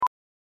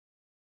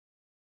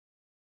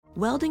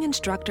Welding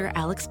instructor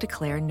Alex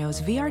DeClaire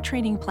knows VR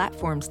training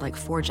platforms like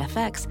Forge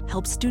FX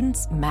help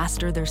students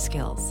master their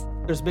skills.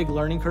 There's a big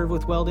learning curve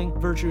with welding.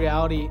 Virtual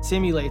reality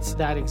simulates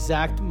that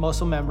exact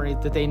muscle memory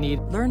that they need.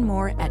 Learn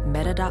more at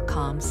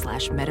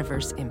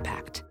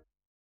meta.com/metaverseimpact.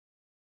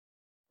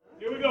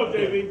 Here we go,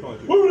 JV.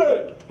 Who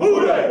they?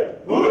 Who they?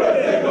 Who they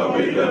say gonna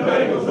beat the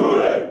Bengals? Who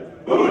they?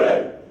 Who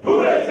they?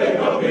 Who they say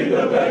gonna beat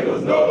the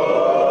Bengals?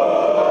 Nobody!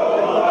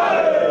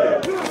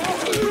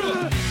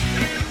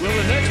 Will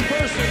the next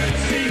person that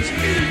sees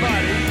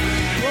anybody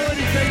throw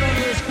anything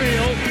onto this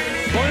field,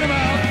 point them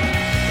out,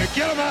 and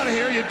get them out of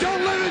here? You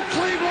don't live in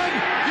Cleveland.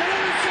 You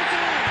live in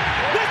Cincinnati.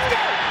 Let's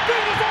go!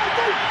 Bengals on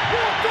three!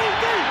 1, 2,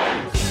 3!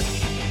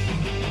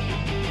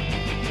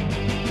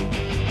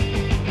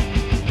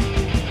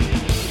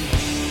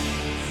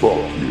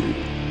 Fuck you.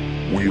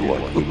 We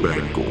like the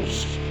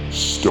Bengals.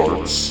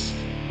 Starts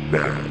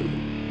now.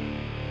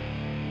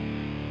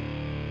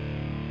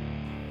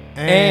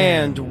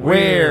 And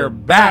we're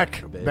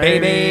back,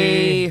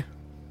 baby.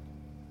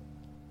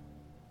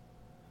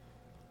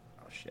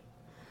 Oh, shit.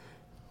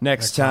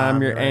 Next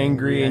time you're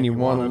angry and you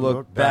want to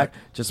look back,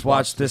 just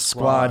watch this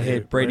squad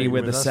hit Brady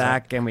with a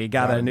sack, and we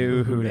got a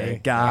new who dey,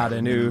 got a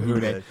new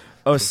who dey.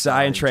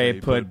 Osai and Trey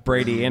put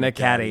Brady in a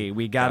caddy.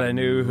 We got a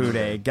new who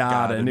dey,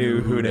 got a new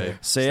who dey.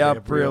 Stay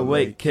up real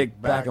late,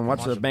 kick back, and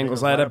watch the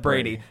Bengals light up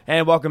Brady.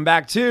 And welcome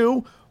back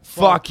to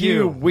Fuck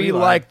You, We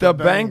Like the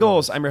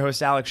Bengals. I'm your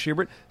host, Alex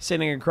Schubert.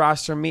 Sitting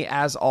across from me,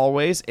 as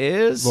always,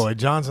 is Lloyd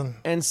Johnson.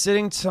 And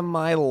sitting to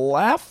my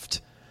left,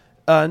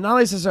 not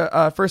only is this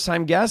a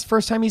first-time guest,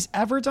 first time he's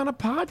ever done a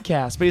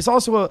podcast, but he's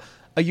also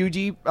a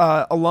UD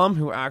alum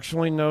who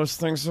actually knows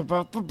things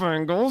about the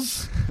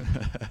Bengals.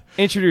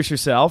 Introduce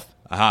yourself.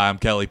 Hi, I'm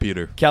Kelley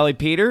Peter. Kelley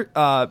Peter,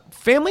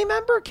 family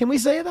member? Can we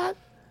say that?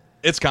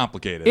 It's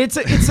complicated. It's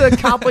a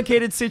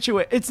complicated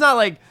situation. It's not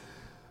like,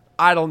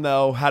 I don't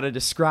know how to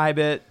describe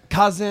it.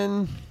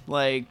 Cousin,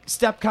 like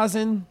step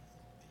cousin.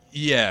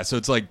 Yeah, so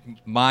it's like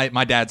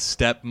my dad's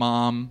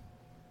stepmom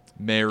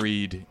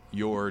married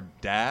your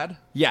dad.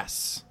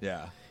 Yes.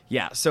 Yeah.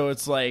 Yeah. So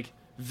it's like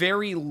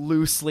very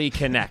loosely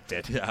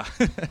connected. Yeah.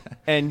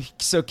 And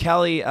so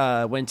Kelley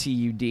went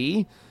to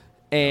UD,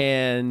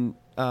 and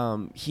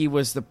he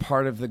was the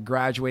part of the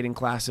graduating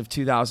class of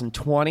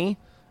 2020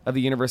 of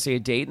the University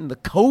of Dayton, the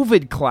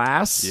COVID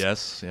class.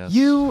 Yes.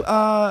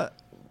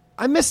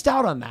 I missed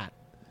out on that.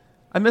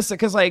 I missed it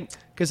because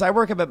I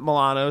work up at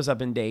Milano's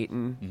up in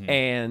Dayton,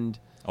 and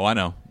I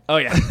know. Oh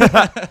yeah,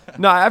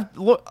 no,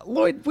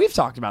 Lloyd. We've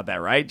talked about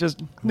that, right?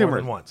 Just More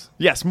than once.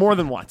 Yes, more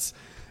than once.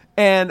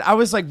 And I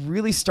was like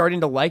really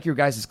starting to like your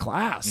guys'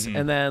 class,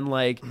 and then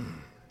like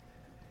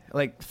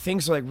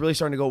things are like really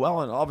starting to go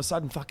well, and all of a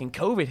sudden, fucking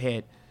COVID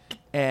hit,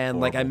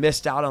 and like I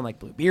missed out on like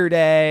Blue Beer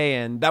Day,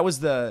 and that was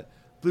the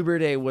Blue Beer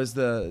Day was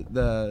the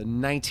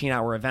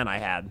 19-hour event I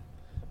had.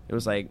 It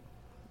was like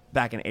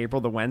back in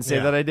April, the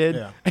Wednesday that I did.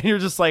 Yeah. And you're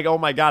just like, oh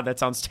my God, that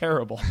sounds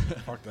terrible.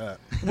 Fuck that.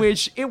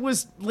 Which it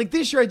was like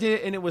this year I did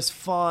it and it was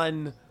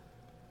fun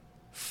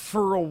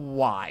for a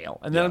while.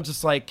 And then I'm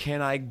just like,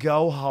 can I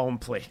go home,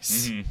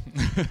 please?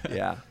 Mm-hmm.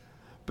 Yeah.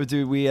 But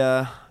dude,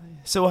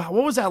 so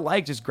what was that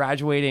like just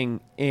graduating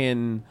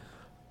in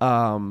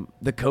the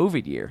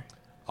COVID year?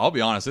 I'll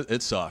be honest,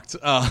 it sucked.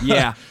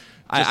 Yeah.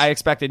 I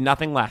expected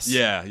nothing less.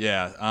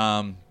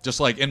 Yeah. Just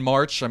like in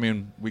March, I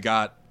mean, we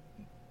got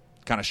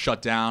kind of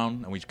shut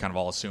down, and we kind of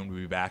all assumed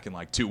we'd be back in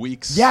like 2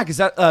 weeks. Yeah, because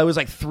that it was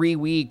like 3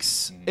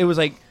 weeks. It was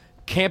like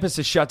campus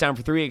is shut down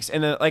for 3 weeks,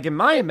 and then like in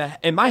my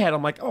head,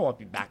 I'm like, oh, I'll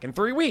be back in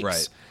 3 weeks.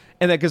 Right.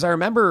 And then because I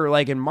remember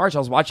like in March, I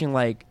was watching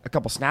like a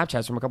couple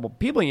Snapchats from a couple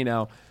people,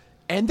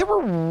 and there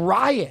were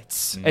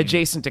riots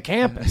adjacent to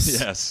campus.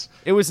 Yes.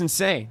 It was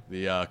insane.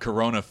 The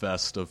Corona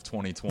Fest of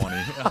 2020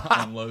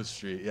 on Low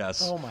Street.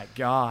 Yes. Oh my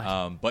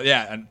God. But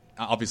yeah, and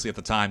obviously at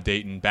the time,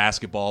 Dayton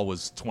basketball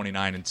was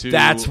 29-2.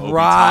 That's OB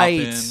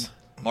right. Toppin.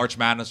 March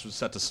Madness was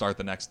set to start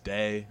the next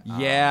day.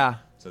 Yeah.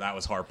 So that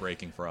was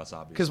heartbreaking for us,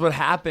 obviously. Because what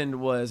happened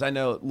was, I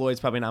know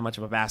Lloyd's probably not much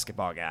of a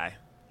basketball guy,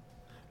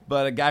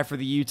 but a guy for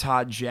the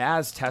Utah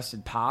Jazz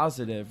tested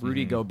positive,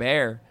 Rudy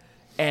Gobert,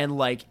 and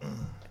like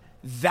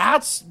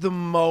that's the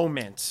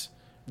moment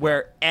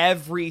where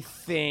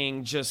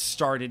everything just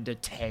started to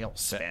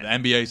tailspin.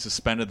 The NBA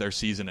suspended their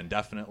season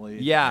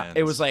indefinitely. Yeah,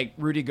 it was like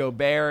Rudy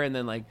Gobert, and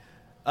then like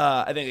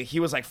I think he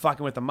was like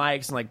fucking with the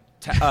mics, and like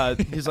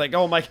he's like,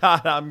 oh my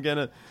God, I'm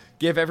gonna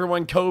give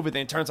everyone COVID. And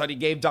it turns out he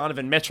gave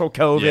Donovan Mitchell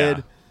COVID.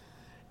 Yeah.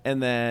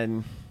 And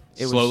then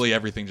slowly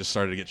everything just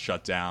started to get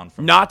shut down.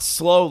 Not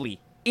slowly.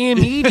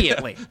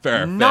 Immediately.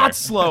 Fair. Not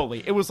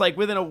slowly. It was like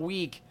within a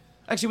week.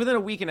 Actually, within a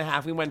week and a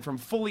half, we went from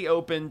fully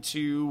open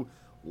to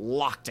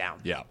lockdown.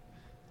 Yeah.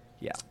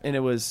 Yeah. And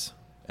it was...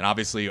 And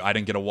obviously, I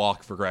didn't get a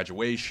walk for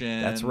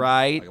graduation. That's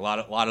right.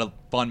 Like a lot of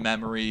fun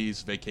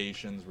memories,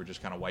 vacations were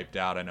just kind of wiped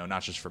out. I know,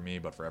 not just for me,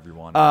 but for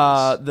everyone.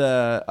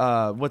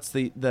 What's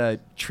the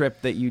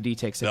trip that UD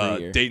takes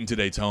every year? Dayton to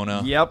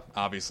Daytona. Yep.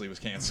 Obviously was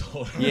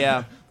canceled.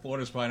 Yeah.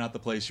 Florida's probably not the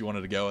place you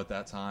wanted to go at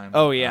that time.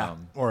 Oh yeah.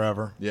 Or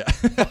ever. Yeah.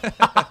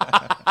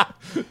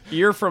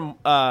 You're from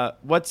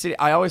what city?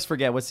 I always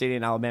forget what city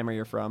in Alabama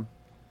you're from.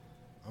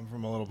 I'm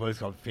from a little place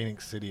called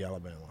Phoenix City,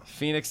 Alabama.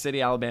 Phoenix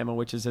City, Alabama,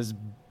 which is as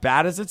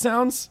bad as it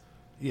sounds.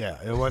 Yeah,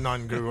 it wasn't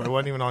on Google. It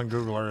wasn't even on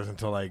Google Earth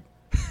until like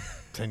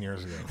 10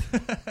 years ago.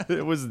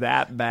 It was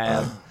that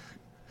bad.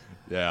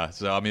 Yeah,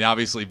 so, I mean,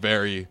 obviously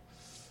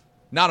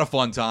not a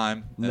fun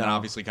time. And then No.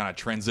 obviously kind of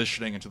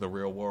transitioning into the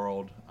real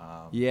world.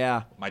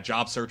 Yeah. My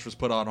job search was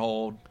put on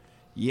hold.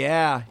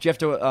 Yeah. Did you have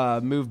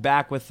to move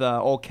back with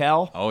old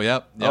Kel? Oh,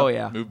 yep. Oh,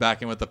 yeah. Moved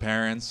back in with the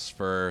parents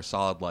for a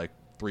solid, like,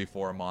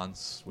 3-4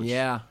 months, which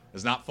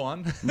is not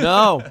fun.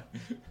 No.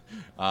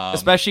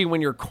 Especially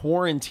when you're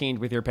quarantined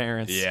with your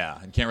parents. Yeah,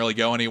 and can't really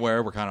go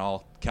anywhere. We're kind of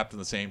all kept in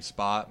the same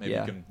spot. Maybe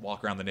Yeah. we can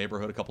walk around the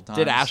neighborhood a couple times.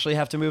 Did Ashley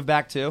have to move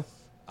back too?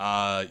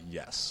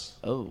 Yes.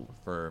 Oh.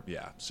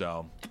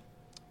 So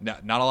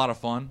not a lot of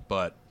fun,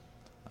 but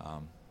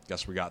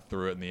guess we got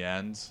through it in the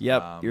end.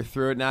 Yep. You're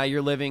through it now.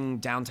 You're living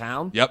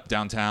downtown? Yep,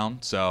 downtown.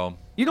 So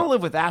You don't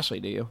live with Ashley,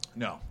 do you?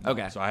 no.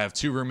 Okay. So I have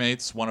 2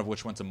 roommates, one of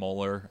which went to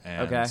Moeller,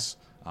 and Okay.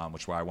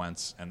 which where I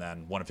went, and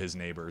then one of his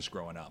neighbors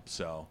growing up.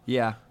 So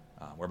Yeah.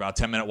 we're about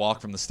a 10-minute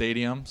walk from the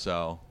stadium.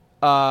 So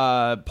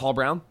Paul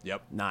Brown?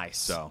 yep. Nice.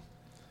 So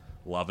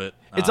love it.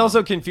 It's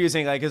also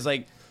confusing,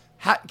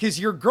 because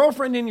your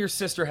girlfriend and your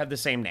sister have the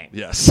same name.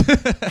 yes.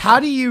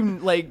 How do you,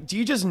 do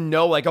you just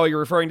know, oh, you're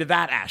referring to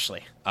that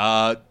Ashley?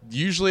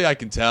 Usually I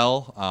can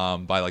tell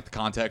by like the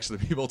context of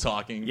the people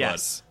talking.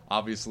 Yes. But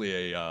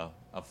obviously a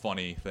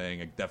funny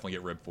thing. I definitely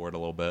get ribbed for it a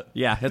little bit.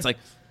 Yeah, it's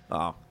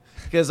oh.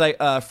 Because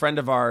a friend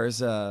of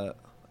ours, a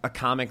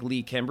comic,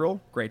 Lee Kimbrell,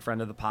 great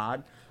friend of the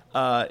pod,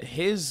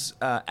 his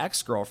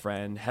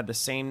ex-girlfriend had the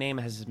same name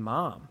as his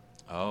mom.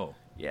 Oh.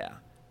 Yeah.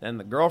 Then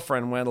the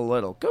girlfriend went a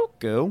little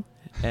cuckoo,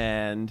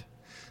 and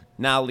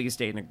now Lee's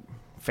dating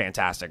a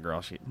fantastic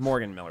girl.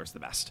 Morgan Miller's the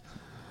best.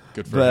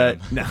 Good for him.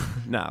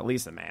 No,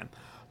 Lee's the man.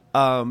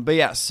 But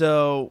yeah,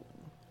 so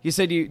you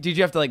said did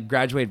you have to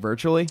graduate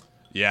virtually?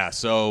 Yeah.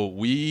 So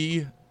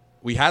we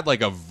had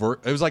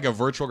it was like a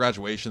virtual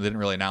graduation. They didn't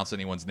really announce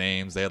anyone's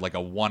names. They had like a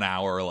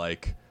 1-hour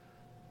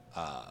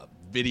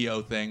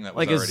video thing that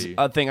was already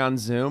a thing on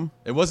Zoom.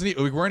 It wasn't.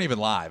 We weren't even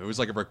live. It was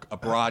like a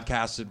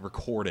broadcasted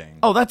recording.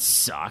 Oh, that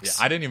sucks.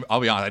 Yeah, I'll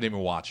be honest. I didn't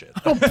even watch it. I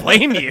don't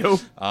blame you.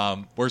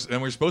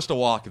 We're supposed to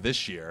walk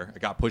this year.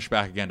 It got pushed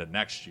back again to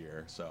next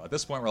year. So at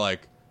this point, we're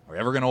like, are we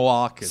ever going to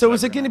walk? So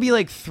is it going to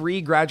be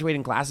 3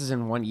 graduating classes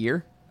in 1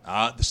 year?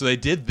 So they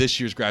did this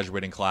year's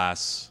graduating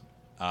class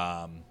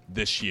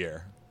this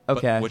year.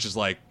 Okay. Which is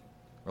we're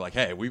like,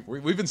 hey,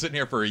 we've been sitting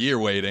here for a year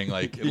waiting.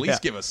 At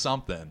least give us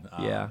something.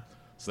 Yeah.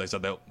 So they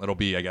said that'll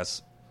be, I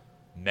guess,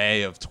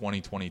 May of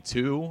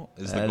 2022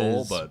 is the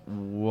goal. But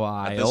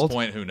wild. at this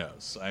point, who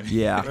knows? I mean,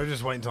 yeah. They're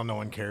just waiting until no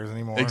one cares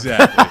anymore.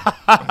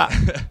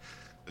 Exactly.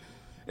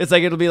 It's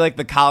it'll be like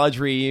the college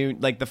reunion,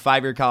 the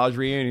 5-year college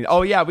reunion.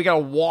 Oh, yeah, we got to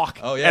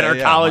walk at our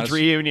college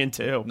reunion,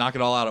 too. Knock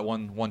it all out at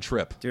one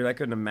trip. Dude, I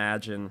couldn't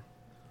imagine,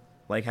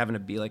 having to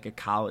be, a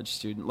college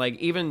student. I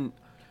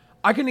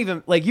couldn't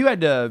even, you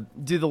had to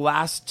do the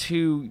last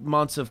 2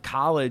 months of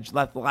college,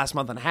 the last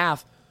month and a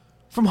half,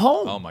 from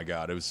home. Oh, my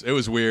God. It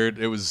was weird.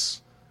 It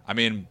was, I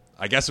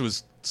guess it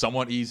was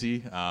somewhat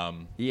easy.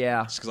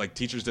 Yeah. Just because,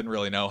 teachers didn't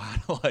really know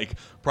how to,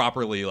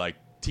 properly,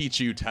 teach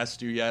you,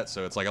 test you yet.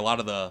 So it's, a lot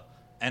of the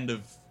end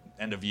of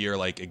year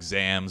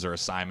exams or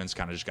assignments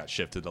kind of just got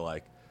shifted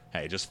to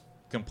hey, just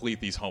complete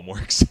these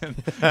homeworks and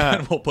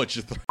we'll put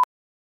you through.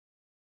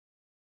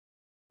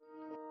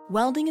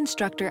 Welding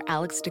instructor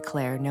Alex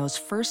DeClaire knows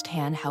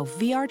firsthand how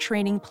VR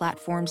training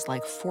platforms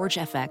like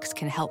ForgeFX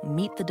can help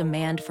meet the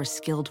demand for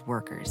skilled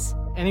workers.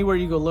 Anywhere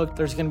you go look,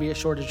 there's going to be a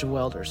shortage of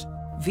welders.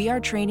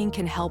 VR training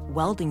can help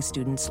welding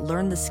students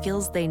learn the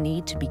skills they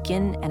need to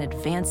begin and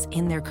advance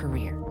in their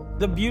career.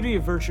 The beauty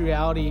of virtual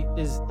reality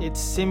is it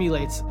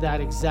simulates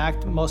that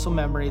exact muscle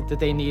memory that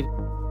they need.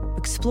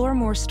 Explore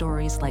more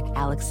stories like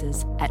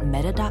Alex's at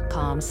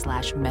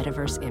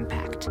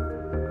meta.com/metaverseimpact.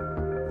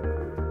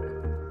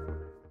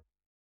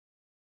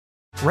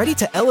 Ready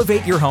to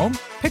elevate your home?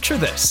 Picture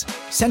this: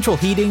 central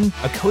heating,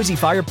 a cozy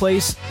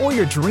fireplace, or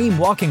your dream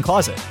walk-in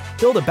closet.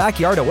 Build a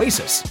backyard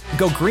oasis,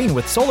 go green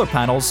with solar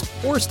panels,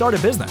 or start a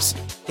business.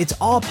 It's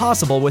all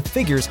possible with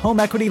Figure's home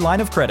equity line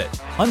of credit.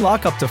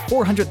 Unlock up to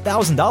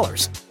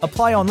 $400,000.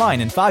 Apply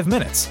online in 5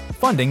 minutes.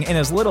 Funding in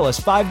as little as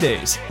 5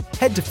 days.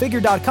 Head to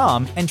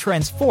Figure.com and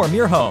transform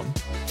your home.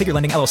 Figure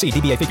Lending LLC,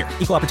 DBA Figure,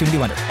 Equal Opportunity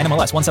Lender,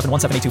 NMLS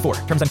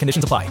 1717824. Terms and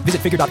conditions apply.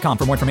 Visit Figure.com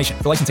for more information.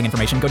 For licensing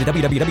information, go to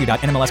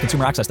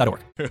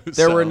www.nmlsconsumeraccess.org.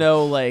 There were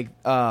no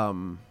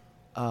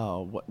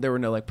there were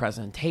no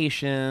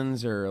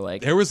presentations or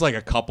There was a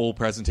couple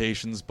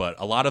presentations, but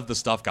a lot of the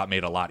stuff got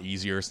made a lot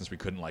easier since we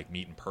couldn't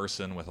meet in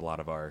person with a lot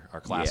of our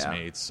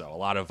classmates. Yeah. So a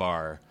lot of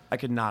our I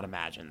could not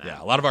imagine that.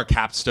 Yeah, a lot of our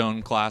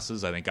capstone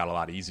classes I think got a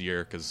lot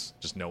easier because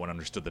just no one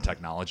understood the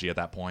technology at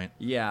that point.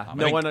 Yeah,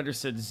 no one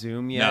understood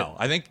Zoom yet. No,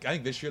 I think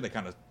this year they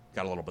kind of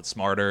got a little bit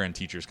smarter and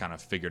teachers kind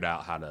of figured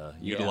out how to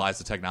utilize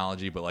the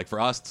technology. But for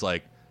us, it's we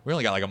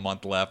only got a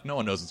month left. No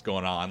one knows what's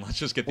going on. Let's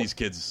just get these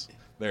kids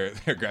their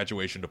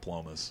graduation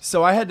diplomas.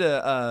 So I had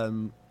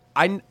to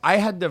I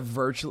had to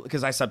virtually,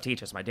 because I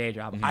sub-teach, it's my day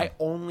job. Mm-hmm. I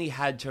only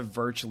had to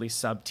virtually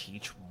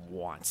sub-teach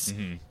once,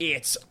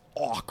 it's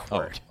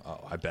awkward. Oh,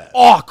 I bet.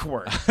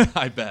 Awkward.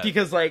 I bet.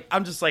 Because, like,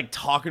 I'm just, like,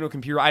 talking to a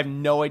computer. I have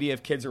no idea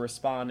if kids are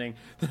responding.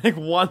 Like,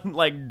 one,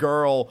 like,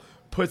 girl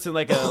puts in,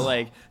 like, a,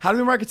 like, how do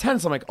we mark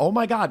attendance? I'm like, oh,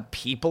 my God,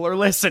 people are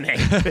listening.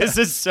 This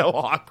is so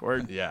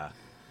awkward. Yeah.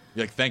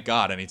 You're like, thank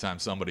God anytime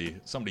somebody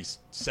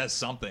says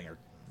something or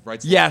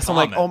writes Yes, I'm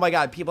like, comment. oh, my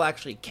God, people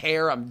actually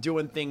care. I'm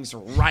doing things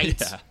right.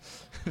 Yeah.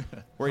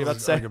 What are you about to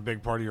say? Like a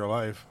big part of your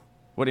life.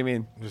 What do you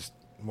mean? Just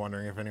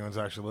wondering if anyone's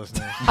actually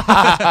listening.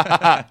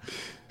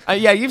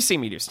 Yeah, you've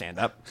seen me do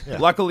stand-up. Yeah.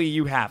 Luckily,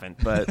 you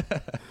haven't. But,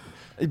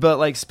 but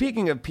like,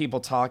 speaking of people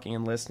talking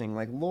and listening,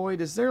 like,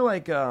 Lloyd, is there,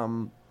 like,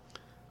 a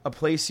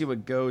place you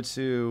would go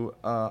to?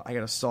 I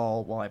got to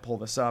stall while I pull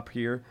this up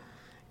here.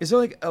 Is there,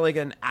 like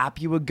an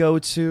app you would go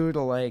to,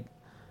 like,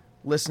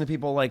 listen to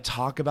people, like,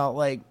 talk about,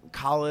 like,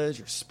 college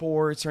or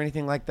sports or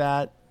anything like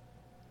that?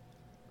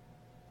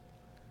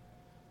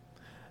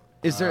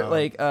 Is there,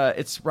 like,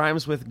 it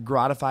rhymes with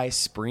Gratify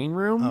Spring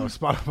Room? Oh,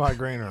 Spotify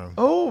Green Room.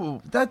 Oh,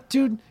 that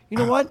dude, you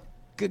know what?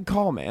 Good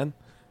call, man.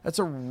 That's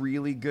a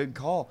really good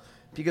call.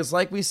 Because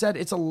like we said,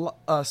 it's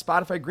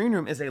Spotify Green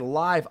Room is a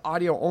live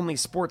audio-only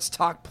sports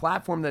talk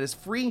platform that is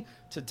free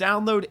to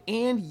download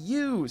and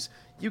use.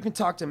 You can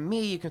talk to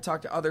me, you can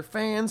talk to other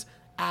fans,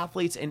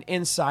 athletes, and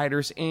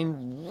insiders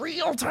in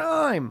real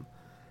time.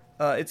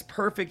 It's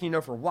perfect,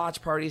 for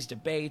watch parties,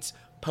 debates,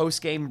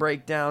 post-game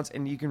breakdowns,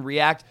 and you can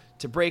react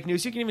to break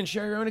news. You can even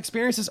share your own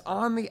experiences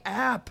on the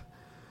app.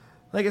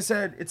 Like I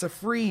said, it's a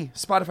free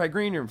Spotify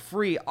Green Room,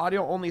 free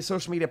audio-only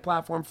social media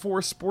platform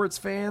for sports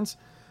fans.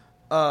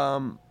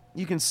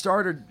 You can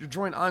start or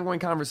join ongoing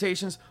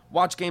conversations,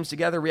 watch games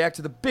together, react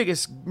to the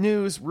biggest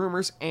news,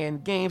 rumors,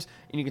 and games,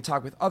 and you can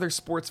talk with other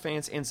sports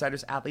fans,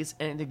 insiders, athletes,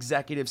 and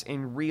executives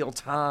in real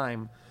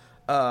time.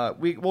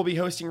 We'll be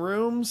hosting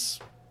rooms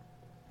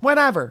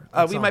whenever.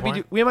 We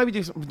might be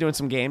doing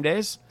some game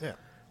days. Yeah.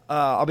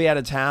 I'll be out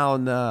of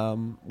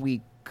town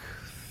week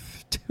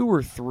 2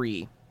 or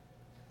 3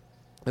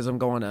 because I'm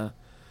going a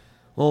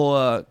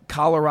little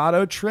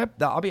Colorado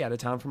trip. I'll be out of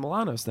town for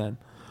Milano's then.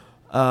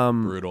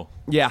 Brutal.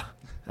 Yeah,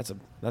 that's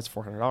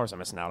 $400 I'm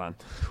missing out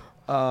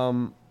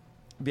on.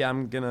 Yeah,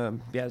 I'm gonna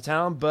be out of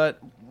town, but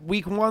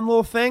week 1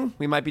 little thing,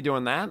 we might be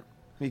doing that.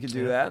 We could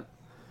do that.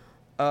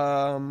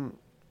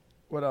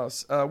 What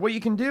else? What you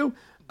can do?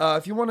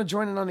 If you want to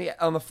join in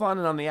on the fun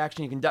and on the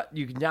action, you can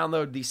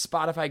download the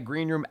Spotify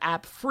Green Room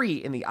app free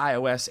in the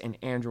iOS and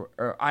Android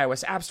or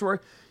iOS App Store.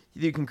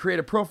 You can create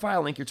a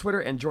profile, link your Twitter,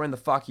 and join the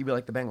Fuck You Be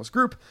Like the Bengals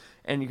group.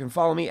 And you can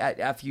follow me at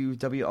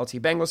FUWLT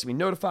Bengals to be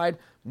notified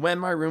when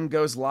my room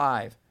goes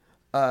live.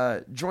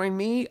 Join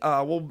me.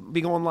 We'll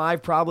be going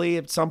live probably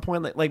at some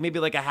point, like maybe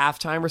like a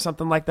halftime or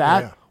something like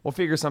that. Yeah. We'll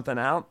figure something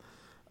out.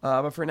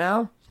 But for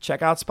now,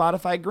 check out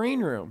Spotify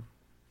Green Room.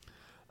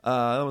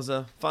 That was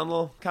a fun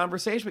little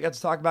conversation. We got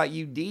to talk about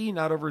UD,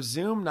 not over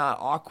Zoom, not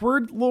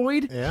awkward,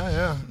 Lloyd.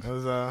 Yeah. It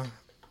was,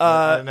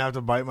 I didn't have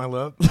to bite my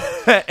lip.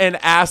 And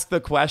ask the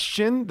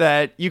question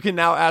that you can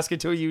now ask it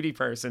to a UD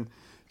person.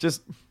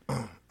 Just...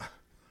 When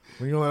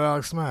you gonna let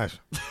Alex smash?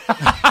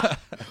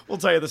 We'll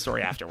tell you the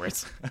story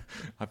afterwards.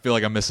 I feel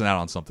like I'm missing out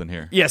on something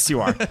here. Yes,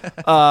 you are.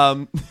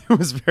 It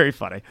was very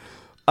funny.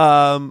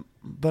 But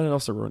it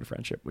also ruined a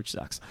friendship, which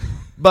sucks.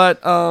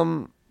 But...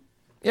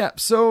 yeah,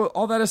 so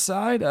all that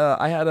aside,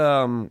 I had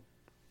an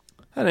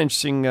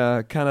interesting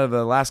kind of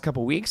the last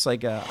couple weeks.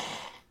 Like, I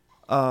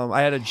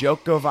had a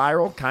joke go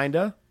viral,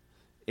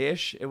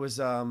 kinda-ish. It was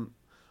on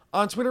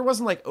Twitter. It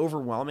wasn't like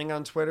overwhelming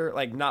on Twitter,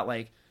 like not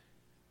like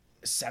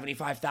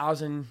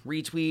 75,000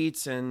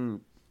 retweets and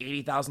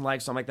 80,000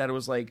 likes, something like that. It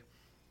was like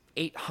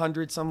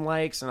 800 some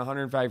likes and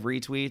 105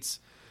 retweets.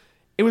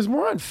 It was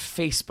more on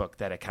Facebook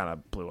that it kind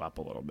of blew up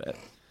a little bit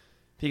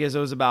because it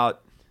was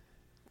about.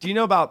 Do you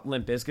know about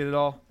Limp Bizkit at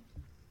all?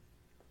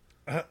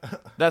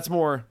 That's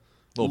more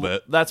A little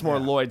bit. That's more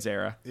Lloyd's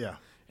era. Yeah.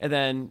 And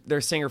then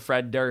their singer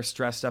Fred Durst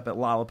dressed up at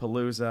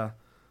Lollapalooza.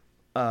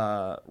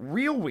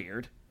 Real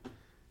weird.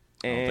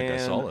 I don't think I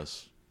saw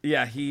this.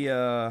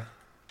 Yeah,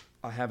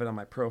 I have it on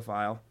my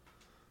profile.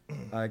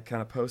 I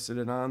kind of posted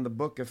it on the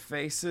Book of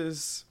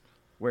Faces.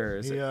 Where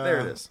is it? There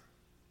it is.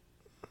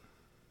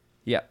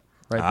 Yep.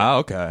 Right there.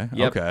 Okay.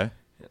 Yep. Okay.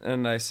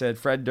 And I said,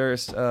 Fred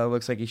Durst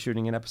looks like he's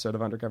shooting an episode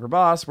of Undercover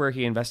Boss where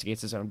he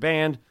investigates his own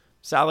band.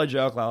 Solid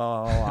joke, la,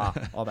 la, la, la,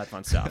 all that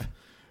fun stuff.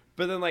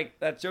 But then, like,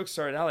 that joke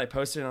started out. I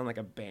posted it on, like,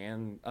 a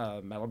band,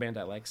 metal band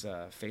I like's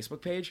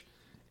Facebook page.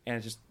 And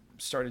it just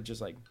started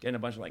just, like, getting a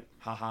bunch of, like,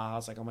 ha-ha. I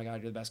was like, oh, my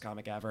God, you're the best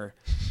comic ever.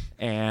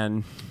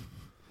 And...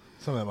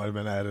 Some of that might have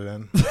been added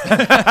in.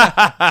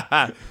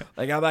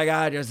 like, oh, my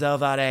God, you're so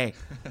funny.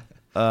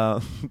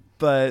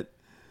 But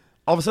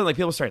all of a sudden, like,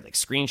 people started, like,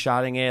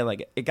 screenshotting it.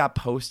 Like, it got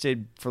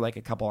posted for, like,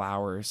 a couple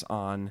hours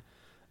on...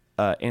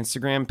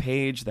 Instagram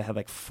page that had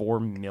like 4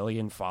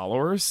 million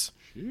followers.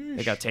 Sheesh.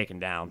 It got taken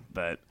down,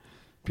 but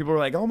people were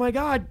like, oh my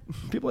God,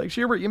 people were like,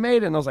 Sherbert, you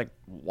made it. And I was like,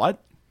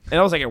 what? And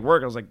I was like at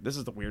work, I was like, this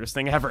is the weirdest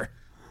thing ever.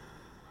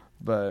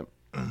 But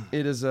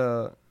it is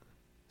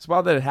it's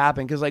wild that it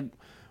happened because like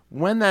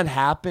when that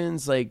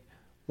happens, like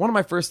one of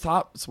my first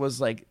thoughts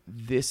was like,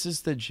 this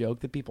is the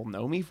joke that people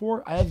know me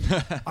for.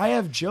 I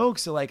have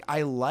jokes that like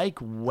I like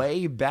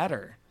way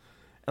better,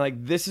 and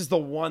like this is the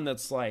one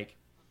that's like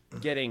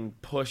getting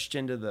pushed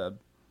into the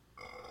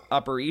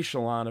upper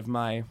echelon of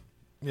my.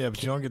 Yeah,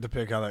 but you don't get to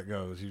pick how that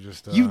goes. You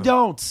just You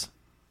don't.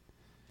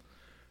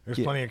 There's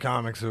plenty of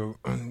comics who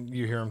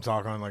you hear them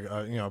talk on like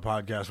a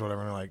podcast or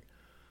whatever, and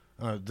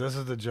they're like, this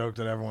is the joke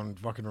that everyone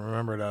fucking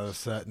remembered out of the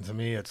set, and to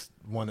me, it's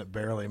one that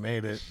barely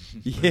made it.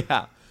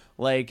 Yeah,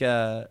 like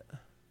I'm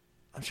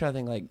trying to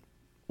think like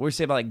what do you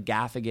say about like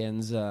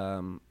Gaffigan's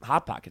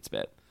Hot Pockets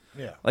bit?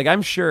 Yeah, like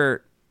I'm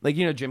sure like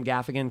Jim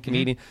Gaffigan,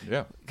 comedian. Mm-hmm.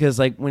 Yeah, because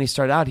like when he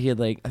started out, he had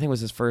like I think it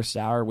was his first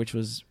hour, which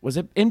was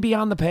it in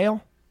Beyond the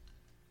Pale?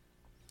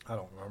 I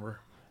don't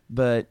remember.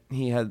 But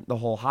he had the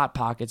whole Hot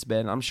Pockets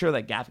bit. I'm sure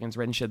that Gaffigan's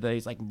written shit that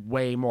he's like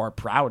way more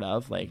proud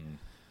of. Like,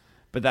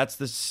 but that's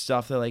the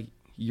stuff that like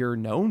you're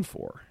known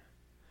for,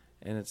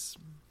 and it's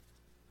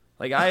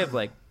like I have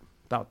like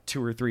about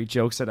 2 or 3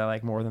 jokes that I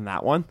like more than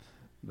that one.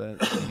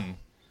 But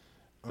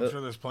I'm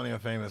sure there's plenty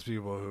of famous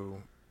people who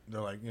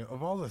they're like,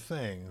 of all the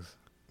things,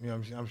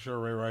 I'm sure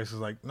Ray Rice is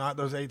like, not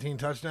those 18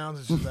 touchdowns.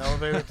 It's just the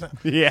elevator.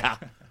 Yeah,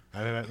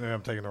 maybe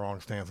I'm taking the wrong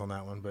stance on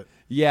that one, but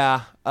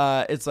yeah,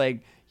 it's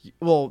like.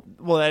 Well,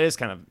 that is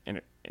kind of in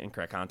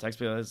incorrect context,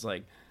 but it's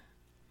like,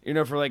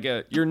 for like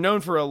you're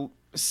known for a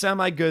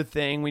semi-good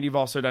thing when you've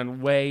also done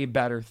way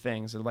better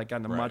things and like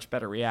gotten a much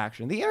better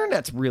reaction. The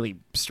internet's really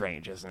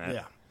strange, isn't it?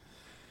 Yeah.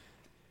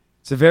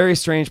 It's a very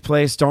strange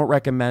place. Don't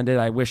recommend it.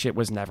 I wish it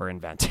was never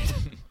invented.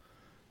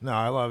 No,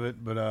 I love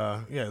it,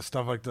 but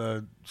stuff like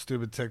the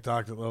stupid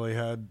TikTok that Lily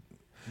had.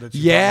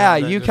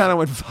 You kind of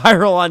went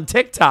viral on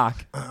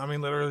TikTok. I mean,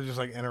 literally just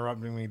like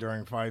interrupting me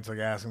during fights, like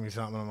asking me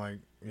something. I'm like,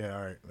 yeah,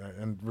 all right,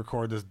 and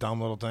record this dumb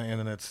little thing, and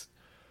then it's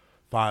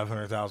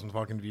 500,000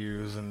 fucking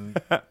views,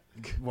 and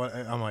what?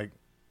 I'm like,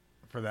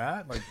 for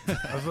that, like,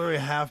 I was literally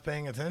half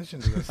paying attention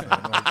to this thing.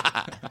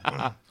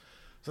 Like,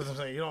 so I'm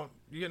saying,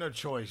 you get no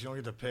choice. You don't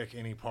get to pick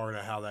any part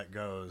of how that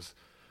goes.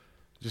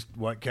 Just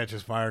what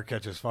catches fire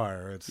catches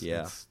fire.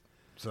 It's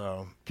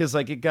so because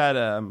like it got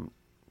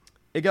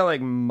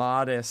like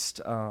modest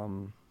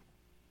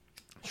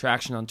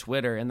traction on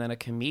Twitter, and then a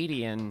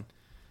comedian.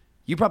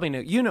 You probably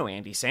know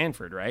Andy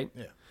Sanford, right?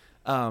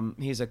 Yeah.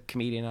 He's a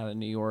comedian out of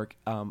New York.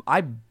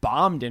 I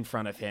bombed in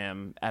front of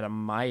him at a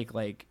mic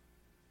like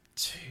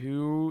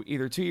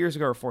either 2 years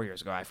ago or 4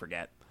 years ago. I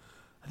forget.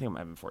 I think it might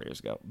have been 4 years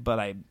ago. But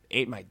I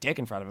ate my dick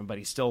in front of him, but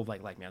he still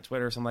liked me on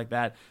Twitter or something like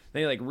that.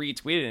 Then he like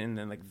retweeted it, and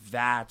then like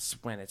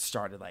that's when it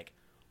started like,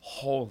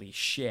 holy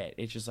shit.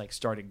 It just like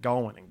started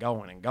going and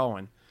going and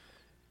going.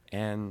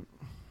 And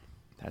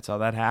that's how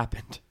that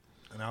happened.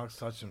 And Alex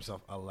touched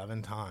himself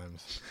 11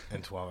 times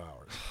in 12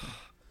 hours.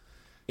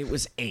 It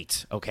was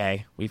 8,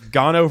 okay? We've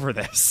gone over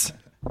this.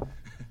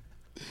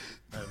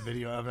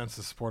 Video evidence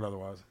to support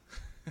otherwise.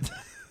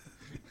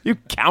 You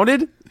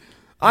counted?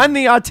 I'm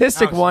the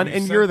autistic Alex, one,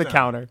 and you're the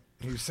counter.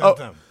 You sent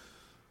them.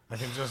 I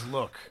can just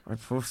look. I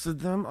posted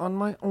them on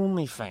my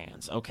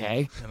OnlyFans,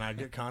 okay? And I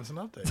get constant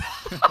updates.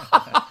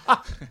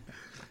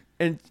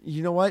 And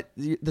you know what?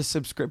 The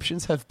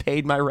subscriptions have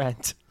paid my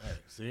rent. Hey,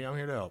 see, I'm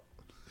here to help.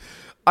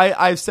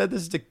 I've said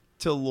this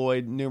to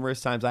Lloyd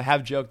numerous times. I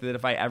have joked that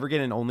if I ever get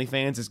an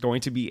OnlyFans, it's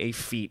going to be a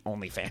feet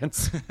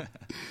OnlyFans.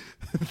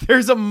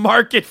 There's a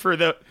market for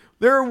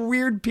there are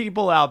weird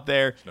people out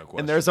there,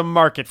 and there's a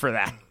market for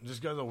that.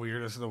 Just go the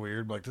weirdest of the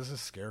weird. Like, this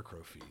is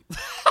scarecrow feet.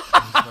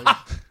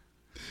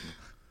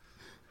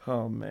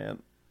 Oh,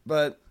 man.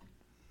 But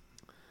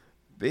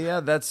yeah,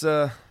 that's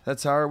how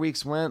our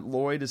weeks went.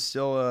 Lloyd is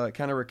still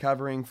kind of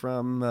recovering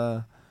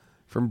from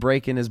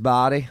breaking his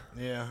body.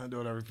 Yeah, I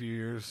do it every few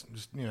years.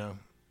 Just,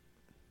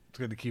 it's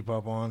good to keep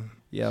up on.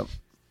 Yep.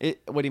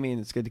 What do you mean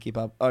it's good to keep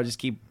up? Oh, just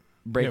keep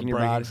breaking your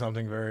body.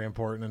 Something very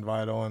important and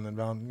vital, and then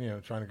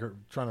trying to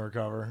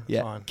recover.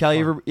 It's fine. Kelly,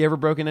 you ever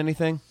broken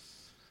anything?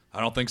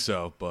 I don't think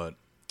so, but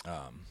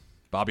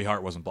Bobby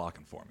Hart wasn't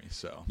blocking for me,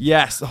 so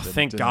yes. Oh,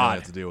 thank God. Really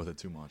have to deal with it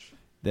too much.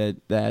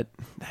 That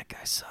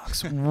guy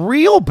sucks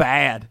real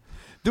bad.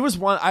 There was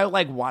one I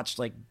watched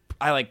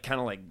I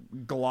kind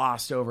of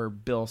glossed over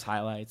Bills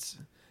highlights,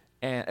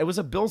 and it was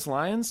a Bills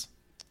Lions.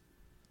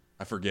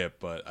 I forget,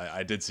 but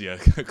I did see a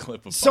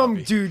clip of some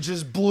Bobby. Dude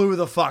just blew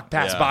the fuck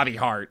past Bobby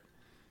Hart.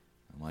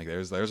 I'm like,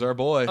 there's our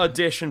boy.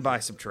 Addition by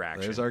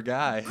subtraction. There's our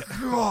guy.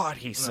 God,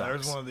 he sucks.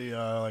 There's one of the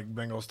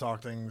Bengals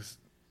talk things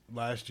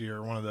last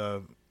year. One of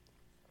the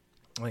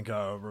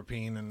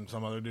Rapine and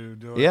some other dude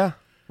do it. Yeah,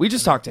 we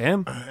just talked to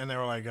him, and they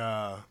were like,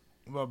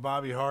 "Well,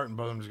 Bobby Hart," and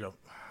both of them just go,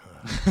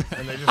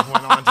 and they just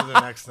went on to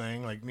the next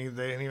thing. Like they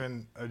didn't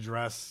even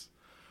address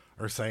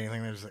or say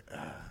anything. They're just like,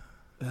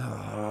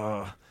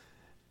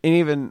 And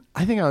even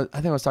I think I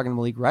was talking to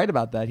Malik Wright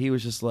about that. He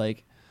was just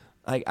like,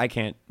 I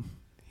can't.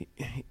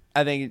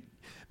 I think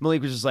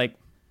Malik was just like,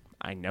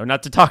 I know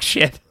not to talk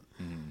shit.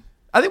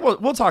 I think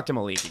we'll talk to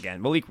Malik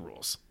again. Malik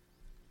rules.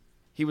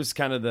 he was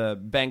kind of the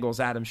Bengals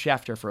Adam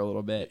Schefter for a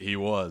little bit. He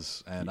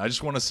was. And I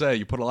just want to say,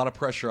 you put a lot of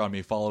pressure on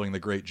me following the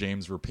great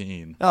James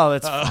Rapine. Oh,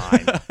 that's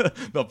fine.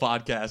 The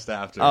podcast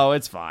after. Oh,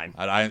 it's fine.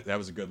 That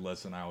was a good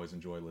listen. I always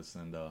enjoy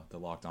listening to the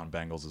Locked On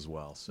Bengals as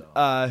well. So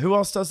who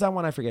else does that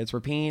one? I forget. It's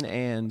Rapine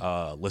and...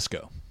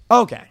 Lisco.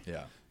 Okay.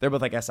 Yeah. They're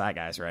both like SI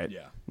guys, right?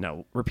 Yeah.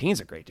 No, Rapine's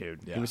a great dude.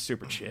 Yeah. He was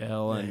super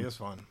chill. Yeah, and he was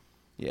fun.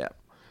 Yeah.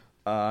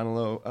 I don't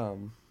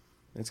know.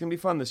 It's going to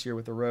be fun this year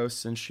with the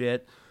roasts and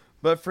shit.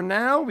 But for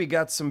now, we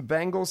got some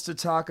Bengals to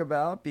talk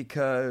about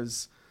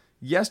because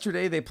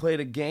yesterday they played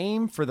a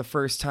game for the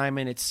first time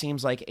in it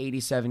seems like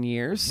 87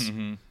 years.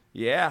 Mm-hmm.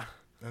 Yeah.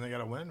 And they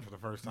got a win for the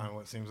first time in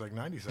what seems like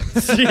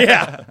 97 years.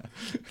 Yeah.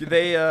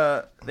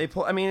 They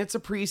play. I mean, it's a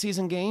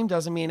preseason game.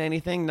 Doesn't mean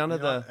anything. None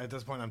of the... At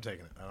this point, I'm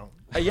taking it. I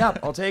don't... Yeah,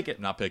 I'll take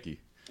it. Not picky.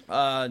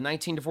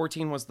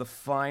 19-14 was the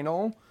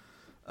final.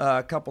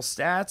 A couple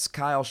stats.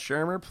 Kyle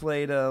Shermer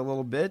played a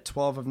little bit,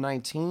 12 of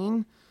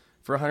 19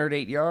 for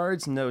 108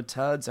 yards, no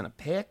tuds, and a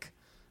pick.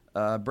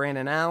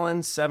 Brandon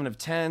Allen, 7 of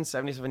 10,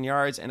 77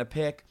 yards, and a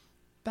pick.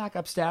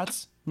 Backup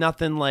stats.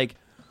 Nothing, like,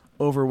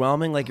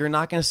 overwhelming. Like, you're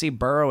not going to see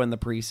Burrow in the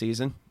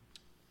preseason.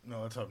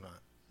 No, let's hope not.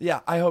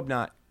 Yeah, I hope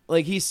not.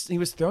 Like, he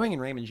was throwing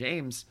in Raymond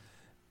James,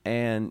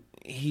 and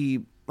he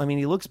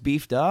looks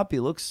beefed up.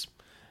 He looks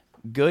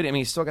good. I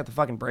mean, he's still got the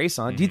fucking brace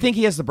on. Mm-hmm. Do you think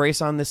he has the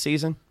brace on this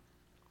season?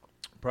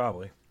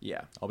 Probably.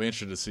 Yeah. I'll be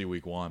interested to see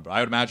week 1, but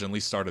I would imagine at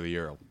least start of the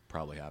year I'll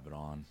probably have it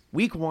on.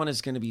 Week 1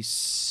 is going to be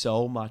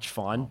so much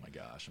fun. Oh, my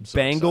gosh. I'm so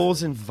Bengals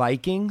excited. and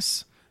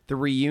Vikings, the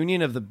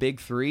reunion of the big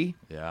three.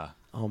 Yeah.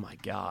 Oh, my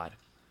God.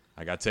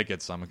 I got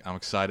tickets. I'm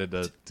excited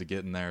to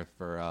get in there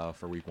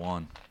for week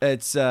 1.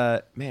 It's,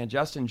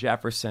 Justin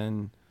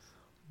Jefferson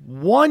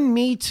won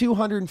me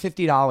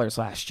 $250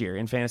 last year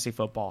in fantasy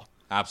football.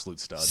 Absolute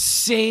stud.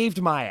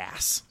 Saved my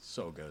ass.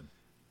 So good.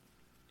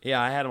 Yeah,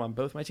 I had him on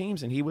both my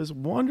teams, and he was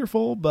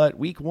wonderful, but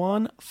week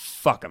 1,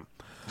 fuck him.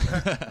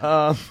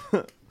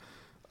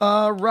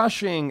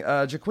 Rushing,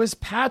 Jaquiz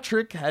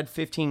Patrick had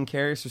 15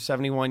 carries for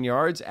 71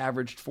 yards,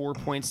 averaged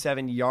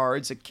 4.7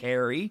 yards a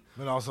carry.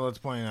 But also, let's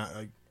point out,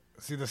 like,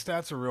 see, the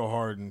stats are real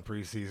hard in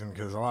preseason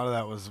because a lot of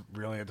that was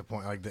really at the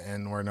point, like, the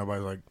end where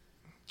nobody's like...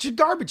 Just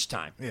garbage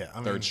time. Yeah, I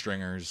mean... Third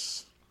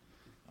stringers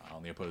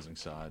on the opposing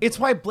side. It's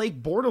why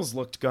Blake Bortles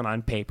looked good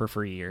on paper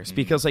for years,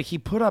 because, like, he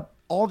put up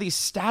all these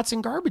stats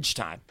in garbage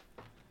time.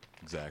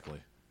 Exactly.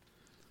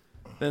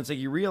 Then it's like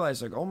you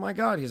realize, like, oh, my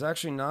God, he's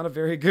actually not a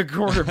very good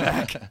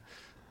quarterback.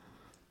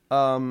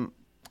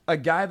 A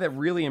guy that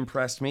really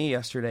impressed me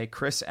yesterday,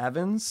 Chris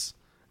Evans.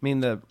 I mean,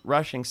 the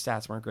rushing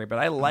stats weren't great, but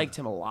I liked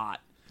him a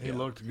lot. He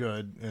looked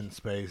good in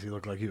space. He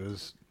looked like he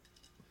was...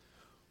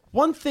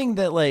 One thing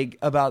that, like,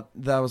 about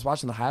that I was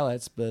watching the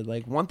highlights, but,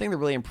 like, one thing that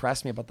really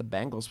impressed me about the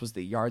Bengals was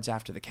the yards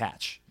after the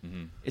catch.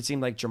 Mm-hmm. It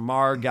seemed like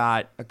Jamar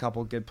got a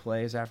couple good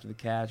plays after the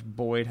catch.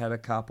 Boyd had a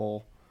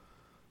couple.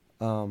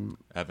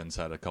 Evans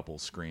had a couple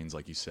screens,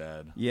 like you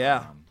said.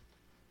 Yeah.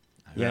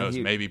 Who knows?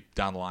 Maybe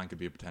down the line could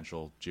be a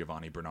potential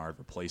Giovanni Bernard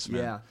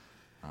replacement. Yeah.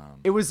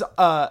 It was.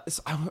 I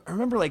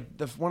remember like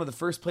one of the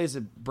first plays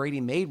that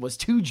Brady made was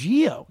to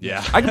Gio.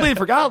 Yeah, I completely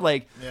forgot.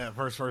 Like, yeah,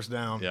 first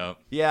down. Yep.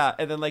 Yeah,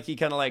 and then like he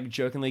kind of like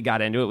jokingly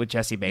got into it with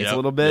Jesse Bates a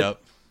little bit.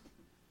 Yep.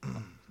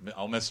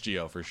 I'll miss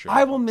Gio for sure.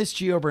 I will miss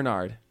Gio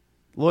Bernard.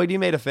 Lloyd, you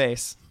made a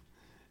face.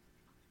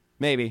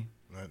 Maybe.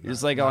 You're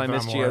just like, oh, I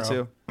miss Gio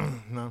too.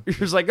 No. You're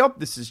just like, oh,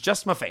 this is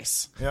just my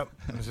face. Yep.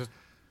 It's just...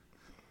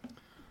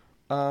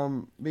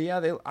 But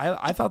yeah,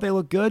 I thought they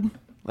looked good.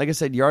 Like I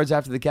said, yards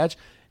after the catch.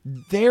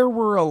 There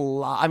were a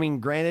lot. I mean,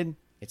 granted,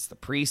 it's the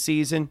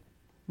preseason.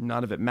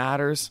 None of it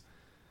matters.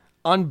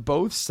 On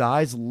both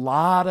sides, a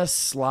lot of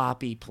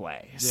sloppy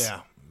plays.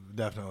 Yeah,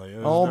 definitely.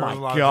 Oh, my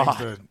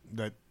God.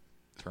 That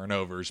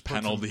turnovers,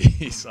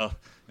 penalties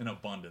in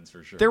abundance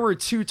for sure. There were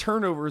 2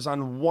 turnovers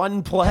on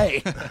one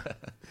play.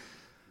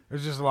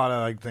 There's just a lot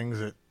of like things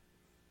that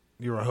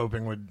you were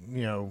hoping would,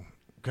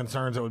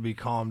 concerns that would be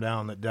calmed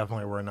down that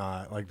definitely were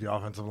not. Like the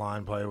offensive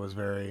line play was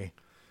very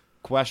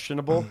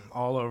questionable,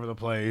 all over the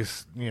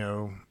place.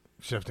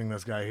 Shifting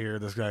this guy here,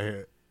 this guy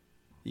here.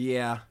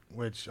 Yeah,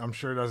 which I'm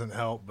sure doesn't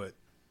help, but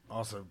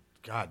also,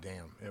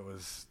 goddamn, it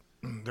was.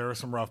 There were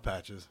some rough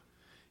patches.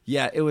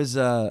 Yeah, it was.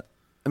 I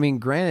mean,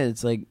 granted,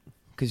 it's like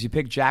because you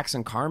pick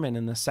Jackson Carman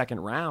in the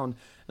second round,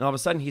 and all of a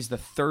sudden he's the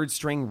 3rd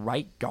string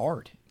right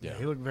guard. Yeah,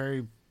 he looked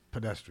very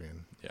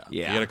pedestrian. Yeah.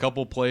 He had a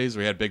couple plays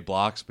where he had big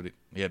blocks, but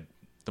he had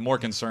the more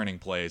concerning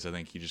plays. I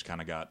think he just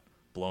kind of got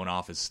blown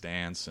off his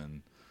stance,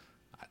 and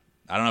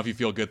I don't know if you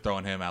feel good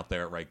throwing him out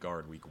there at right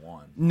guard week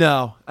 1.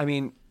 No, I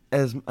mean,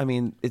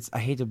 it's. I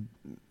hate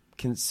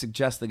to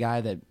suggest the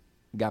guy that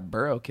got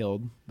Burrow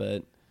killed,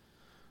 but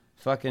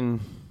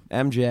fucking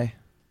MJ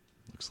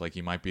looks like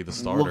he might be the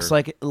starter.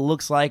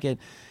 Looks like it.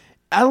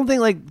 I don't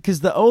think because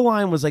the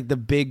O-line was like the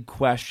big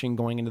question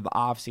going into the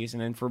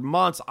offseason, and for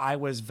months I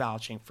was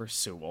vouching for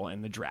Sewell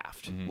in the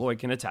draft. Mm-hmm. Lloyd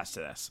can attest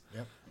to this.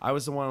 Yep. I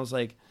was the one who was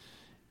like,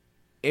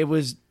 it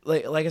was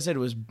like I said, it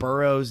was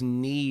Burrow's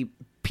knee.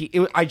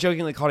 I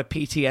jokingly called it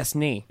PTS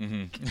knee.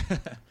 Mm-hmm.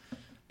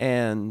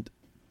 And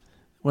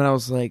when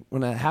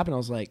that happened, I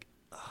was like,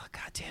 oh,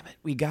 God damn it.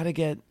 We got to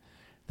get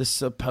the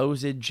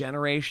supposed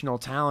generational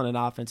talent at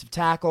offensive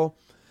tackle.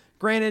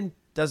 Granted,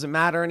 doesn't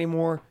matter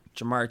anymore.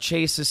 Jamar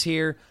Chase is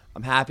here.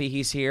 I'm happy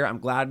he's here. I'm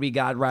glad we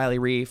got Riley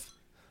Reif.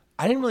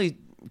 I didn't really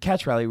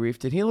catch Riley Reif.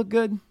 Did he look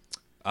good?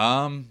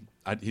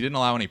 He didn't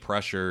allow any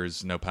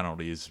pressures, no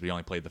penalties. We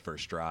only played the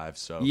first drive,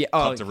 so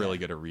tough to really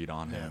get a read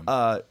on him.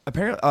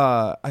 Apparently,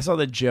 I saw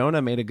that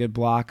Jonah made a good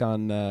block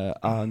on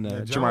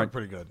Jamar.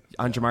 Pretty good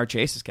on Jamar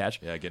Chase's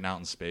catch. Yeah, getting out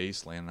in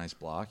space, laying a nice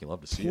block. You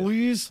love to see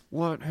Please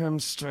let him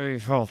stay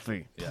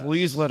healthy. Yes.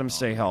 Please let him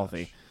stay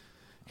healthy.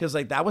 Because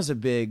that was a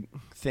big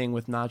thing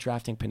with not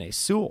drafting Penei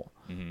Sewell.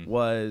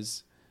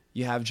 Was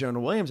you have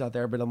Jonah Williams out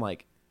there, but I'm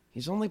like,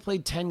 he's only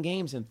played 10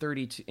 games in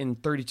 32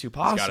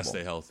 possible. He's got to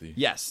stay healthy.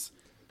 Yes.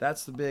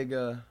 That's the big...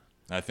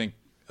 I think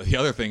the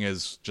other thing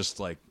is just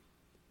like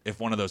if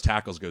one of those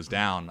tackles goes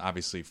down,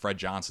 obviously Fred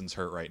Johnson's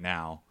hurt right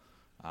now.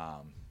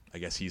 I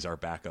guess he's our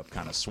backup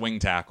kind of swing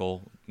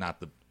tackle, not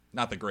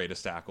the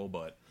greatest tackle,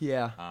 but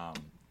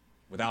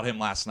without him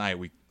last night,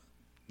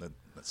 the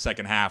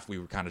second half we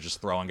were kind of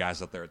just throwing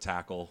guys up there at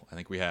tackle. I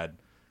think we had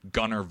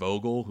Gunnar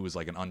Vogel, who was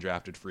like an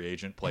undrafted free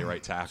agent, play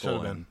right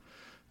tackle, and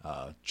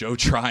Joe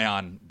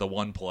Tryon the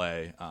one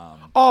play.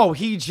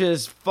 He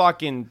just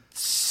fucking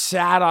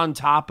sat on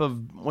top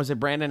of, was it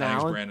Brandon Allen?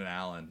 It was Brandon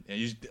Allen.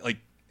 And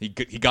he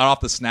got off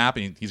the snap,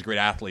 and he's a great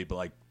athlete, but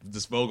like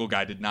this Vogel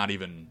guy did not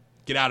even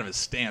get out of his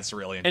stance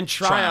really. And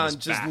Tryon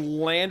just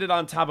landed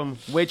on top of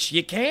him, which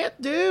you can't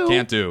do.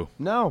 Can't do.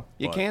 No,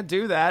 you can't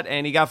do that,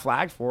 and he got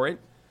flagged for it,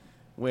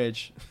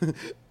 which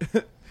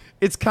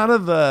it's kind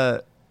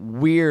of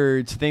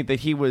weird to think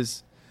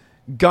that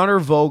Gunnar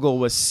Vogel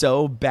was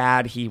so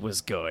bad he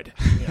was good.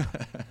 Yeah.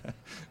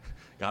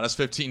 Got us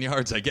 15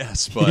 yards, I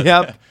guess. But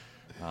yep.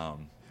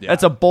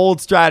 That's a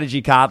bold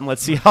strategy, Cotton.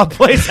 Let's see how it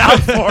plays out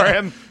for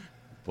him.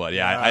 But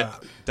I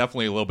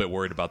definitely a little bit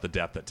worried about the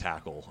depth at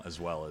tackle as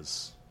well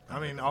as. I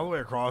mean, all the way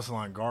across the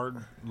line, guard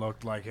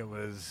looked like it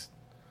was,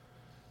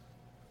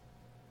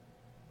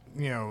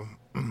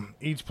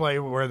 each play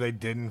where they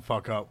didn't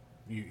fuck up,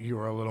 you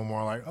were a little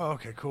more like, oh,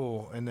 okay,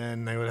 cool. And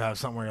then they would have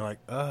something where you're like,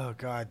 oh,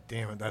 God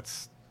damn it,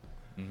 that's.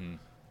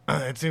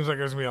 It seems like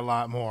there's gonna be a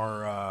lot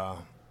more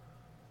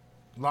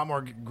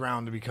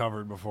ground to be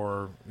covered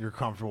before you're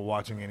comfortable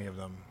watching any of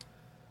them.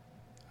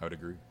 I would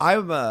agree.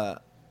 I'm a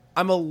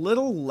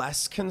little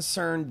less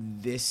concerned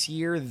this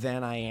year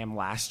than I am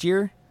last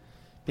year,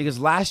 because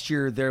last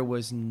year there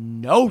was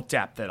no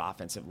depth at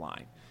offensive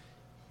line,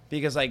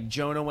 because like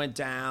Jonah went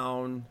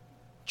down,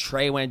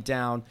 Trey went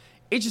down.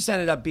 It just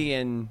ended up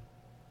being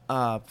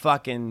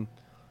fucking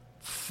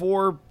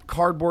 4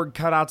 cardboard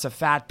cutouts of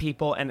fat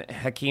people and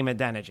Hakeem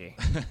Adeniji.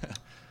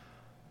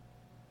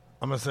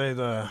 I'm going to say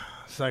the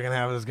second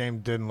half of this game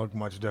didn't look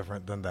much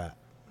different than that.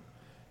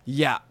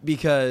 Yeah,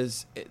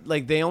 because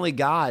they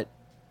got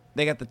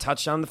the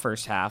touchdown in the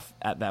first half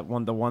at the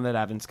one that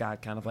Evans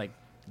got kind of like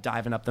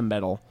diving up the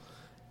middle.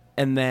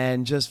 And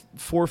then just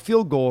 4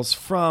 field goals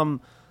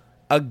from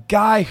a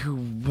guy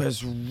who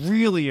has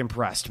really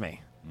impressed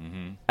me.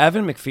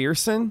 Evan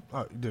McPherson.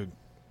 Oh, dude,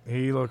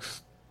 he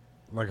looks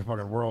like a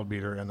fucking world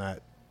beater in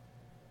that.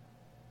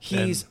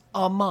 He's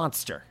a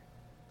monster.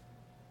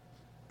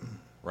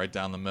 Right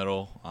down the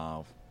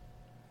middle.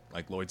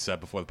 Like Lloyd said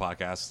before the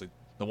podcast,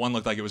 the one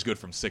looked like it was good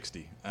from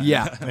 60.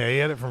 Yeah. Yeah, he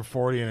had it from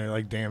 40 and it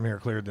like damn near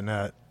cleared the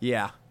net.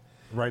 Yeah.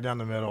 Right down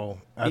the middle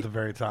at the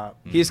very top.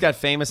 He just got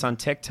famous on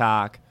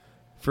TikTok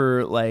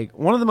for like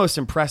one of the most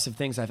impressive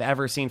things I've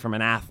ever seen from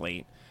an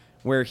athlete,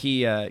 where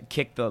he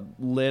kicked the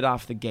lid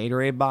off the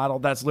Gatorade bottle.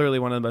 That's literally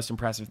one of the most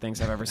impressive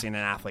things I've ever seen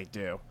an athlete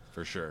do.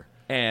 For sure.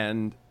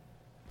 And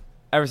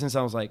ever since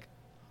I was like,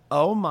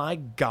 oh my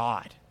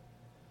God.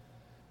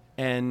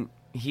 And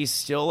he's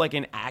still like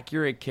an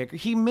accurate kicker.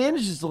 He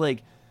manages to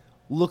like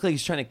look like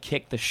he's trying to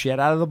kick the shit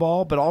out of the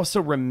ball, but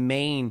also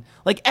remain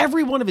like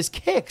every one of his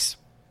kicks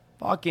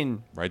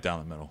fucking right down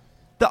the middle.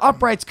 The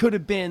uprights could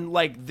have been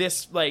like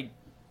this, like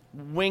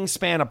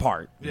wingspan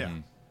apart. Yeah.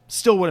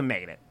 Still would have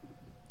made it.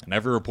 And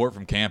every report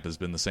from camp has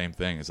been the same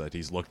thing, is that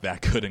he's looked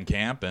that good in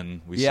camp,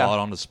 and we saw it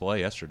on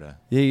display yesterday.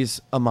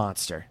 He's a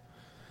monster.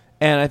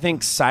 And I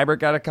think Seibert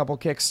got a couple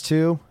kicks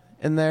too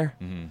in there.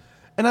 Mm-hmm.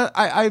 And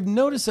I've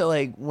noticed that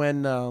like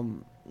when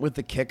with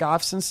the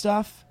kickoffs and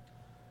stuff,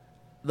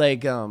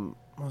 like what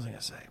was I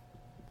gonna say?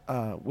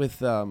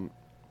 With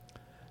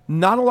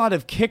not a lot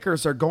of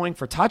kickers are going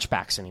for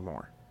touchbacks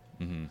anymore.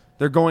 Mm-hmm.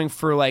 They're going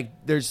for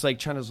like they're just like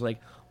trying to like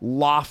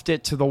loft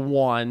it to the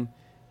 1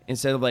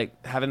 instead of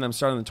like having them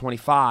start on the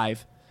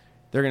 25.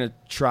 They're gonna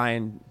try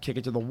and kick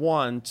it to the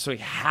 1, so he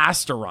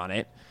has to run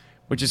it,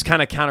 which is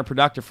kind of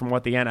counterproductive from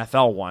what the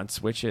NFL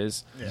wants, which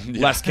is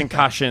less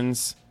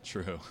concussions.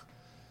 True.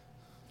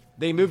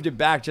 They moved it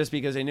back just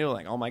because they knew,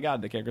 like, oh my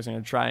God, the kicker's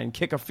going to try and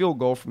kick a field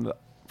goal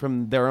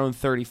from their own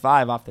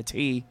 35 off the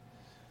tee.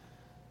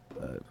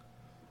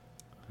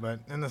 But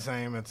in the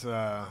same, it's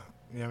I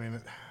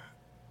mean,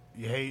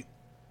 you hate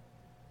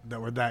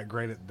that we're that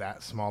great at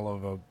that small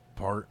of a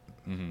part.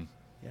 Mm-hmm.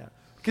 Yeah,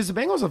 because the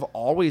Bengals have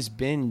always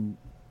been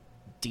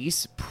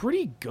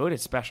pretty good at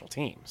special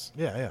teams.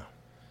 Yeah, yeah.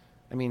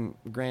 I mean,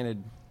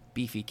 granted,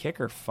 beefy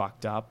kicker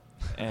fucked up,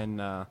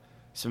 and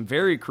some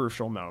very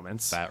crucial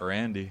moments. Fat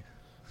Randy.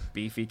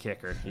 Beefy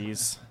kicker.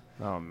 He's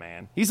oh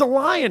man, he's a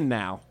Lion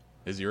now.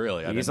 Is he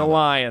really? He's a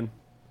Lion.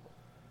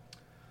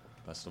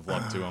 Best of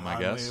luck to him, I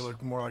guess. He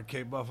looked more like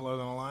Cape Buffalo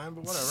than a lion,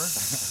 but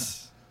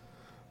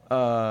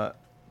whatever.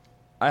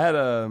 I had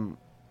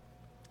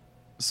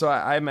so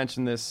I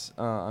mentioned this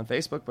on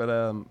Facebook, but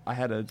I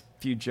had a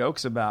few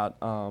jokes about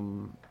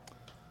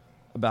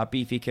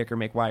beefy kicker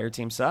make why your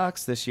team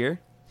sucks this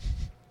year.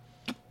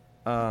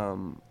 I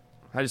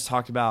just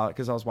talked about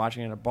because I was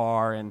watching at a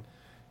bar and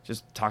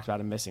just talked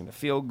about him missing the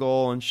field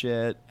goal and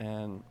shit,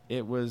 and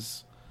it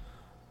was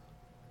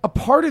a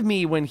part of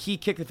me when he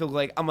kicked the field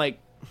goal. I'm like,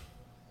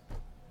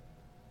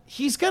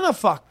 he's gonna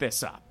fuck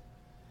this up.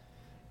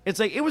 It's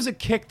like it was a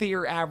kick that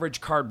your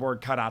average cardboard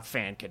cutout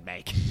fan could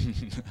make.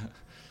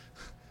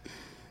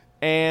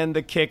 And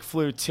the kick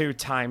flew 2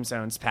 time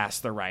zones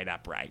past the right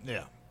upright.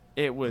 Yeah.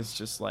 It was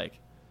just like...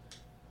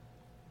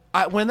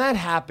 when that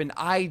happened,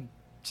 I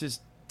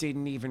just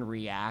didn't even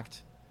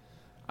react.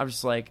 I was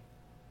just like...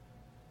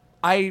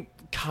 I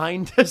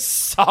kind of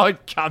saw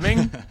it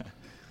coming.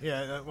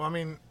 Yeah, well, I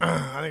mean,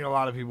 I think a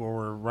lot of people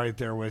were right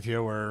there with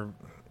you where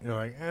you're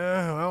like,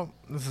 well,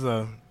 this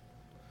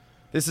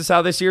is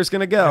how this year's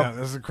going to go. Yeah,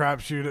 this is a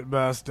crapshoot at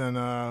best,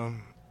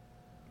 and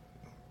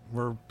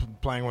we're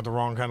playing with the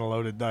wrong kind of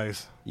loaded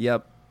dice.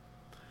 Yep.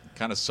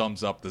 Kind of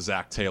sums up the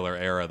Zach Taylor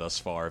era thus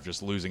far of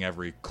just losing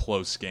every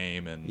close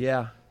game and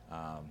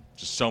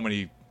just so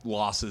many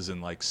losses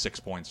in like 6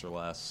 points or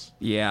less.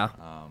 Yeah.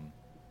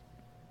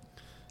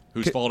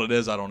 Whose fault it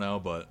is, I don't know,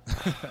 but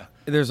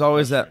there's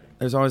always that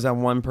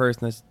one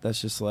person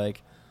that's just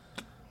like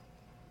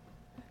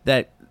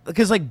that,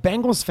 because like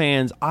Bengals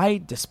fans,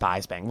 I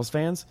despise Bengals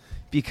fans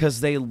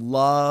because they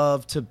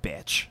love to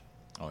bitch.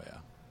 Oh yeah.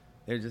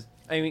 They're just,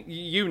 I mean,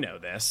 you know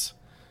this.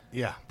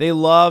 Yeah. They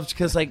loved,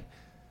 because like,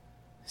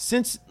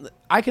 since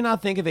I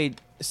cannot think of a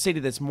city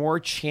that's more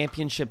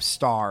championship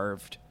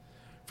starved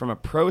from a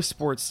pro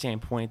sports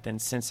standpoint than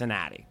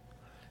Cincinnati.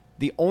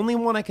 The only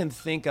one I can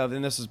think of,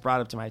 and this was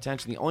brought up to my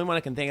attention, the only one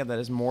I can think of that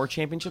is more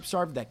championship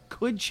starved that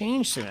could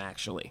change soon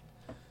actually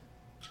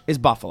is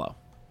Buffalo.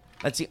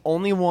 That's the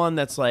only one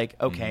that's like,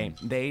 okay,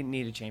 they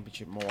need a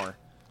championship more.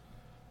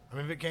 I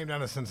mean, if it came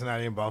down to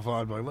Cincinnati and Buffalo,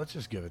 I'd be like, let's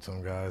just give it to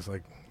them, guys.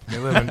 Like, they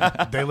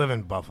live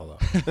in Buffalo.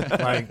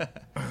 Like,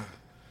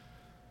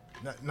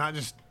 not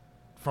just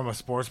from a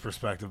sports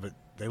perspective, but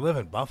they live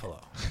in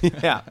Buffalo.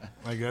 Yeah.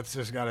 Like, that's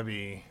just got to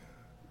be.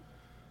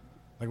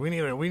 Like, we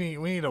need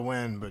a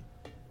win, but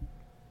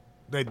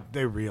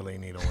they really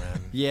need a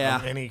win. Yeah.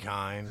 Of any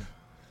kind.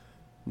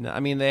 No, I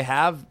mean, they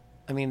have.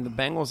 I mean, the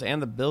Bengals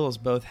and the Bills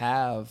both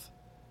have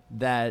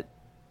that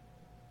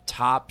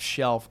top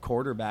shelf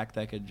quarterback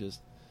that could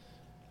just.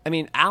 I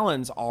mean,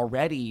 Allen's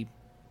already.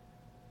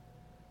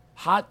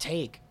 Hot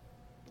take,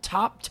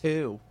 top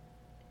 2.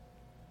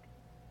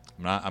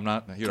 I'm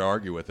not here to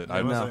argue with it.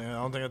 I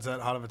don't think it's that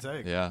hot of a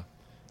take. Yeah.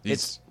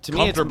 He's to me,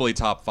 comfortably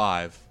top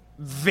 5.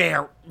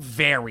 Very,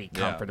 very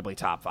comfortably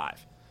top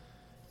 5.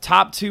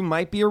 Top 2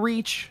 might be a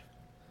reach.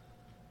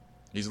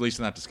 He's at least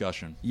in that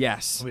discussion.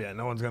 Yes. Oh, yeah,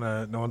 no one's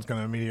gonna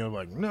immediately be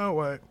like, no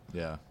way.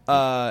 Yeah.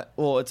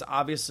 Well, it's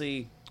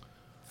obviously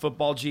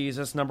football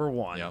Jesus number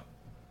 1. Yep.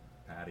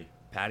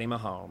 Patty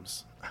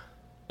Mahomes,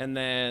 and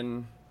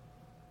then,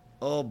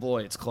 oh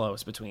boy, it's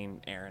close between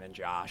Aaron and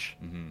Josh.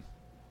 Mm-hmm.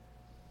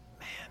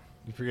 Man,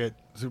 you forget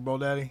Super Bowl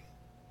daddy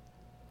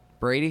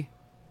Brady.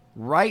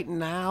 Right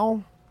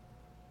now,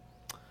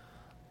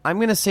 I'm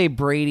gonna say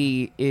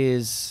Brady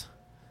is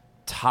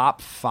top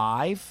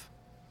 5.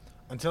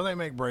 Until they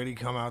make Brady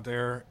come out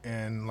there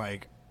in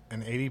like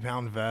an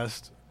 80-pound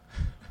vest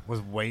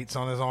with weights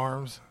on his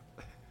arms,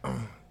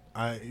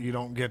 you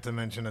don't get to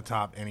mention a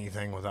top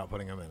anything without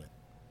putting him in it.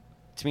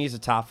 To me, he's a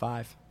top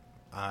 5.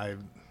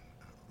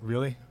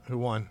 Really? Who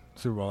won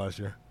Super Bowl last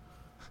year?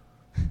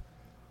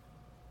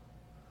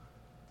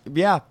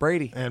 Yeah,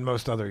 Brady. And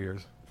most other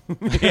years.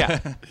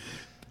 Yeah.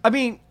 I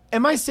mean,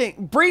 am I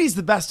saying Brady's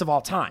the best of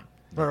all time?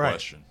 No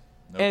question.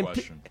 No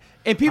question.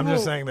 And people, I'm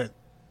just saying that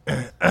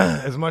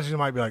as much as you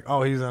might be like,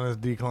 oh, he's on his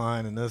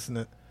decline and this and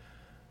that,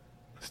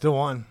 still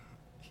won.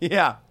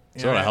 Yeah.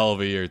 So had a hell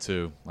of a year,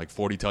 too. Like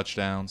 40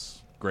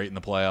 touchdowns. Great in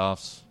the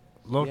playoffs.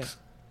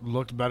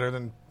 Looked better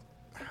than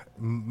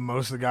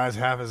most of the guys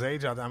half his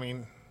age out there. I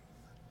mean,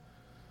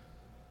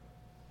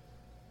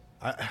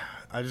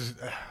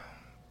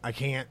 I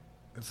can't.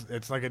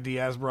 It's like a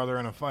Diaz brother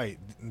in a fight.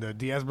 The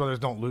Diaz brothers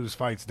don't lose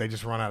fights; they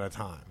just run out of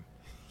time.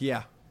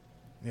 Yeah.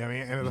 You know what I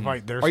mean? And in the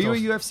fight, Are you a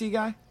UFC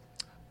guy?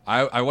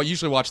 I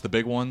usually watch the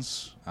big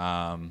ones,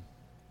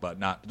 but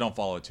don't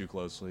follow it too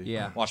closely.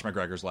 Yeah. Watch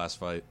McGregor's last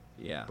fight.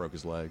 Yeah. Broke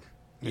his leg.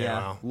 Yeah.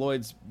 Wow.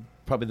 Lloyd's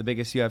probably the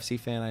biggest UFC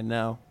fan I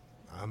know.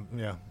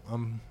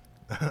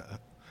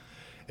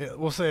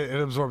 We'll say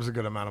it absorbs a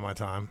good amount of my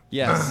time.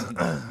 Yes.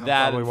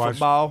 That and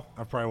football.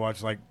 I've probably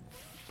watched like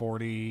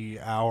 40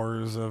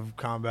 hours of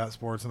combat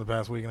sports in the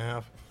past week and a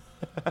half.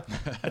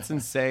 That's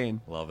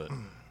insane. Love it.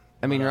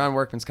 I mean, you're on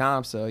workman's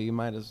comp, so you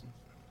might as,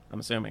 I'm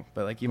assuming,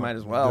 but like you might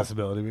as well.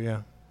 Disability, but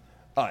yeah.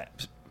 Oh, yeah.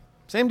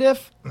 Same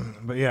diff.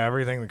 But yeah,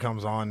 everything that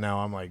comes on now,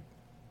 I'm like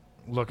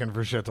looking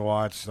for shit to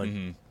watch. Like,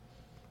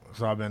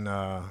 so I've been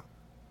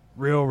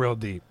real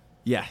deep.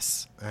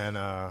 Yes. And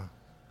I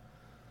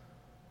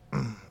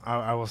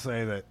will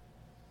say that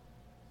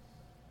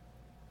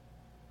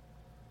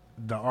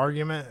the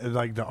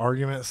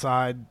argument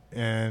side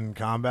in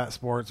combat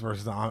sports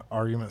versus the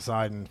argument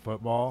side in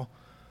football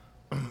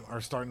are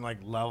starting to like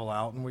level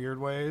out in weird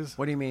ways.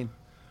 What do you mean?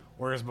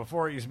 Whereas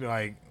before it used to be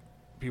like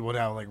people would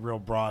have like real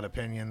broad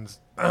opinions,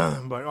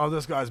 like, oh,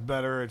 this guy's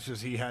better. It's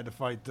just he had to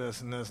fight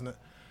this and this and that.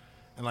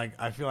 And like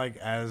I feel like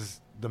as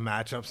the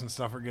matchups and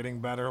stuff are getting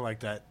better, like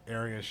that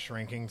area is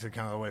shrinking to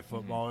kind of the way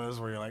football is,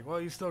 where you're like,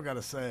 well, you still got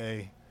to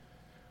say,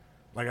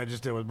 like I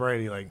just did with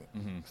Brady, like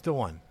still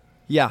won.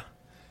 Yeah.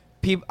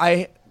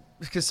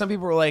 Because some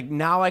people were like,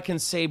 now I can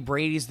say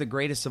Brady's the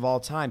greatest of all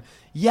time.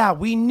 Yeah,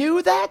 we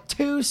knew that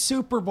 2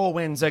 Super Bowl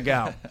wins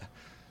ago.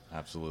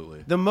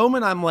 Absolutely. The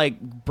moment I'm like,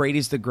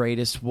 Brady's the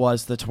greatest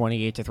was the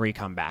 28-3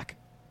 comeback.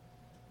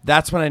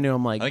 That's when I knew.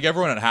 I'm like, I think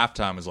everyone at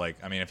halftime is like,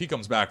 I mean, if he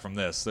comes back from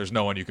this, there's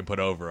no one you can put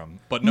over him.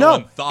 But no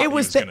one thought it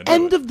was he was the going to do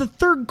end of the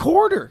third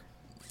quarter.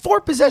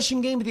 4-possession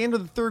game at the end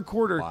of the third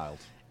quarter. Wild.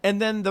 And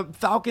then the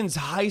Falcons'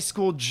 high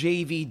school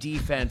JV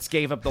defense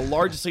gave up the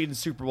largest lead in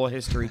Super Bowl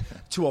history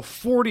to a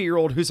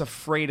 40-year-old who's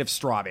afraid of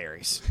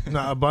strawberries.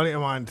 No, a buddy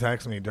of mine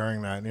texted me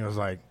during that, and he was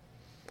like,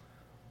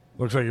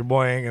 looks like your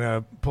boy ain't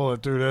going to pull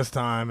it through this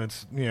time.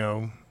 It's,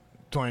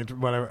 20,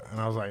 whatever. And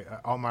I was like,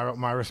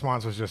 my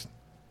response was just,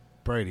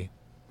 Brady.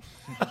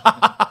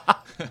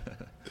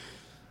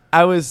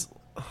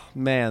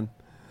 Man.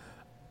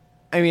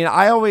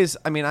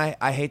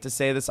 I hate to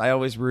say this. I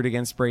always root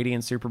against Brady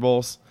in Super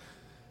Bowls.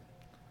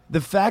 The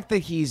fact that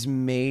he's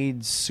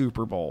made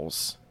Super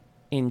Bowls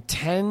in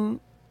 10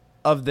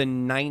 of the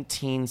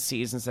 19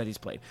 seasons that he's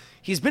played.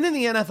 He's been in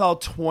the NFL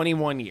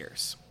 21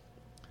 years.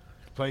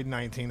 Played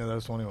 19 of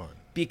those 21.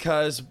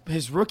 Because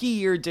his rookie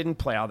year didn't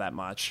play all that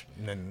much.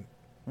 And then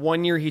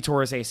 1 year he tore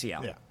his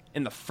ACL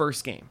in the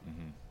first game.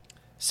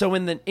 So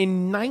in the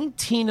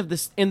 19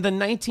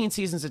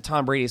 seasons that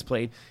Tom Brady has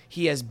played,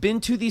 he has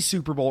been to the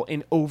Super Bowl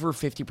in over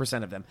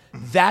 50% of them.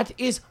 That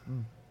is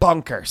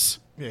bonkers.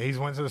 Yeah, he's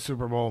went to the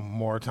Super Bowl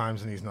more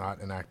times than he's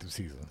not in active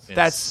seasons.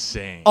 That's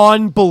insane.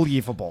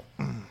 Unbelievable.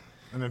 And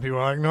then people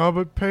are like, no,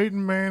 but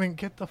Peyton Manning,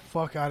 get the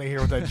fuck out of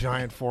here with that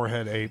giant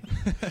forehead ape.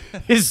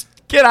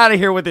 Get out of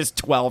here with his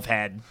 12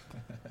 head.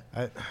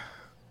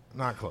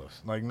 Not close.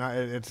 Like,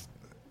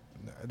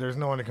 there's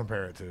no one to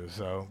compare it to.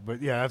 So,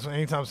 but yeah, that's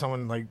anytime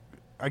someone like,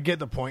 I get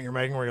the point you're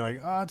making where you're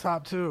like,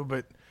 top 2,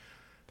 but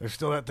there's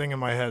still that thing in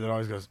my head that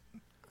always goes,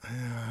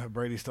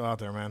 Brady's still out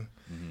there, man.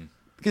 Mm-hmm.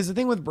 Because the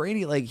thing with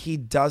Brady, like, he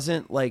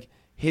doesn't, like,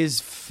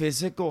 his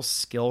physical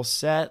skill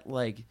set,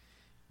 like,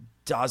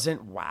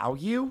 doesn't wow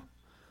you.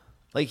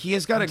 Like, he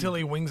has got until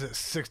he wings it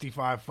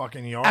 65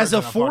 fucking yards. As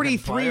a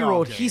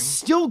 43-year-old, he's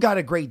still got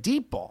a great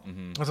deep ball.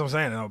 Mm-hmm. That's what I'm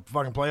saying. In a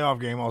fucking playoff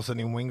game, all of a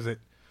sudden he wings it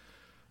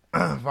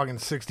fucking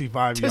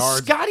 65 to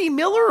yards. Scotty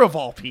Miller, of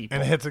all people.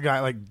 And hits a guy,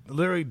 like,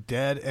 literally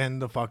dead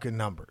end the fucking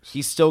numbers.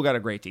 He's still got a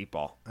great deep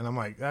ball. And I'm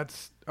like,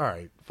 that's, all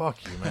right, fuck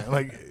you, man.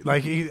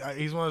 like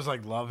he's one of those,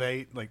 like,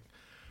 love-hate, like,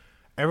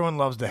 everyone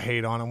loves to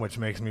hate on him, which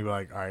makes me be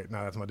like, all right,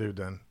 no, that's my dude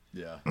then.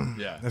 Yeah,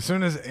 yeah. As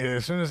soon as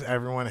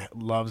everyone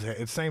loves it,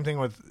 it's the same thing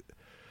with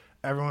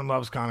everyone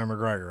loves Conor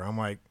McGregor. I'm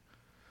like,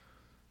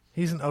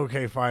 he's an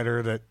okay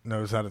fighter that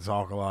knows how to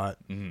talk a lot.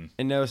 Mm-hmm.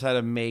 And knows how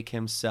to make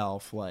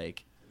himself,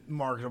 like,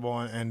 marketable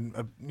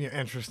and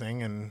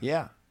interesting. And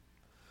yeah.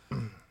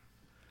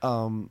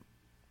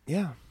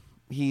 Yeah.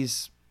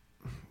 He's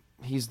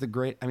the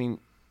great, I mean,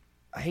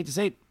 I hate to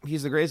say it,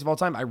 he's the greatest of all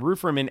time. I root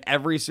for him in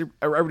every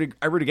I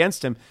root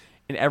against him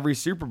in every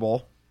Super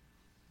Bowl.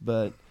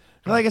 But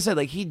like I said,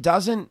 like,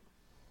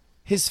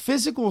 his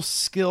physical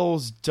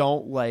skills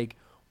don't, like,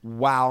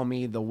 wow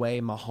me the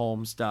way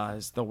Mahomes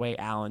does, the way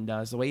Allen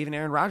does, the way even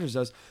Aaron Rodgers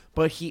does,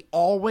 but he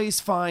always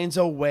finds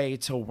a way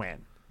to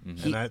win.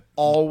 Mm-hmm.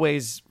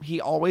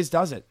 He always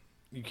does it.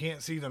 You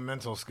can't see the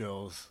mental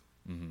skills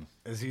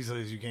as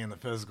easily as you can the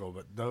physical,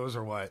 but those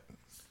are what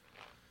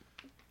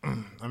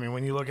I mean,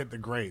 when you look at the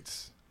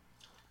greats,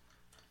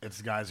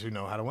 it's guys who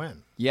know how to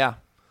win. Yeah.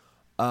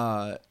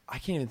 I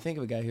can't even think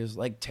of a guy who's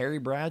like Terry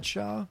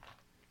Bradshaw.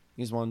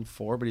 He's won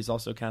 4, but he's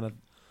also kind of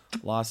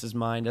lost his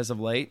mind as of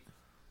late.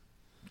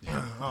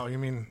 Oh, you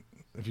mean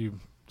if you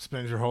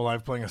spend your whole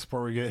life playing a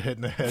sport where you get hit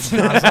in the head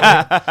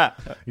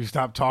constantly, you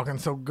stop talking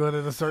so good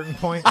at a certain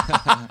point?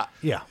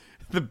 Yeah.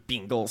 The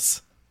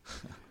Bengals.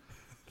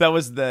 That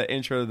was the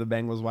intro to the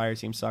Bengals Wire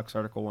Team Sucks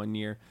article one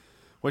year,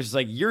 which is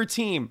like, your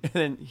team. And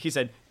then he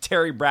said,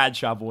 Terry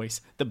Bradshaw voice,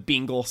 the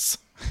Bengals.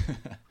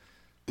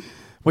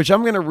 Which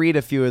I'm going to read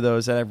a few of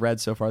those that I've read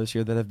so far this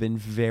year that have been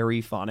very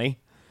funny.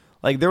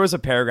 Like, there was a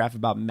paragraph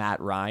about Matt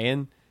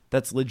Ryan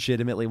that's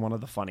legitimately one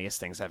of the funniest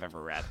things I've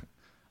ever read.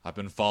 I've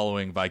been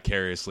following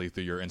vicariously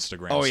through your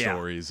Instagram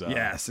stories.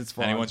 Yes, it's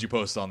fun. Any ones you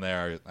post on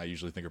there, I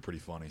usually think are pretty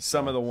funny.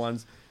 Some of the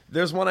ones.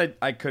 There's one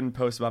I couldn't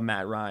post about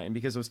Matt Ryan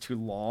because it was too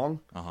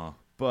long.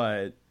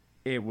 But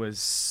it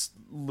was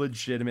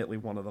legitimately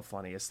one of the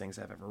funniest things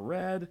I've ever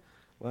read.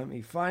 Let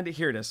me find it.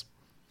 Here it is.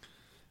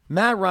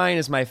 Matt Ryan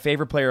is my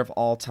favorite player of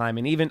all time,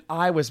 and even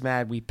I was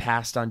mad we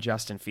passed on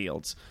Justin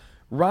Fields.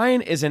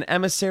 Ryan is an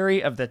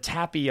emissary of the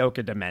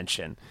tapioca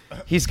dimension.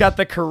 He's got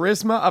the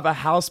charisma of a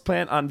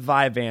houseplant on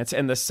Vyvanse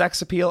and the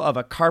sex appeal of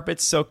a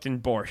carpet soaked in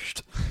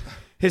borscht.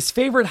 His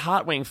favorite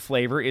hot wing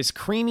flavor is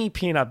creamy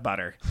peanut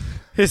butter.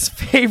 His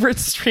favorite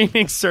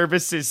streaming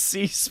service is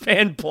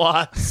C-SPAN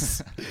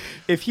Plus.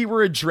 If he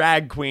were a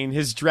drag queen,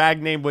 his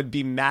drag name would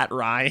be Matt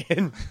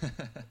Ryan.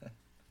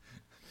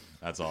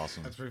 That's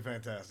awesome. That's pretty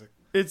fantastic.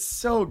 It's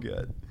so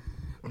good.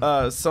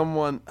 There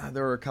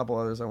were a couple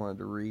others I wanted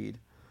to read.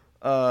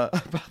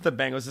 About the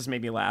Bengals, this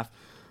made me laugh.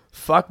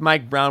 Fuck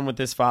Mike Brown with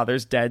his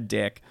father's dead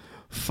dick.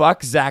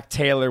 Fuck Zach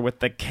Taylor with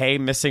the K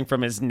missing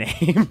from his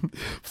name.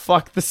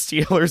 Fuck the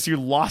Steelers, you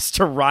lost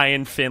to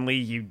Ryan Finley,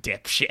 you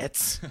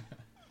dipshits.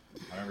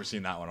 I've never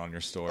seen that one on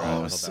your story.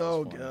 Oh,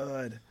 so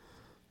good.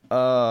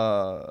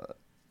 There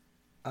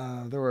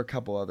were a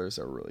couple others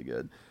that were really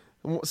good.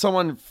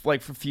 Someone,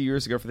 like, a few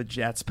years ago for the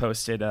Jets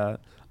posted, I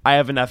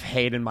have enough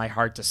hate in my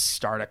heart to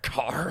start a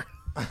car.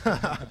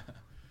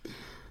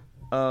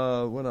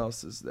 What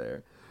else is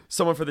there?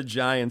 Someone for the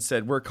Giants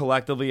said, we're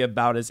collectively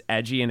about as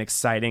edgy and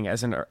exciting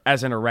as an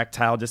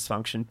erectile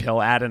dysfunction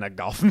pill ad in a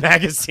golf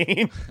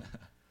magazine.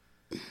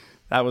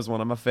 That was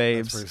one of my faves.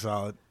 That's pretty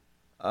solid.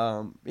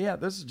 Yeah,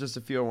 this is just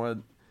a few I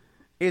wanted.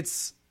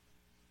 It's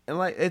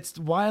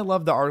why I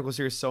love the articles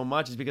here so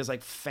much is because,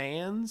 like,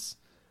 fans,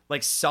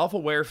 like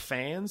self-aware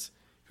fans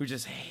who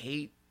just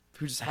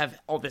have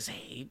all this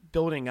hate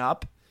building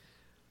up,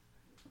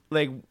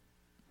 like,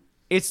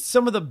 it's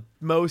some of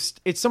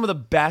the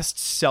best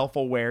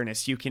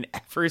self-awareness you can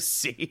ever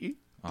see.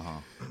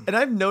 And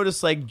I've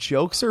noticed, like,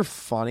 jokes are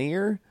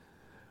funnier.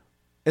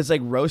 It's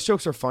like roast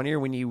jokes are funnier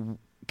when you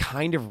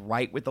kind of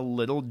write with a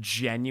little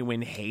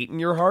genuine hate in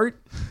your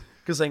heart.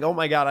 Because, like, oh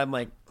my God, I'm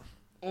like,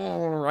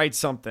 write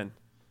something.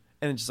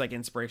 And then just, like,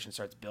 inspiration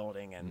starts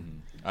building.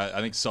 And I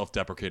think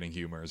self-deprecating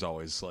humor is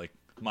always, like,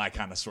 my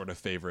kind of sort of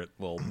favorite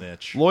little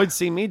niche. Lloyd's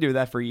seen me do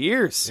that for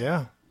years.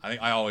 Yeah.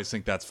 I always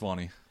think that's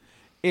funny.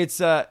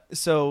 It's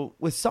so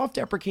with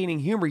self-deprecating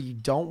humor, you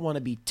don't want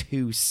to be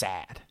too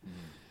sad.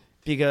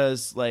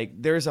 Because,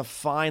 like, there's a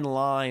fine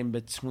line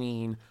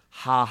between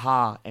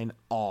ha-ha and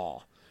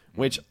awe.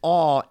 Which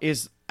awe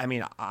is, I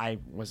mean, I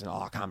was an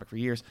awe comic for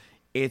years.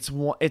 It's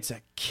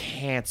a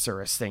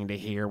cancerous thing to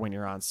hear when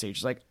you're on stage.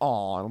 It's like,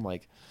 awe. And I'm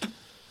like,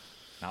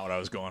 not what I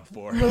was going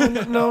for.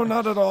 No,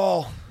 not at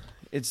all.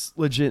 It's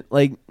legit.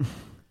 Like,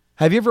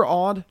 have you ever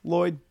awed,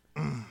 Lloyd?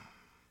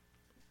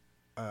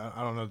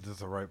 I don't know if this is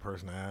the right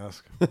person to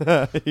ask.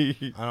 I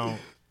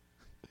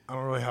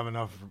don't really have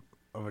enough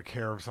of a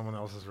care of someone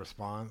else's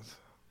response.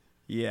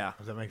 Yeah.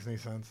 If that makes any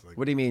sense. Like,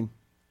 what do you mean?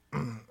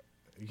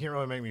 You can't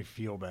really make me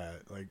feel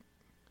bad. Like,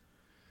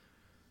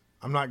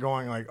 I'm not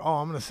going like, oh,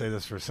 I'm going to say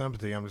this for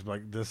sympathy. I'm just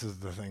like, this is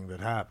the thing that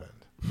happened.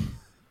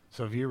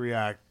 So if you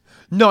react.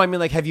 No, I mean,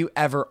 like, have you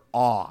ever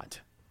awed?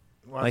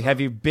 Well, like, have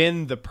you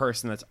been the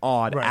person that's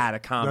awed right. at a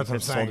comic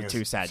that's that sold a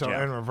too sad so joke?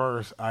 So in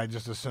reverse, I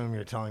just assume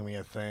you're telling me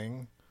a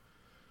thing.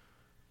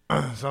 So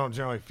I don't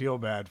generally feel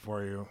bad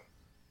for you.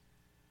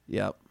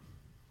 Yep.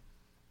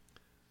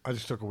 I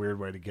just took a weird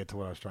way to get to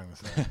what I was trying to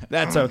say.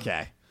 That's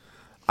okay.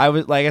 I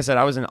was, like I said,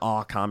 I was an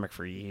awe comic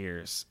for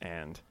years,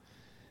 and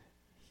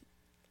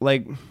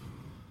like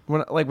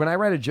when I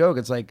write a joke,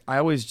 it's like I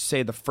always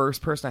say the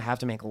first person I have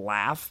to make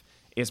laugh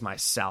is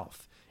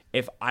myself.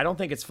 If I don't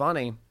think it's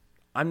funny,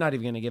 I'm not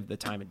even going to give it the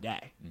time of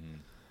day.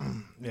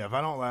 Yeah, if I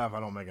don't laugh, I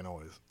don't make a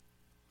noise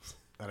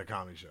at a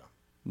comedy show.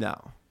 No.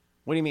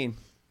 What do you mean?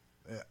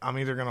 I'm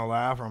either going to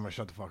laugh or I'm going to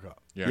shut the fuck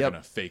up. You're going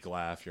to fake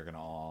laugh. You're going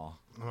to awe.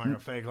 I'm not going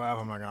to fake laugh.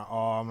 I'm not going to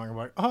awe. I'm not going to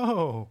be like,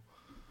 oh.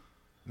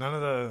 None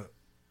of the...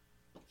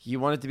 You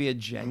want it to be a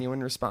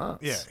genuine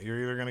response. Yeah, you're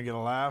either going to get a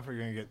laugh or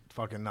you're going to get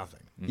fucking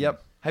nothing.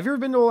 Yep. Have you ever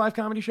been to a live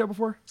comedy show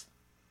before?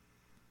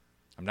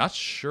 I'm not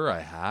sure I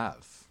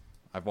have.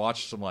 I've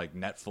watched some, like,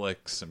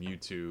 Netflix, some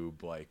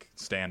YouTube, like,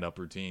 stand-up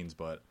routines,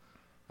 but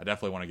I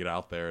definitely want to get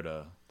out there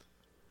to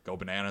go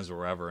bananas or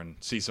wherever and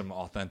see some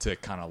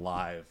authentic kind of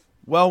live.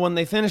 Well, when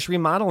they finish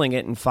remodeling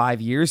it in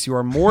 5 years, you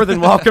are more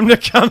than welcome to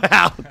come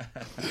out.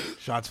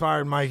 Shots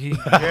fired, Mikey.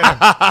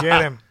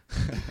 Get him.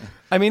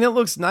 I mean, it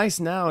looks nice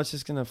now. It's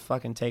just going to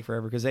fucking take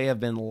forever because they have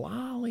been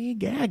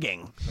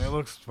lollygagging. It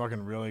looks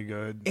fucking really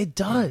good. It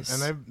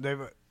does. And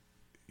they've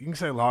you can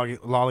say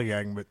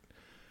lollygagging, but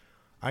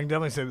I can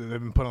definitely say that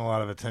they've been putting a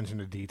lot of attention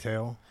to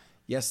detail.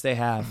 Yes, they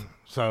have.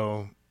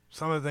 So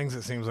some of the things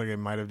it seems like it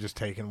might have just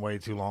taken way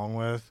too long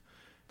with,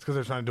 it's because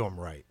they're trying to do them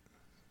right.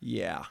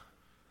 Yeah.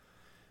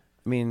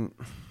 I mean,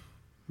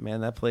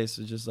 man, that place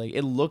was just like,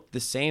 it looked the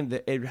same.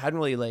 It hadn't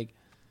really, like,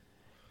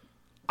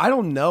 I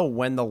don't know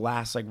when the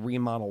last, like,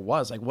 remodel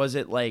was. Like, was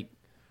it, like,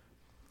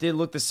 did it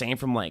look the same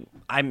from, like,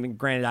 I mean,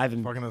 granted, I've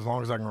been... Fucking as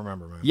long as I can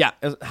remember, man. Yeah.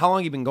 How long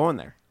have you been going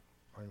there?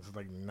 I think it's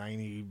like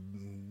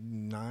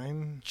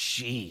 99.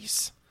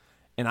 Jeez.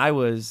 And I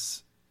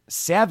was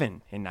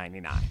 7 in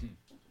 99.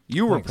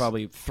 You were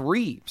probably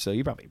 3, so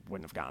you probably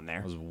wouldn't have gone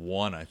there. I was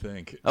 1, I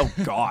think. Oh,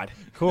 God.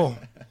 Cool.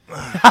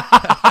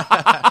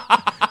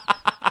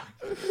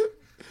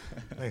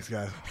 Thanks,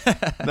 guys.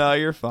 No,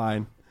 you're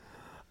fine.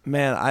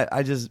 Man,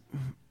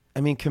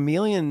 I mean,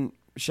 Chameleon,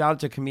 shout out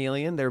to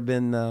Chameleon. They've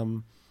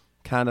been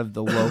kind of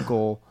the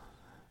local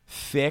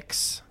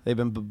fix. They've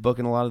been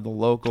booking a lot of the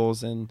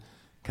locals and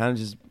kind of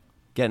just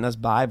getting us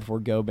by before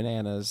Go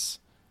Bananas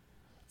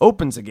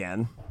opens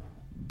again.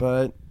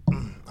 But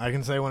I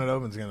can say when it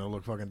opens again, it'll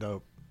look fucking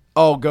dope.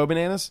 Oh, Go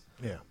Bananas?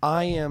 Yeah.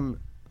 I am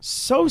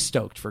so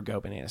stoked for Go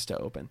Bananas to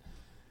open.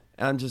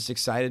 I'm just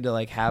excited to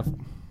like have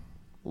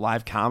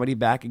live comedy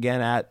back again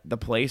at the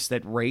place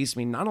that raised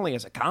me not only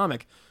as a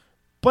comic,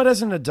 but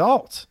as an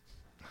adult.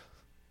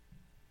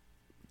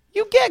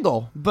 You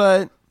giggle,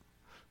 but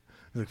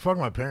He's like, fuck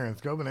my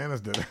parents. Go Bananas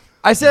did it.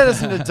 I said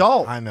as an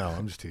adult. I know.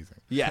 I'm just teasing.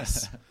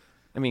 Yes.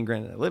 I mean,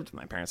 granted, I lived with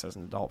my parents as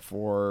an adult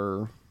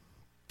for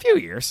a few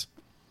years.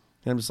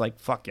 And I'm just like,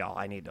 fuck y'all,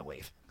 I need to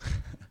leave.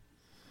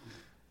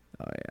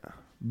 Oh, yeah.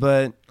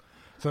 But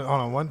So,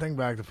 hold on. One thing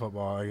back to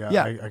football. I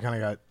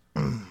kind of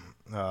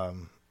got,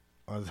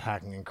 I was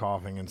hacking and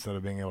coughing instead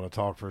of being able to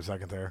talk for a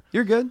second there.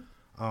 you're good.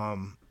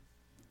 Something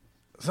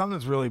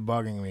that's really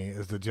bugging me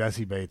is the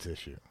Jesse Bates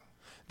issue.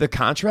 The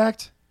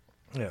contract?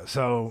 Yeah.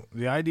 So,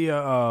 the idea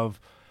of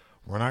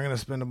we're not going to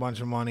spend a bunch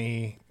of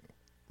money,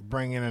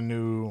 bring in a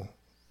new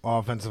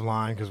offensive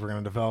line because we're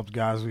going to develop the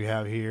guys we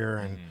have here.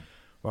 And,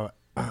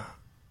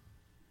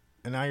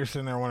 and now you're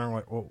sitting there wondering,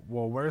 like,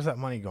 well, where's that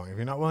money going? If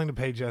you're not willing to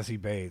pay Jesse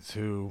Bates,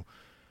 who,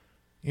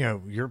 you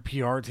know, your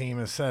PR team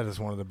has said is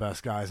one of the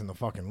best guys in the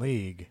fucking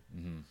league,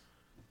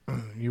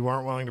 you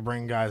weren't willing to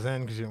bring guys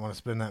in because you didn't want to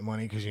spend that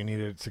money because you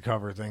needed it to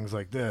cover things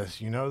like this.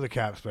 You know the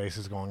cap space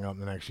is going up in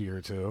the next year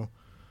or two.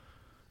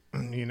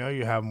 You know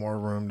you have more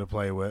room to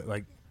play with.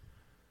 Like,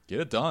 Get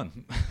it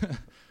done.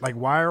 like,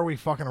 why are we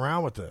fucking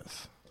around with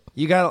this?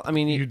 You got, I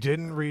mean, You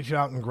didn't reach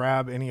out and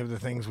grab any of the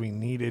things we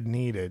needed,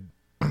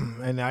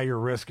 and now you're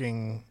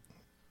risking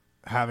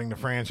having to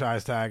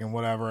franchise tag and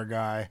whatever a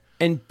guy.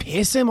 and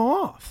piss him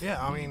off.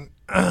 Yeah, I mean,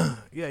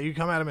 yeah, you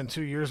come at him in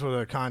 2 years with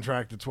a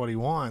contract that's what he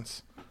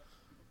wants.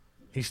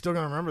 He's still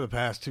going to remember the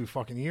past 2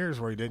 fucking years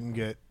where he didn't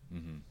get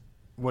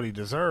what he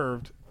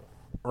deserved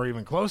or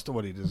even close to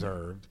what he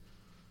deserved.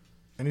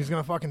 And he's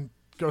going to fucking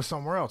go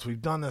somewhere else.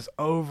 We've done this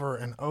over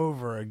and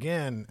over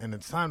again, and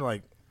it's time to,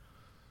 like,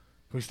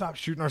 can we stop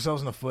shooting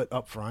ourselves in the foot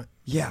up front?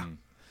 Yeah.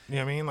 You know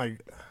what I mean?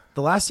 Like,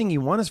 The last thing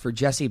you want is for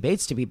Jesse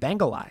Bates to be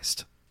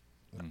Bengalized.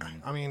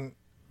 I mean,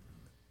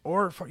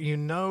 or for, you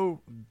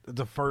know,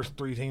 the first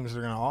 3 teams that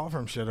are going to offer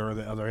him shit are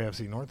the other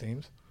AFC North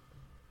teams.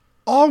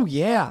 Oh,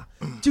 yeah.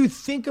 Dude,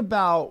 think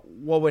about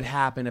what would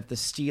happen if the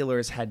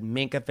Steelers had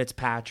Minkah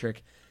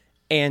Fitzpatrick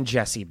and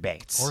Jesse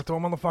Bates. Or throw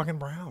him on the fucking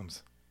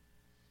Browns.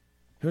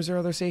 Who's their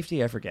other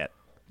safety? I forget.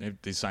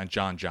 They signed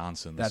John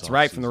Johnson. That's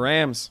right, from the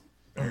Rams.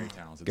 Very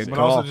talented. Good safety.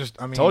 call. also just,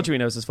 I mean- Told you he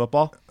knows his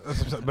football.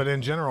 But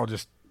in general,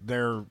 just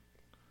their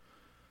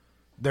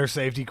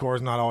safety core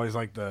is not always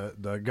like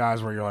the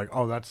guys where you're like,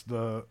 oh, that's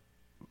the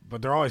 –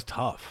 but they're always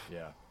tough.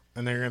 Yeah.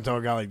 And then you're going to throw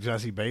a guy like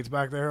Jesse Bates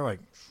back there? Like,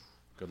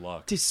 Good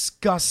luck.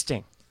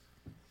 Disgusting.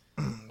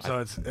 so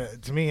it's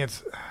to me,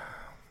 it's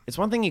It's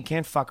one thing you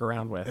can't fuck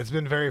around with.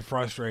 been very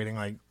frustrating.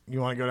 Like, you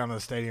want to go down to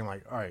the stadium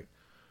like, all right,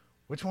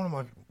 which one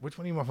of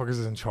you motherfuckers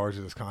is in charge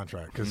of this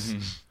contract? Because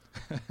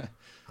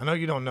I know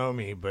you don't know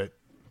me, but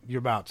you're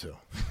about to.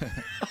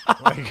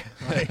 like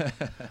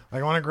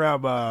I want to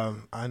grab.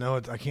 I know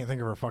I can't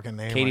think of her fucking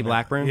name. Katie right now.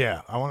 Blackburn?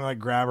 Yeah, I want to like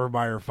grab her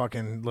by her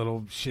fucking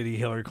little shitty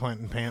Hillary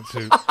Clinton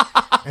pantsuit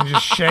and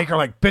just shake her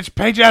like, bitch,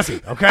 pay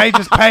Jesse, okay?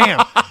 Just pay him.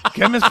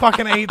 Give him his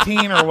fucking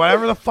 18 or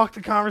whatever the fuck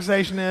the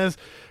conversation is.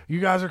 You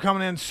guys are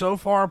coming in so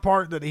far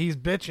apart that he's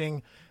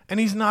bitching, and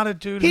he's not a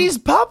dude. He's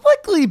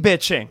publicly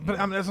bitching. But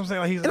I mean, that's what I'm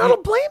saying. Like, he's. And I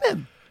don't blame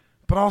him.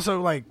 But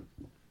also, like,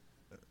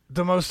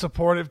 the most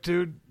supportive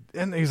dude.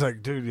 And he's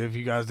like, dude, if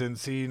you guys didn't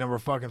see number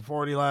fucking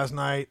 40 last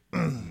night,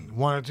 1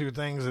 or 2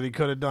 things that he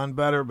could have done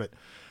better, but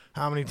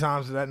how many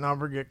times did that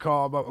number get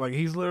called? But, like,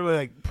 he's literally,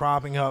 like,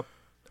 propping up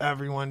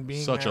everyone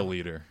being Such there. a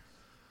leader.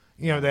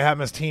 You know, they have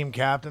him as team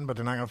captain, but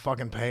they're not going to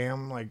fucking pay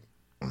him. Like,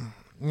 you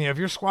know, if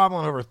you're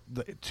squabbling over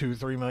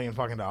 $2-3 million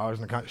fucking dollars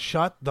in the contract,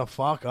 shut the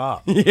fuck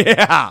up.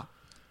 Yeah.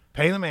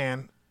 Pay the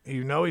man.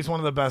 You know he's one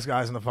of the best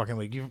guys in the fucking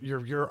league.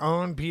 Your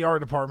own PR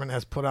department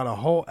has put out a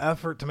whole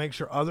effort to make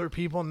sure other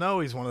people know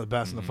he's one of the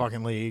best in the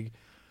fucking league.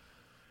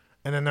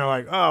 And then they're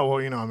like, oh,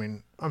 well, you know, I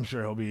mean, I'm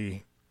sure he'll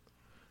be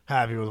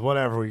happy with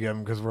whatever we give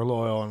him because we're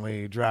loyal and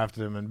we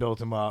drafted him and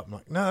built him up. I'm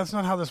like, no, that's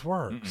not how this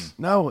works.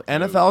 No,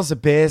 NFL's a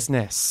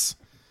business.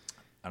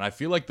 And I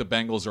feel like the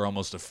Bengals are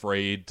almost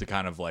afraid to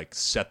kind of like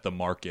set the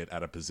market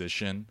at a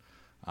position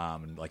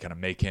and like kind of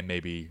make him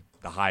maybe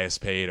the highest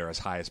paid or as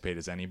highest paid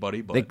as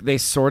anybody. But They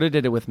sorted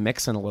it with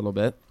Mixon a little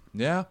bit.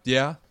 yeah,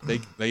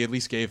 they at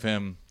least gave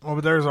him. Well,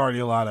 but there's already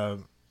a lot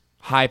of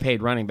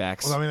High-paid running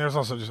backs. Well, I mean, there's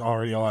also just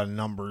already a lot of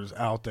numbers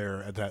out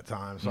there at that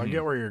time. So I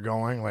get where you're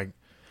going. Like,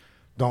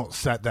 don't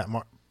set that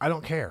mark. I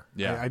don't care.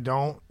 Yeah. I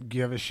don't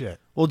give a shit.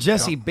 Well,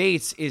 Jesse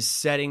Bates is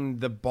setting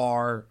the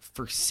bar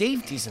for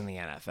safeties in the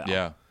NFL.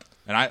 Yeah,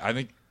 and I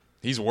think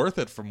he's worth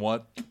it from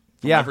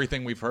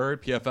everything we've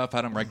heard. PFF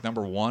had him ranked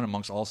number 1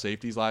 amongst all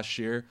safeties last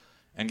year.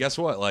 And guess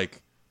what?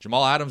 Like,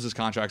 Jamal Adams'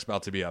 contract's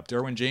about to be up.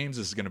 Derwin James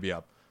is going to be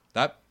up.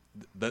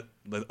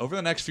 Over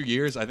the next few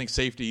years, I think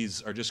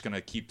safeties are just going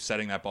to keep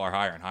setting that bar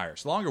higher and higher.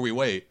 So the longer we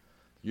wait,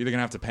 you're either going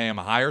to have to pay him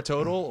a higher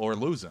total or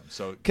lose him.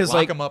 So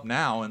lock him up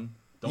now and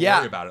don't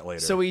worry about it later.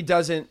 So he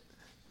doesn't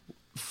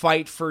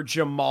fight for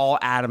Jamal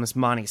Adams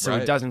money. So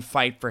he doesn't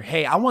fight for,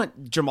 hey, I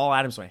want Jamal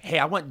Adams money. Hey,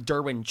 I want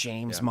Derwin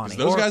James money.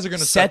 Those guys are going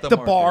to set the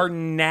bar market.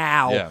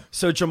 now. Yeah.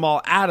 So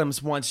Jamal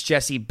Adams wants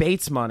Jesse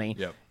Bates money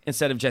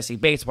instead of Jesse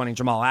Bates wanting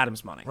Jamal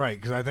Adams money. Right,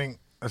 because I think,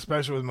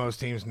 especially with most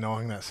teams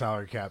knowing that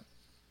salary cap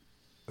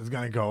is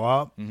going to go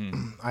up,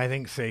 I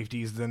think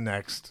safety is the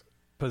next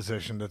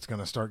position that's going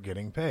to start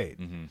getting paid.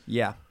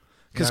 Yeah.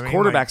 Because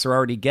quarterbacks are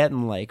already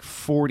getting like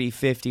 40,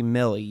 50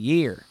 mil a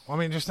year. Well, I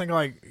mean, just think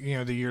like,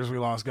 the years we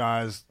lost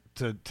guys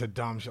to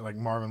dumb shit like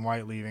Marvin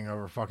White leaving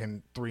over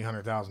fucking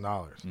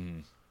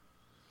 $300,000.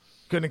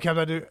 Couldn't have kept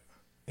that dude.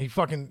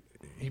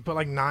 He put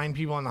like 9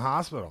 people in the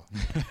hospital.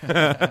 You're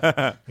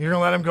going to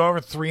let him go over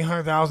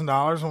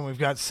 $300,000 when we've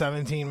got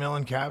 17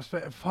 million cap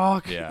space?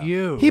 Fuck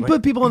you. He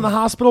put people in the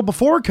hospital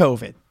before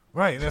COVID.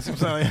 Right, that's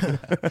what I'm saying.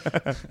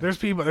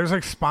 There's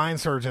like spine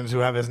surgeons who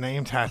have his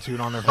name tattooed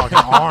on their fucking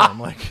arm.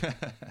 Like, you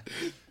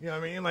know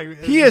what I mean? Like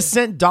he has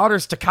sent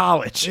daughters to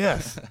college.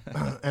 Yes,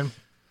 and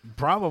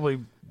probably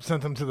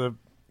sent them to the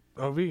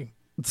OV.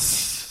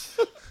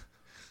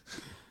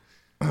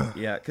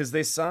 Yeah, because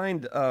they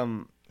signed.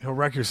 He'll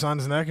wreck your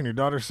son's neck and your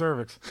daughter's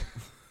cervix.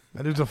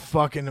 That dude's a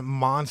fucking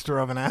monster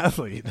of an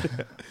athlete.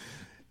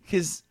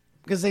 Because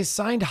they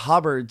signed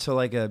Hubbard to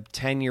like a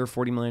 10-year,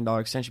 $40 million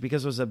extension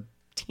because it was a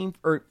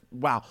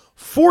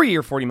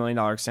 4-year, $40 million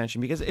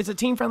extension because it's a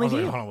team-friendly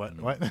deal. Like, hold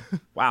on, what?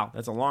 Wow,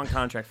 that's a long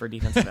contract for a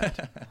defensive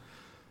end.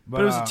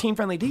 But it was a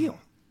team-friendly deal.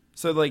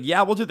 So, like,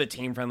 yeah, we'll do the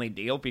team-friendly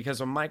deal because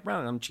I'm Mike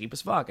Brown and I'm cheap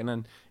as fuck. And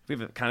then if we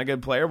have a kind of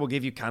good player, we'll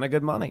give you kind of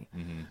good money.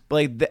 But,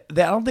 like,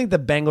 I don't think the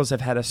Bengals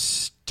have had a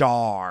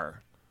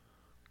star,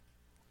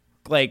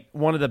 like,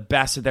 one of the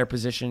best at their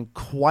position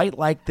quite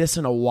like this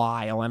in a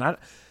while. And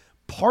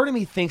part of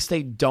me thinks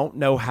they don't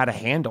know how to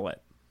handle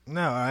it.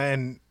 No,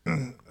 and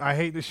I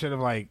hate this shit of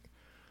like,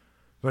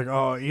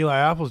 oh, Eli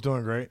Apple's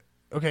doing great.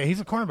 Okay, he's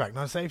a cornerback,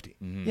 not a safety.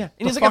 Yeah,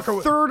 and he's like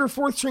a third or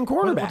fourth string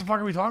quarterback. What the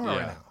fuck are we talking about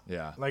right now?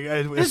 Yeah, like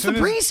it's the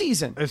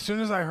preseason. As soon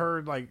as I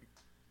heard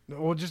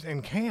just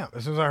in camp,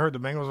 as soon as I heard the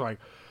Bengals were like,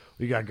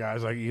 we got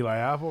guys like Eli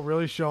Apple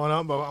really showing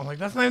up, but I'm like,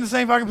 that's not even the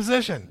same fucking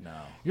position. No,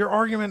 your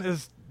argument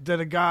is that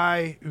a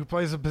guy who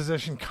plays a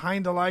position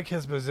kind of like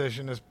his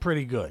position is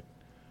pretty good.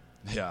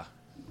 Yeah.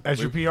 As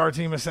your PR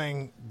team is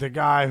saying, the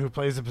guy who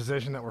plays the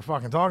position that we're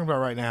fucking talking about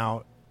right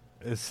now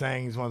is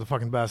saying he's one of the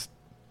fucking best.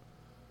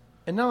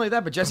 And not only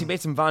that, but Jesse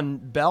Bates and Von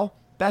Bell,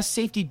 best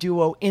safety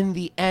duo in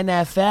the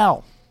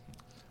NFL.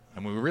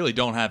 And we really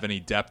don't have any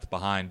depth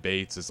behind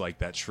Bates as like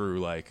that true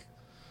like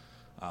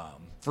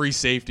free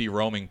safety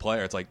roaming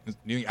player. It's like,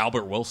 you think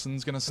Albert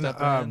Wilson's going to step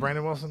in?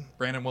 Brandon Wilson?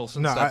 Brandon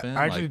Wilson step in?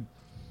 I think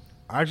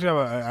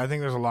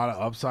there's a lot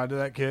of upside to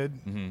that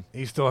kid.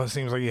 He still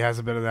seems like he has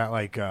a bit of that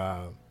like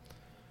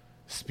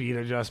speed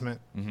adjustment.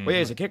 Well, yeah,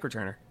 he's a kick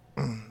returner.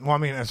 Well, I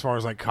mean, as far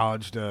as like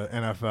college to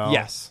NFL,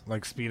 yes,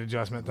 like speed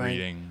adjustment thing.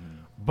 Reading.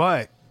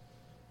 But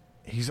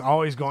he's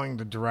always going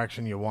the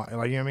direction you want.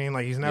 Like, you know what I mean?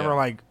 Like, he's never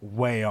like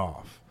way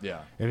off.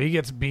 Yeah. If he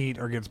gets beat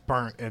or gets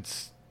burnt,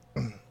 it's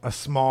a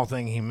small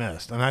thing he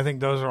missed, and I think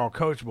those are all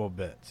coachable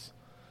bits.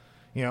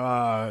 You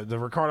know, the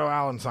Ricardo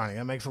Allen signing,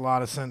 that makes a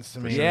lot of sense to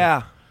me.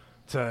 Yeah.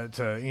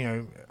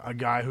 To a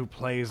guy who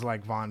plays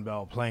like Von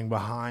Bell, playing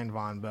behind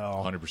Von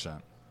Bell,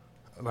 100%.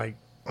 Like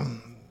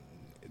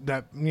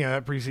that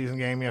preseason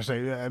game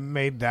yesterday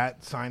made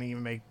that signing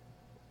even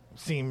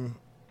seem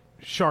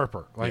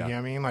sharper. Like, you know what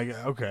I mean?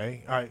 Like,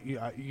 okay,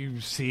 you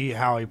see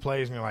how he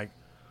plays, and you're like,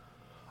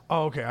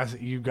 oh, okay, I see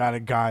you got a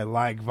guy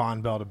like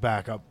Von Bell to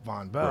back up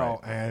Von Bell,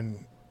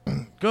 and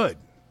good.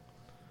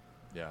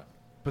 Yeah.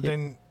 But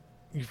then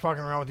you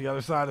fucking around with the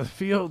other side of the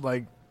field,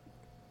 like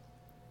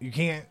you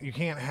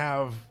can't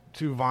have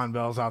two Von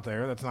Bells out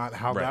there. That's not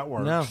how that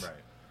works. No.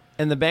 Right.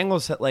 And the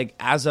Bengals, like,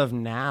 as of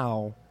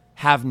now,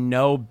 have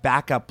no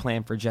backup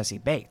plan for Jesse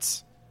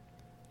Bates.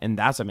 And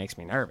that's what makes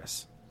me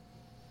nervous.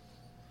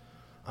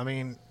 I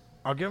mean,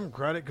 I'll give them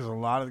credit because a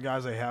lot of the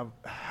guys they have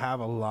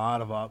a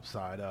lot of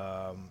upside.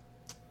 I'm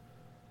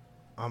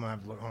going to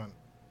have to look on.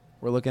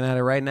 We're looking at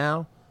it right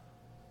now.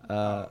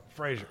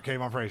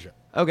 Kayvon Frazier.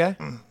 Okay.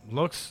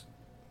 Looks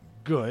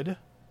good.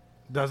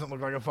 Doesn't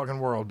look like a fucking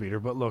world beater,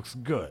 but looks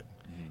good.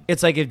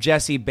 It's like if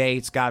Jesse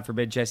Bates, God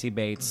forbid Jesse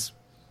Bates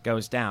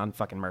goes down,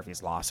 fucking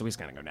Murphy's Law, so he's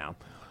going to go down.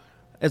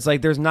 It's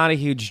like there's not a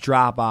huge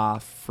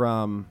drop-off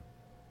from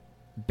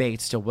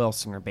Bates to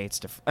Wilson or Bates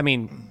to... I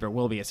mean, there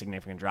will be a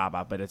significant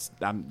drop-off, but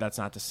that's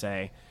not to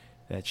say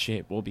that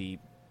shit will be...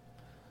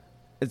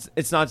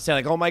 It's not to say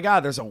like, oh my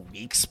God, there's a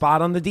weak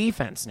spot on the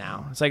defense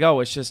now. It's like, oh,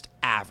 it's just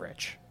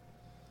average.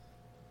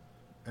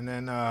 And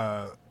then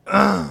a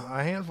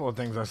handful of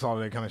things I saw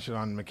today kind of shit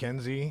on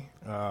McKenzie,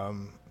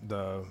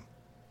 the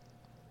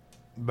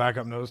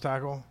backup nose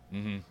tackle,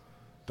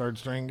 third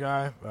string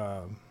guy.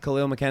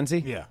 Khalil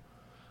McKenzie? Yeah.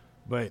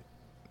 But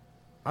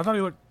I thought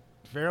he looked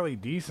fairly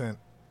decent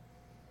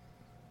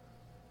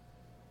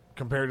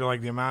compared to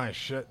like the amount of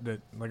shit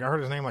that like I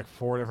heard his name like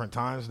 4 different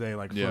times today,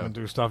 like flipping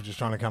through stuff, just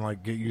trying to kind of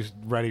like get you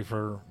ready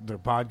for the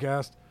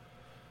podcast.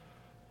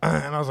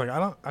 And I was like,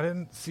 I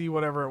didn't see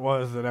whatever it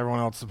was that everyone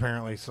else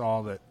apparently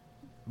saw that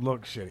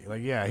looked shitty.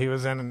 Like, yeah, he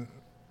was in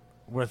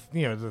with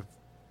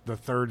the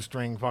third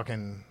string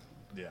fucking.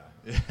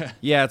 Yeah.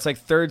 Yeah, it's like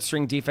third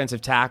string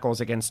defensive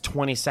tackles against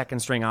 22nd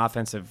string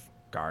offensive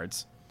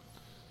guards.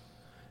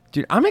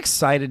 Dude, I'm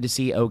excited to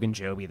see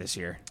Ogunjobi this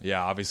year.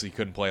 Yeah, obviously he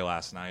couldn't play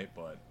last night,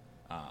 but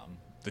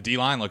the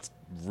D-line looked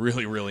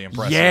really, really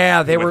impressive.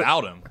 Yeah, they were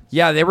without him.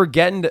 Yeah, they were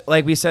getting to,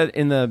 like we said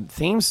in the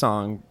theme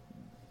song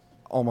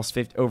almost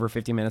over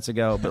 50 minutes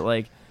ago, but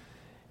like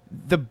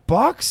the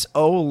Bucs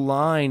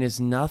O-line is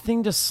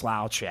nothing to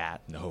slouch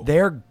at. No.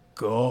 They're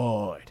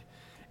good.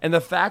 And the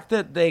fact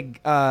that they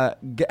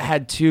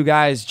had 2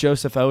 guys,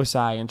 Joseph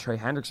Osai and Trey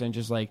Hendrickson,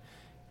 just like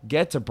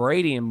get to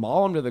Brady and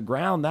maul him to the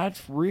ground,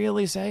 that's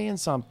really saying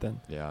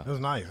something. Yeah. It was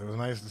nice. It was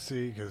nice to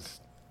see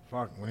because,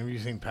 fuck, whenever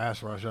you've seen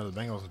pass rush out of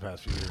the Bengals the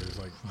past few years,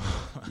 like.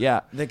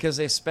 Yeah, because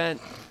they spent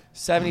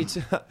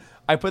 72.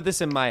 I put this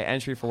in my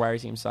entry for Wire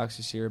Team Sucks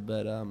this year,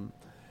 but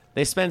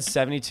they spent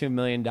 $72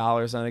 million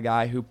on a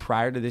guy who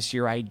prior to this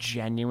year I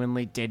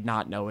genuinely did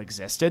not know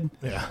existed.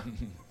 Yeah.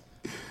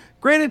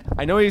 Granted,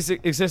 I know he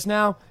exists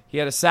now. He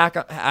had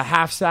a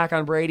half sack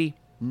on Brady.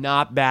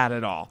 Not bad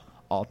at all.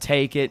 I'll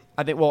take it.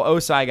 I think,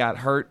 Osai got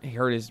hurt. He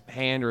hurt his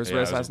hand or his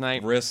wrist last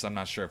night. Wrist, I'm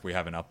not sure if we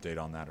have an update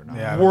on that or not.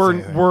 Yeah,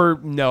 we're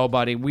no,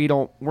 buddy.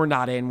 We're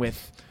not in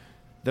with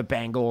the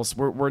Bengals.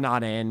 We're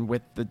not in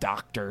with the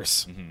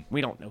doctors. Mm-hmm. We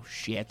don't know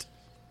shit.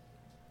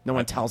 No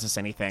one tells us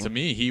anything. To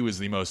me, he was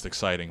the most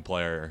exciting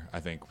player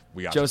I think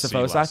we got Joseph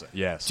to see Osai?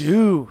 Yes.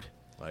 Dude.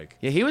 Like,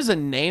 Yeah, he was a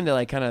name that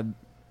like kind of,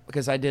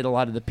 because I did a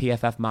lot of the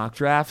PFF mock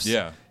drafts.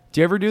 yeah,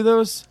 Do you ever do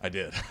those? I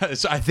did.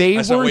 They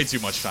I spent were way too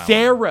much time on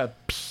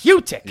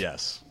therapeutic.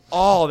 Yes.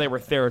 Oh, they were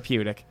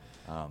therapeutic.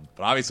 But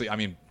obviously, I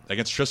mean,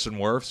 against Tristan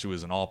Wirfs, who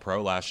was an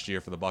All-Pro last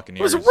year for the Buccaneers.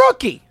 He was a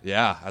rookie.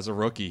 Yeah, as a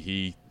rookie,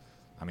 he,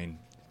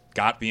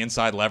 got the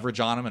inside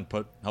leverage on him and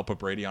helped put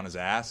Brady on his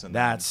ass. And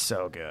That's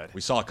so good. we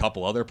saw a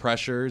couple other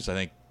pressures. I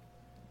think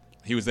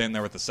he was in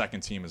there with the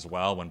second team as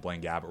well when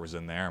Blaine Gabbert was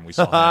in there, and we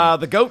saw him.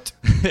 The GOAT.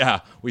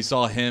 Yeah, we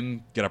saw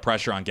him get a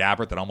pressure on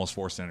Gabbert that almost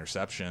forced an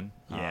interception.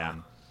 Yeah.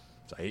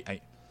 So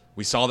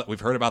we saw that. We've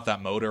heard about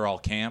that motor all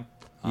camp.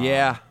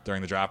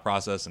 During the draft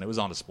process, and it was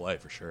on display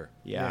for sure.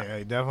 Yeah.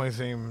 He definitely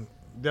seemed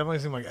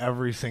like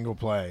every single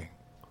play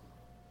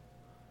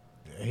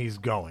he's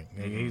going.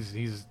 Mm-hmm.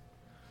 He's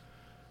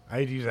I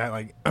hate to use that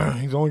like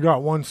he's only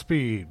got one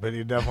speed, but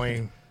he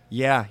definitely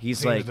Yeah, he's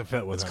seems like to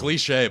fit with It's him.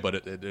 cliche, but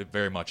it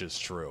very much is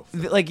true.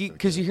 like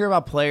because you hear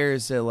about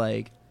players that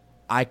like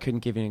I couldn't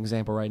give you an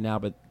example right now,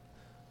 but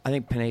I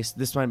think Panay.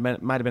 This might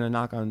have been a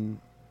knock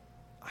on.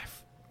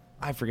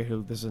 I forget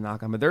who this is a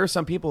knock on, but there are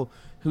some people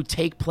who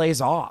take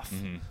plays off.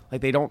 Mm-hmm.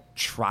 Like they don't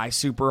try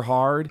super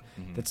hard.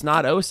 That's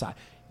not Osai.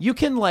 You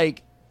can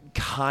like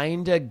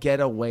kind of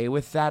get away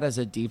with that as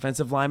a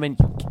defensive lineman.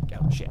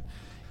 Oh shit.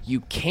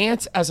 You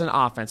can't as an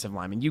offensive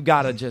lineman. You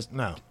got to just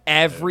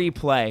every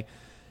play.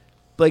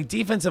 Like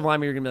defensive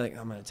lineman, you're going to be like,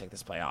 I'm going to take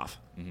this play off.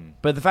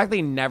 But the fact that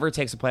he never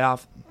takes a play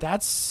off,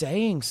 that's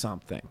saying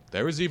something.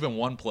 There was even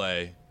one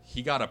play.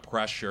 He got a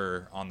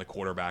pressure on the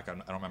quarterback. I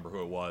don't remember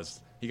who it was.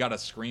 He got a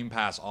screen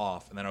pass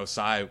off, and then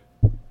Osai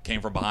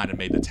came from behind and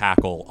made the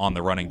tackle on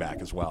the running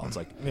back as well. It's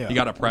like he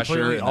got a pressure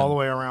Completely and all then, the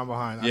way around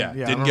behind.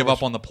 didn't give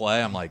up on the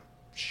play. I'm like,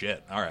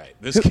 shit. All right,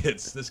 this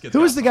kid's. Who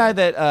was the guy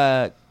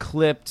that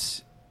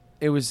clipped?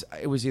 It was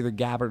either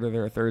Gabbert or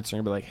their third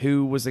stringer, but like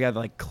who was the guy that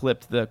like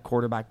clipped the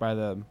quarterback by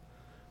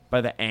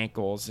the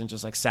ankles and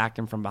just like sacked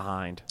him from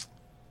behind?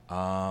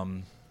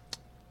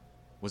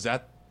 Was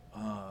that?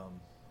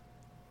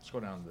 Let's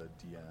go down to the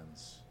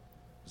DNs.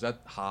 Was that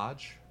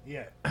Hodge?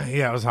 Yeah,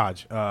 it was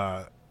Hodge.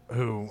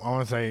 Who I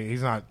want to say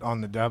he's not on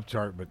the depth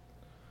chart, but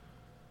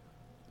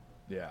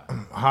Yeah.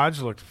 Hodge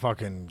looked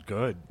fucking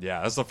good.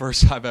 Yeah, that's the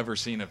first I've ever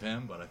seen of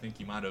him, but I think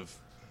he might have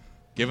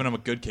given him a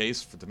good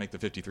case to make the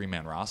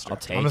 53-man roster. I'll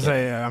take I'm it. gonna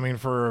say, I mean,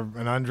 for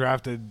an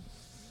undrafted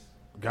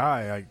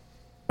guy,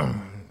 like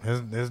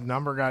his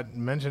number got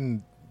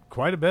mentioned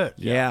quite a bit.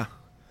 Yeah.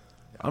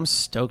 I'm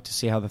stoked to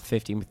see how the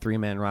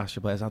 53-man roster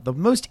plays out. The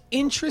most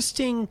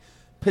interesting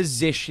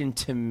position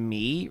to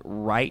me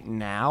right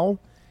now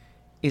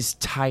is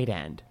tight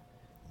end.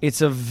 It's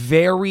a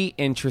very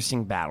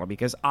interesting battle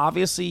because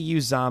obviously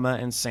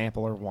Uzama and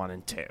Sample are 1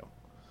 and 2.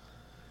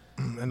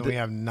 And we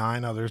have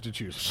 9 others to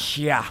choose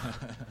from. Yeah.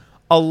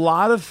 A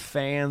lot of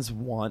fans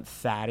want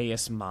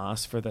Thaddeus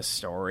Moss for the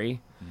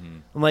story.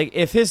 Mm-hmm. Like,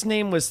 if his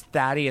name was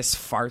Thaddeus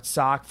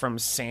Fartsock from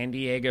San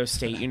Diego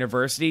State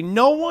University,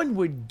 no one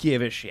would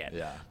give a shit.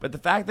 Yeah. But the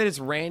fact that it's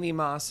Randy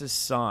Moss's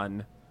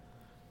son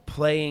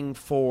playing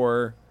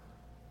for...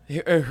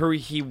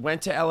 He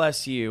went to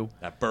LSU.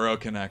 That Burrow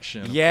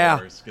connection. Of Yeah.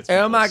 course, gets Oh,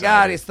 people my excited.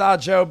 God. He saw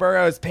Joe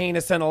Burrow's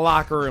penis in a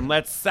locker room.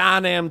 Let's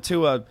sign him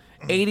to a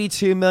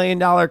 $82 million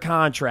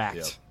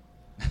contract.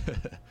 Yep.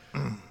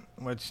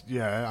 Which,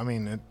 yeah, I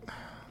mean,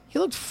 He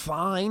looked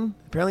fine.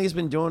 Apparently he's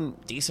been doing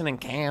decent in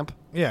camp.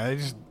 yeah, it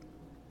just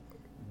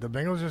the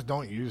Bengals just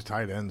don't use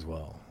tight ends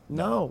well.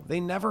 No, they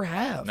never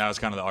have. That was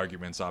kind of the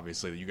arguments,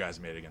 obviously, that you guys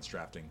made against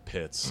drafting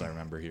Pitts. I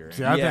remember hearing.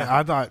 See,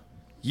 I thought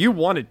you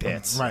wanted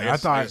Pitts, right? I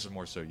thought it was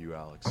more so you,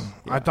 Alex.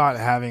 I thought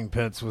having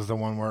Pitts was the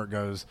one where it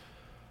goes,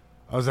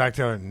 "Oh, Zach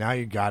Taylor, now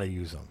you got to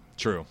use him."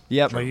 True.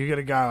 Yep. Like you get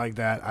a guy like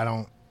that,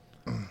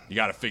 You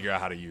got to figure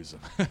out how to use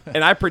him.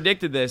 And I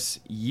predicted this.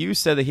 You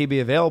said that he'd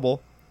be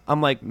available.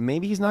 I'm like,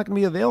 maybe he's not going to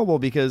be available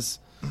because.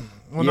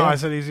 Well, no, I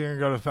said he's going to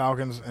go to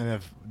Falcons,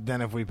 and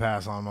if we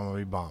pass on him, I'm going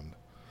to be bummed.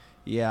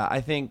 Yeah, I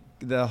think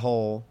I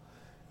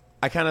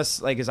kind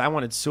of like, because I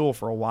wanted Sewell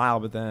for a while,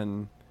 but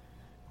then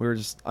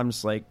I'm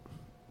just like,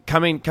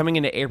 coming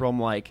into April, I'm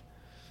like,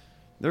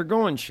 they're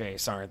going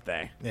Chase, aren't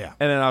they? Yeah.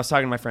 And then I was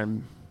talking to my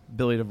friend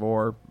Billy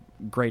DeVore,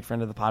 great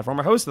friend of the pod,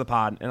 former host of the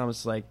pod, and I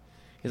was like,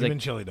 he's like,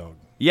 Chili Dog.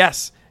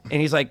 yes,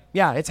 and he's like,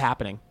 yeah, it's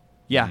happening.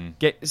 Yeah,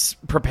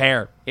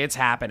 prepare, it's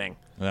happening.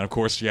 And then, of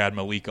course, you had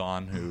Malik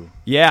on, who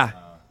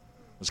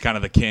was kind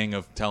of the king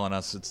of telling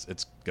us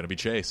it's going to be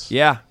Chase.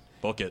 Yeah.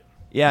 Book it.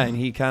 Yeah, and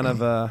he kind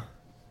of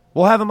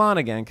we'll have him on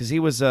again because he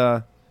was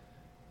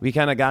we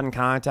kind of got in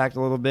contact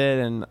a little bit,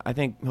 and I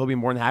think he'll be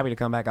more than happy to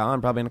come back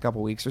on probably in a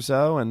couple weeks or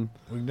so. And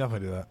we can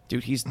definitely do that.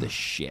 Dude, he's the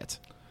shit.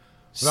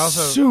 But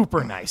also,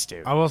 super nice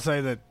dude. I will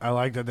say that I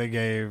like that they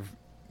gave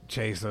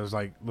Chase those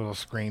like little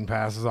screen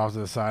passes off to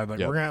the side. Like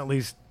we're gonna at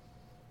least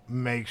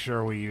make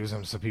sure we use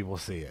them so people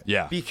see it.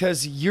 Yeah,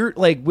 because you're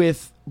like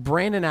with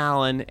Brandon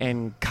Allen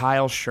and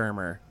Kyle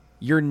Shermer,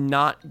 you're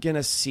not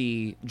gonna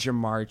see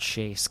Jamar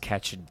Chase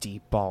catch a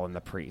deep ball in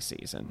the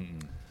preseason. Mm-hmm.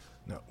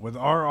 No, with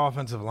our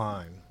offensive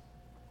line,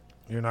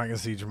 you're not gonna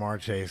see Jamar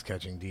Chase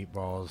catching deep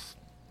balls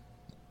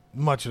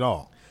much at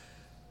all.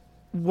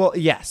 Well,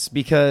 yes,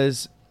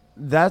 because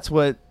that's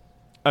what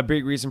a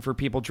big reason for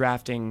people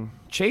drafting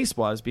Chase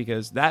was,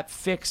 because that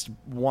fixed.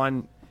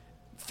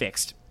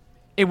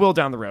 It will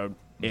down the road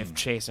if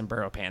Chase and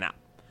Burrow pan out.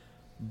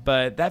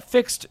 But that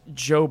fixed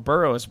Joe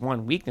Burrow's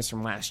one weakness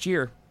from last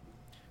year,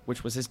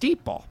 which was his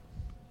deep ball.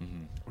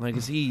 Mm-hmm.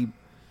 Like, he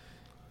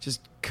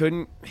just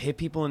couldn't hit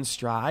people in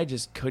stride,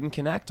 just couldn't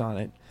connect on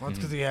it. Well, that's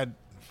because he had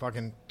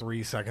fucking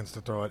 3 seconds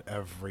to throw it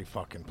every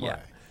fucking play. Yeah.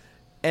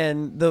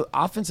 And the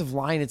offensive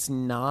line, it's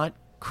not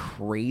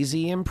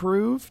crazy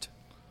improved.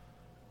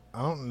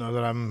 I don't know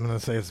that I'm going to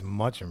say it's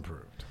much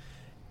improved.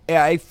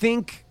 Yeah, I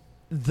think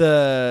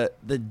the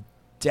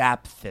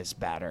depth is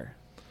better.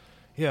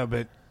 Yeah,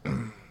 but all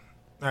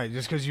right,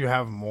 just because you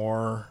have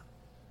more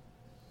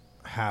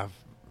half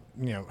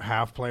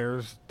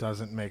players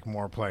doesn't make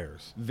more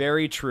players.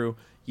 Very true.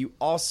 You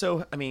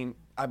also, I mean,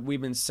 we've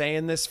been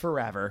saying this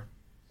forever.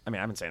 I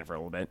mean, I've been saying it for a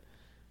little bit.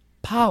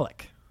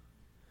 Pollock.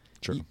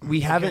 True. We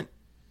haven't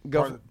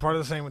part of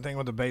the same thing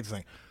with the Bates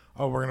thing.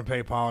 Oh, we're going to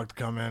pay Pollock to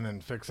come in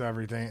and fix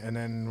everything, and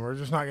then we're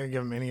just not going to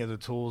give him any of the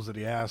tools that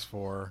he asked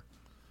for.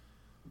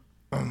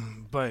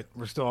 But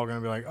we're still all going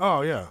to be like,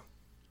 oh, yeah,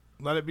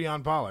 let it be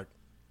on Pollock.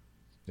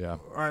 Yeah.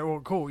 All right, well,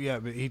 cool, yeah,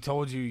 but he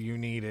told you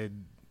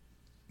needed,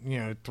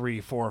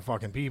 3-4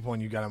 fucking people,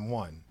 and you got him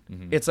one.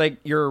 Mm-hmm. It's like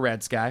you're a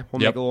Reds guy.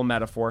 We'll make a little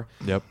metaphor.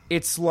 Yep.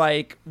 It's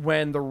like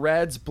when the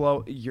Reds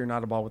blow – you're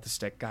not a ball with a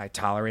stick guy.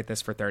 Tolerate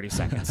this for 30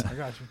 seconds. I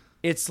got you.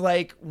 It's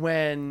like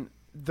when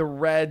the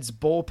Reds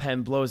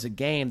bullpen blows a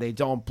game, they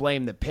don't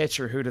blame the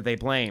pitcher. Who do they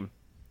blame?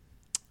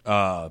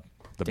 The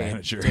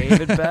manager.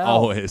 David Bell.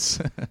 Always.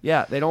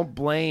 Yeah, they don't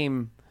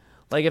blame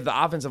 – like if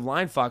the offensive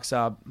line fucks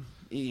up,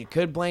 you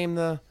could blame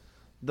the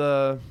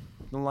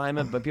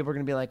lineman, but people are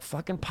going to be like,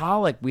 fucking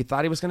Pollock. We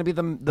thought he was going to be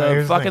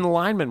the fucking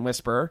lineman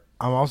whisperer.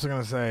 I'm also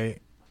going to say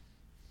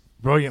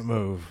brilliant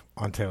move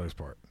on Taylor's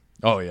part.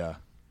 Oh, yeah.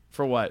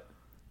 For what?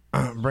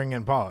 Bring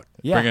in Pollock.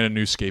 Yeah. Bring in a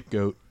new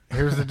scapegoat.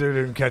 Here's the dude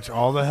who can catch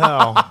all the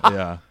hell.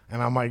 Yeah.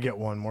 And I might get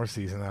one more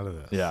season out of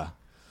this. Yeah.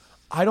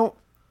 I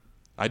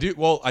do.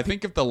 Well, I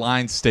think if the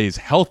line stays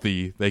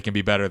healthy, they can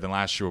be better than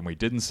last year when we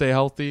didn't stay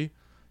healthy.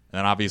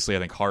 And obviously, I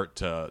think Hart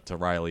to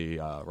Riley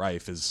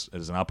Reif is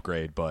an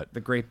upgrade. But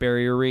the Great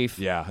Barrier Reef.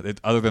 Yeah.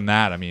 Other than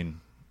that, I mean,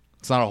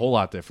 it's not a whole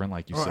lot different,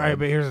 like you said. All right,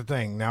 but here's the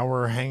thing. Now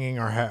we're hanging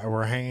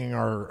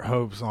our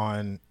hopes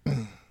on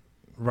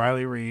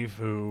Riley Reif,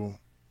 who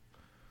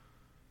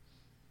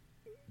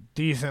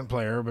decent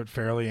player but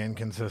fairly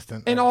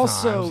inconsistent, and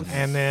also times.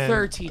 And then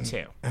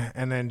 32.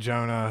 And then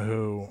Jonah,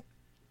 who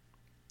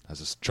has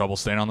this trouble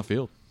staying on the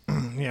field.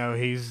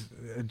 He's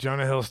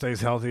Jonah Hill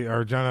stays healthy,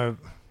 or Jonah.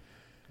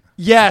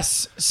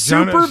 Yes,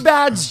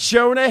 Superbad's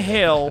Jonah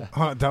Hill.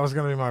 That was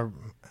going to be my.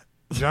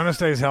 Jonah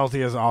stays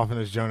healthy as often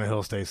as Jonah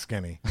Hill stays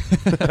skinny.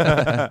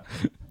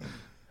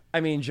 I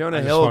mean,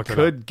 Jonah Hill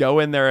could go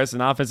in there as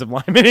an offensive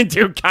lineman and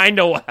do kind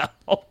of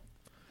well.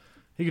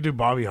 He could do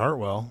Bobby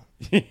Hartwell.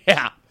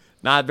 Yeah,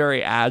 not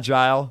very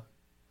agile.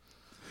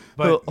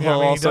 But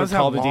he'll he also does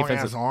call have the long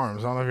defensive ass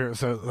arms. I don't know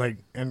if you're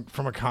and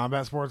from a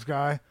combat sports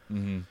guy,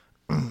 when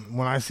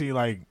I see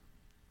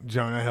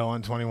Jonah Hill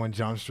in 21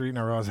 Jump Street and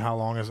I realize how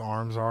long his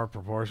arms are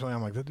proportionally,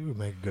 I'm like, that dude would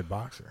make a good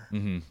boxer.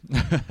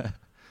 Mm-hmm.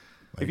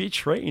 If he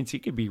trains, he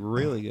could be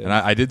really good. And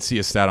I did see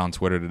a stat on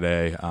Twitter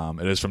today.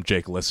 It is from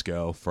Jake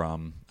Lisco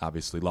from,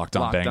 obviously, Locked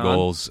On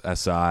Bengals,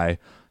 SI.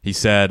 He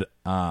said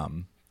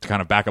to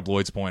kind of back up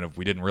Lloyd's point of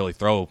we didn't really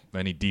throw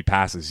any deep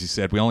passes. He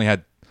said we only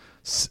had,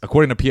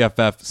 according to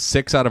PFF,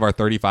 6 out of our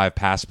 35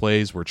 pass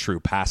plays were true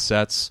pass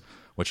sets,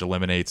 which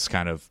eliminates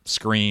kind of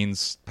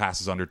screens,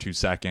 passes under 2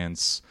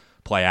 seconds,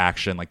 play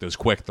action, like those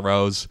quick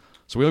throws.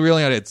 So we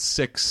really had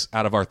 6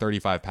 out of our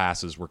 35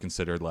 passes were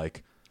considered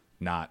like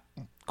not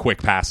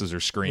quick passes or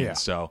screens. Yeah.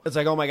 So It's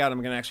like, oh my God, I'm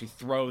going to actually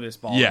throw this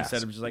ball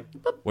instead of just like,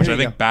 boop, which here I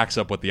you think backs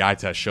up what the eye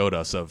test showed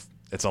us of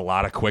it's a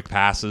lot of quick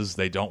passes.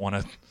 They don't want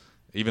to,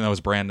 even though it's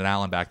Brandon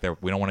Allen back there,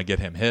 we don't want to get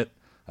him hit.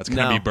 That's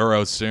going to be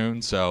Burrow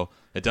soon. So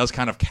it does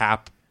kind of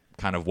cap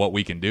kind of what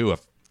we can do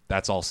if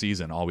that's all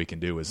season. All we can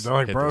do is They're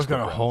like, hit Burrow's those quick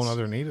got a runs. whole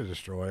other knee to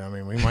destroy. I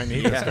mean, we might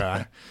need this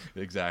guy.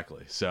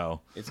 Exactly.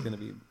 So It's going to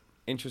be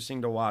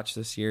interesting to watch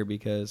this year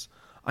because,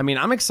 I mean,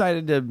 I'm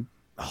excited to,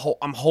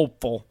 I'm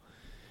hopeful.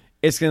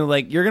 It's going to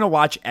like, you're going to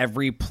watch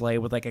every play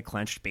with like a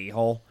clenched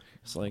beehole.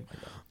 It's like,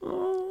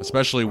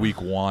 especially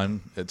week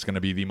 1, it's going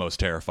to be the most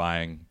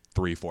terrifying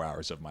 3-4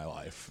 hours of my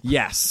life.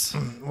 yes.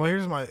 Well,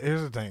 here's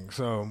the thing.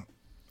 So,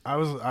 I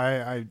was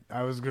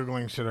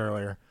googling shit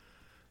earlier.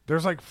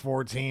 There's like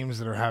 4 teams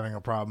that are having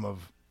a problem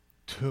of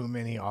too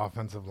many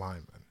offensive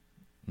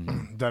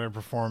linemen that are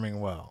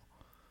performing well.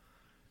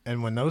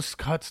 And when those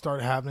cuts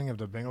start happening, if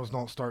the Bengals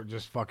don't start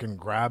just fucking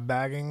grab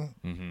bagging,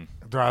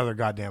 they're out of their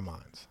goddamn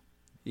minds.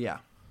 Yeah.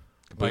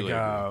 Completely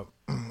I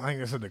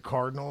think I said the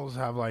Cardinals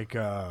have like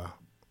a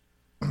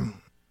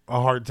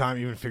hard time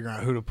even figuring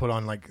out who to put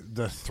on like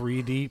the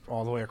 3 deep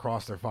all the way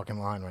across their fucking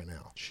line right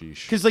now.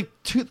 Sheesh. Because like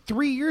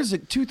 3 years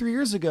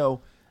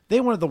ago, they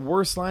had one of the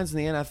worst lines in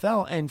the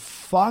NFL and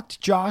fucked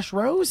Josh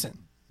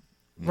Rosen.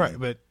 Right,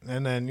 but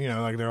and then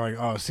like they're like,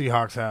 oh,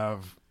 Seahawks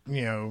have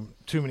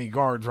too many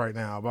guards right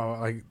now. But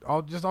like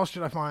all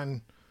shit I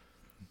find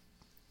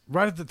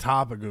right at the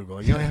top of Google.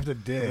 Like, you don't have to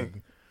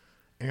dig.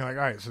 And you're like,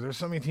 all right, so there's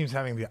so many teams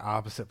having the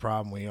opposite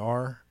problem we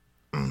are.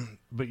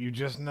 But you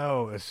just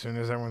know as soon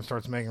as everyone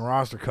starts making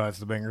roster cuts,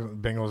 the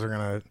Bengals are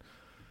gonna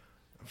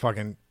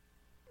fucking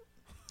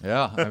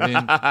Yeah, I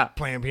mean,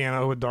 playing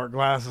piano with dark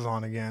glasses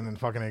on again and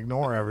fucking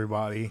ignore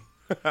everybody.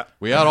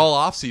 we had all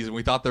offseason.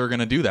 We thought they were going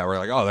to do that. We're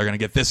like, oh, they're going to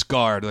get this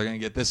guard. They're going to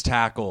get this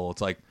tackle.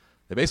 It's like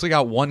they basically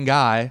got one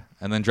guy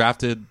and then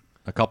drafted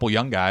a couple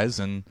young guys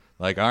and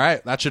like, all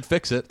right, that should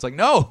fix it. It's like,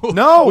 no.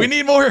 we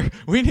need more.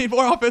 We need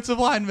more offensive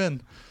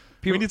linemen.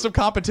 We need some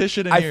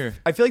competition in here.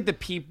 I feel like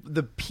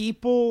the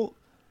people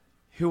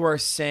who are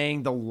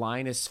saying the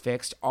line is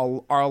fixed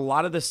are a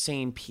lot of the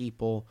same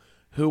people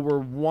who were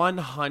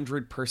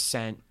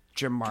 100%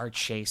 Jamar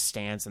Chase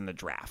stands in the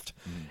draft.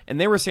 And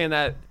they were saying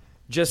that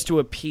just to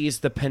appease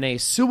the Penei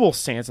Sewell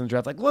stands in the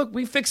draft. Like, look,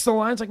 we fixed the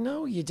lines. Like,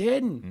 no, you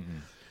didn't.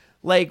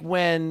 Like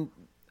when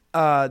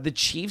the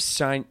Chiefs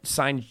signed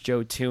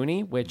Joe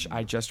Tooney, which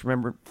I just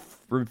figured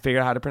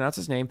out how to pronounce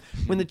his name.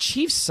 When the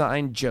Chiefs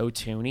signed Joe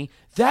Tooney,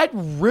 that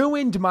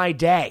ruined my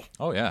day.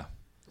 Oh, yeah.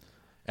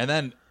 And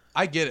then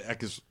I get it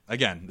because,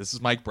 again, this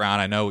is Mike Brown.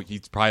 I know he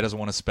probably doesn't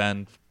want to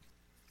spend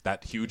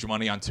that huge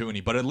money on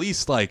Tooney, but at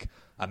least like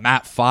a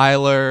Matt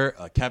Filer,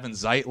 a Kevin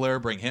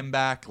Zeitler, bring him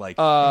back. Like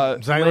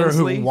Zeitler,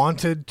 Linsley, who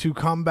wanted to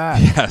come back.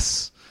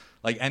 yes,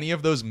 like any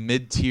of those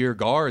mid-tier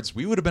guards,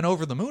 we would have been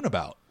over the moon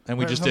about, and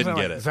we just didn't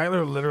get it.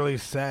 Zeitler literally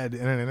said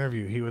in an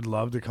interview he would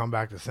love to come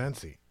back to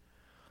Cincy,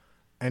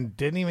 and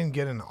didn't even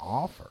get an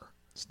offer.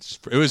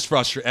 It was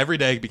frustrating. Every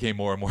day became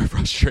more and more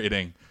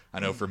frustrating. I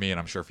know for me, and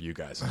I'm sure for you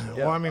guys.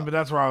 Well, I mean, but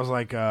that's where I was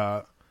like,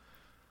 I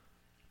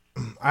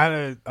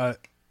had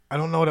I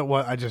don't know what it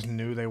was. I just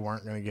knew they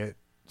weren't going to get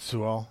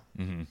Sewell,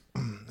 and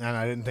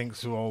I didn't think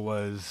Sewell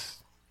was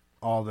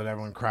all that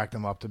everyone cracked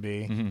him up to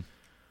be.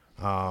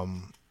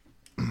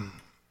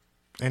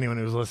 Anyone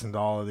who's listened to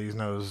all of these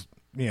knows,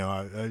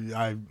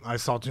 I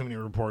saw too many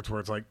reports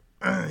where it's like,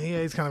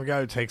 yeah, he's kind of a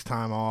guy who takes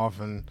time off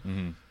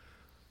and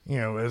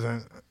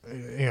isn't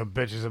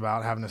bitches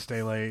about having to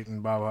stay late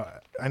and blah blah.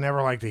 I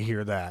never like to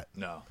hear that.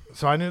 No.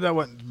 So I knew that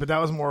wasn't, but that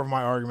was more of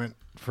my argument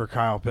for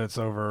Kyle Pitts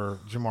over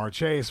Jamar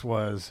Chase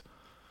was,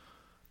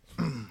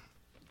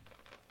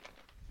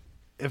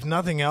 if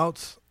nothing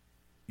else,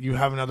 you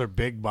have another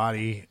big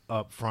body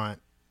up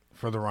front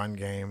for the run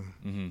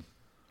game.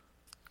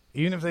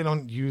 Even if they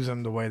don't use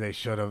him the way they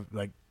should have,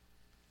 like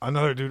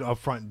another dude up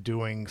front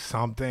doing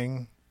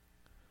something,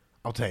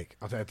 I'll take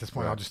at this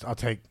point. Right. I'll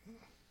take.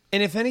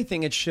 And if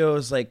anything, it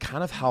shows like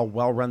kind of how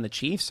well run the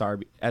Chiefs are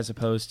as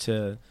opposed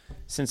to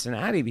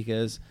Cincinnati,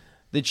 because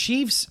the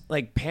Chiefs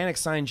like panic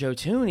signed Joe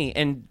Tooney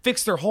and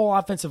fixed their whole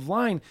offensive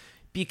line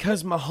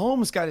because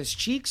Mahomes got his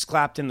cheeks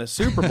clapped in the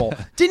Super Bowl.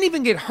 Didn't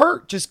even get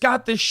hurt, just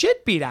got the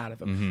shit beat out of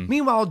him.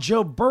 Meanwhile,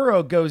 Joe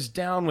Burrow goes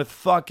down with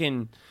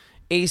fucking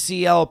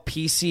ACL,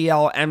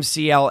 PCL,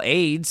 MCL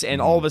AIDS,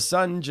 and all of a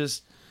sudden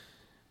just,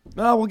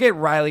 we'll get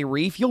Riley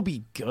Reif. You'll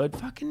be good.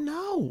 Fucking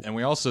no. And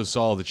we also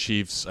saw the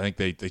Chiefs, I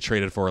think they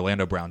traded for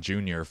Orlando Brown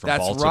Jr. from That's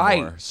Baltimore.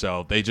 right.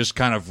 So they just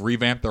kind of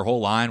revamped their whole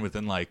line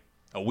within like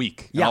a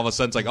week. And Yeah. all of a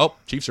sudden it's like, oh,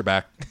 Chiefs are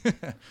back.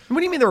 What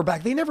do you mean they were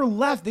back? They never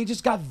left. They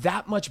just got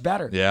that much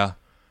better. Yeah.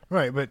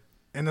 Right, but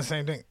in the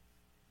same thing,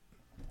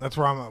 that's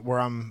where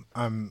I'm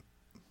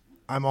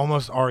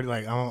almost already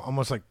like I'm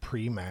almost like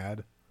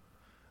pre-mad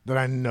that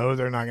I know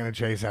they're not going to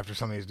chase after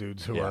some of these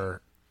dudes who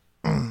are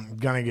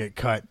going to get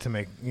cut to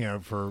make,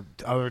 for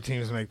other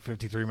teams to make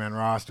 53-man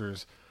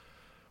rosters,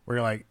 where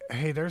you're like,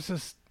 hey, there's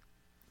this,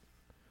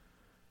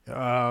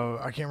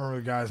 I can't remember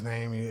the guy's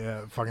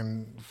name,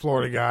 fucking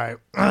Florida guy,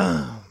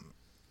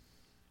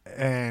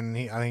 and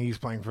I think he's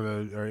playing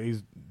or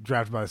he's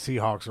drafted by the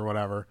Seahawks or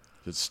whatever.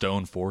 Is it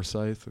Stone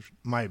Forsythe?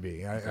 Might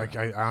be.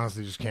 I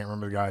honestly just can't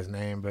remember the guy's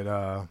name,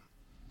 but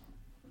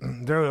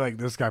they're like,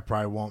 this guy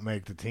probably won't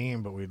make the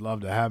team, but we'd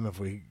love to have him if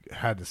we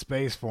had the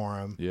space for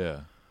him.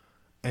 Yeah.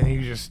 And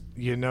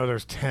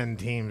there's 10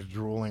 teams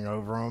drooling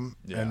over him,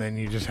 and then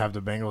you just have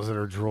the Bengals that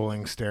are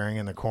drooling, staring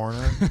in the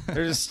corner.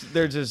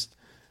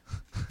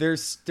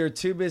 They're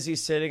too busy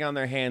sitting on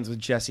their hands with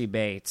Jesse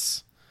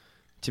Bates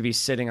to be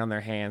sitting on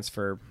their hands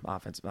for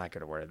offense. I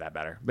could have worded that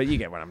better, but you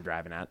get what I'm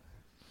driving at.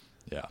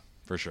 Yeah,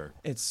 for sure.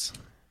 It's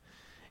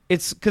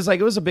because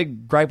it was a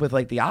big gripe with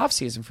the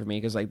offseason for me,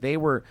 because a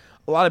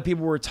lot of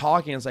people were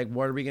talking. It's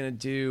what are we gonna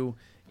do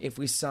if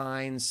we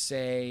sign,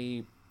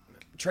 say,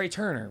 Trey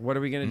Turner? What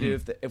are we gonna do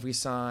if we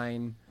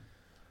sign?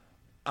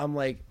 I'm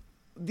like,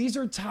 these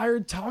are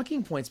tired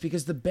talking points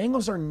because the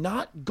Bengals are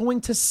not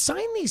going to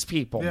sign these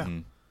people. Yeah. Mm-hmm.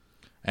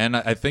 And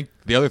I think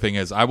the other thing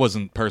is, I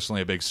wasn't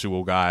personally a big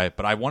Sewell guy,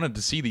 but I wanted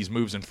to see these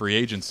moves in free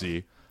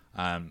agency.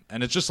 And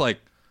it's just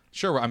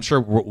sure, I'm sure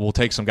we'll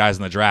take some guys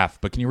in the draft,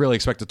 but can you really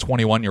expect a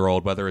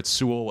 21-year-old, whether it's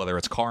Sewell, whether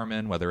it's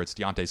Carman, whether it's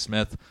Deontay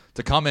Smith,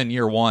 to come in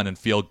year one and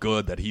feel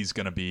good that he's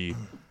going to be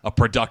a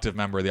productive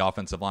member of the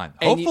offensive line?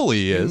 And Hopefully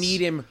he is. You need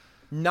him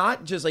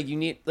not just you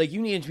need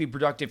him to be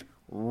productive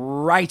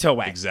right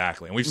away.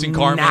 Exactly. And we've seen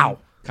Carman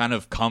kind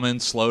of coming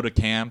slow to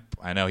camp.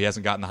 I know he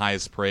hasn't gotten the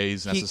highest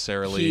praise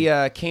necessarily.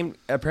 He came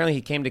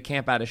to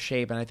camp out of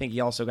shape, and I think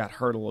he also got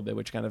hurt a little bit,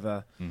 which kind of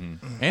and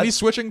he's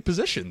switching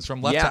positions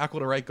from left tackle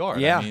to right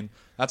guard. Yeah. I mean,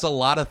 that's a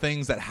lot of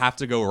things that have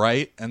to go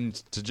right, and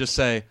to just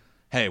say,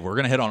 hey, we're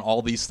going to hit on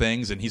all these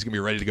things, and he's going to be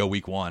ready to go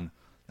week one.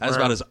 That is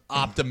about as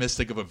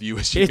optimistic of a view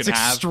as you can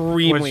have. It's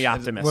extremely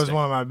optimistic. Was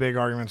one of my big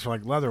arguments for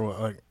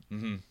Leatherwood.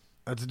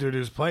 That's a dude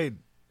who's played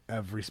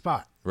every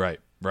spot. Right.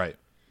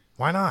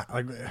 Why not?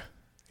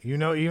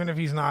 Even if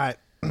he's not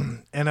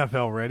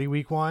NFL ready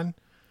week one,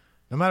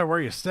 no matter where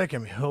you stick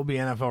him, he'll be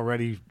NFL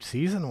ready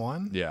season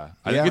one. Yeah.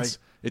 I think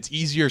it's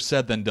easier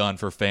said than done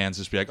for fans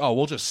to just be like, oh,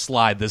 we'll just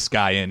slide this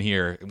guy in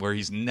here where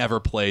he's never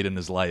played in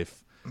his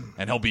life,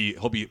 and he'll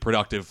be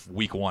productive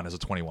week one as a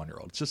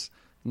 21-year-old. It's just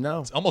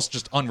it's almost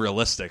just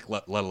unrealistic,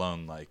 let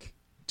alone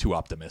too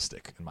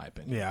optimistic, in my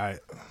opinion. Yeah.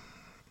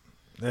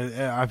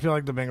 I feel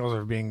like the Bengals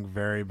are being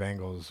very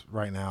Bengals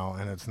right now,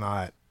 and it's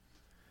not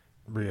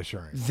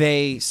reassuring.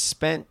 They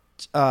spent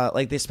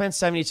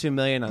 $72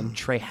 million on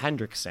Trey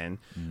Hendrickson,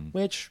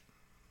 which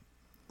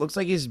looks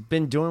like he's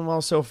been doing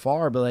well so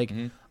far. But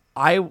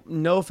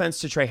no offense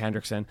to Trey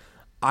Hendrickson,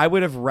 I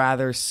would have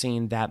rather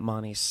seen that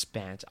money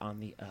spent on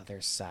the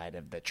other side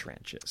of the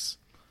trenches.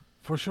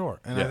 For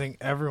sure, and I think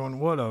everyone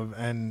would have.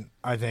 And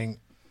I think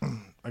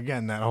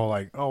again that whole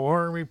we're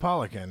gonna be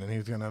Pollocken and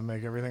he's gonna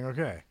make everything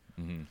okay.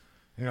 And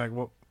you're like,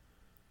 well,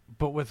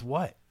 but with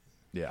what?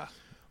 Yeah.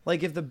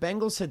 If the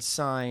Bengals had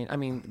signed, I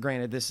mean,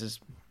 granted, this is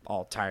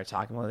all tired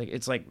talking.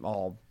 It's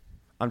all,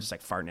 I'm just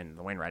farting into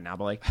the wind right now.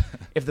 But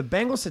if the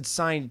Bengals had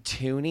signed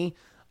Tooney,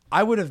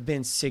 I would have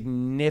been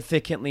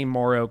significantly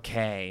more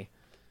okay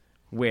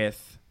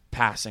with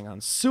passing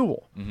on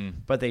Sewell.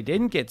 But they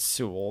didn't get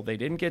Sewell. They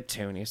didn't get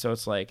Tooney. So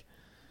it's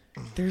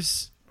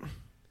there's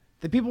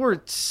the people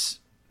were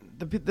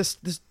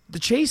the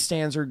Chase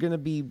stands are going to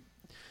be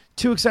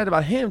too excited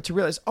about him to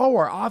realize,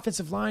 our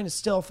offensive line is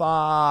still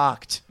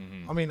fucked.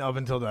 I mean, up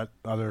until that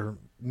other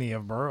knee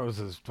of Burrows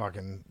is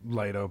fucking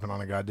laid open on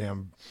a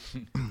goddamn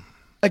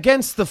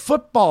against the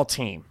football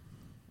team.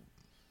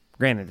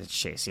 Granted, it's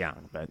Chase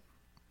Young, but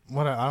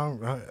what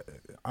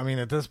I mean,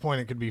 at this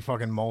point, it could be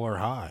fucking Moeller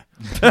high.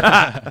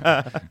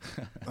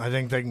 I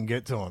think they can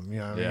get to him. You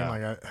know what I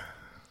mean?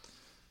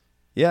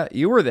 Yeah,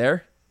 you were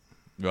there.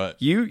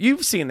 But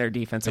you've seen their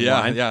defensive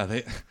line. Yeah,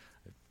 they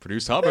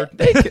produced Hubbard.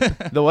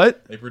 The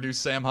what? They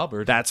produced Sam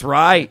Hubbard. That's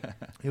right.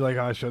 You like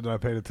how I showed that I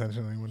paid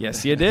attention?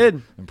 Yes, you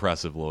did.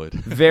 Impressive, Lloyd.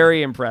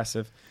 Very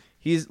impressive.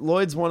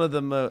 Lloyd's one of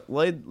the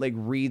Lloyd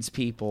reads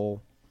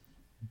people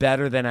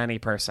better than any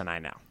person I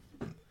know.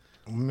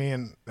 Me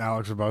and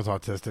Alex are both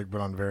autistic,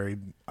 but on very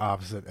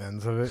opposite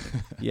ends of it.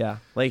 Yeah,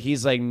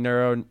 he's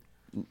neuro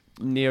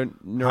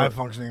high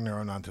functioning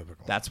neuro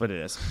non-typical. That's what it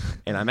is.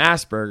 And I'm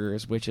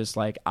Asperger's, which is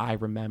I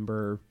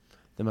remember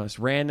the most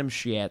random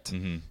shit,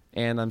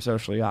 and I'm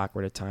socially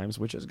awkward at times,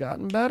 which has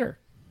gotten better.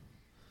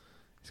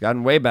 It's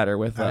gotten way better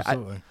with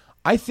absolutely.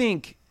 I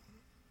think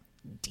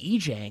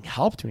DJing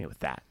helped me with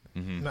that.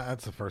 No,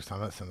 that's the first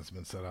time that sentence has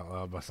been said out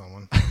loud by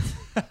someone.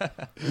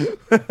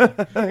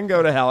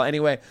 Go to hell.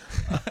 Anyway,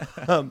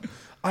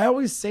 I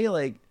always say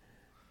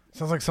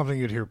sounds like something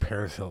you'd hear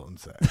Paris Hilton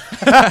say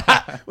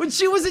when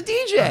she was a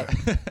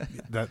DJ.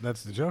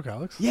 That's the joke,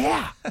 Alex.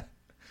 Yeah.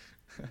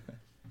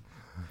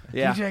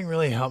 Yeah. DJing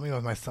really helped me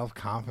with my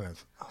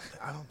self-confidence.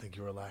 I don't think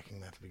you were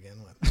lacking that to begin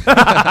with.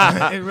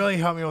 It really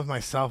helped me with my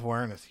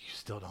self-awareness. You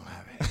still don't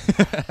have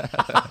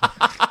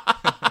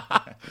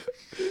it.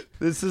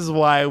 This is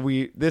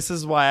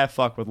why I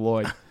fuck with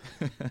Lloyd.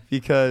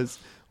 Because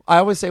I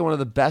always say one of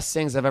the best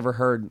things I've ever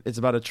heard is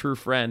about a true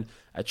friend.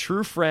 A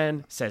true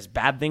friend says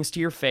bad things to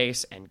your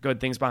face and good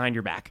things behind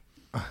your back.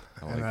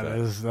 And that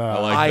is,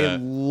 I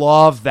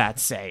love that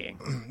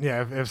saying.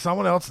 Yeah, if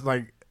someone else,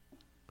 like,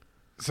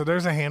 so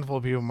there's a handful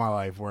of people in my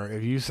life where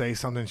if you say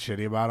something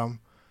shitty about them,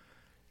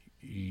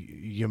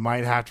 you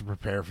might have to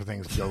prepare for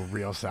things to go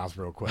real south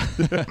real quick.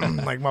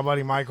 Like my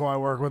buddy Michael I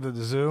work with at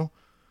the zoo,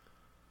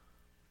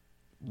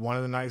 one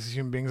of the nicest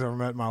human beings I've ever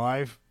met in my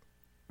life,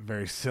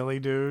 very silly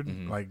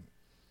dude, like,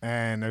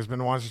 and there's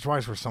been once or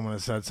twice where someone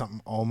has said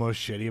something almost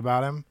shitty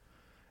about him,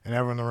 and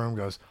everyone in the room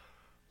goes,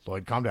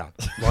 Lloyd, calm down.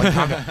 Lloyd,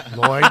 calm down.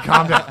 Lloyd,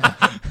 calm down.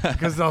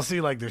 Because they'll see,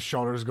 like, their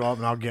shoulders go up,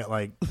 and I'll get,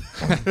 like,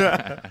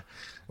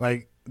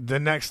 like, the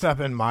next step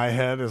in my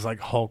head is, like,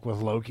 Hulk with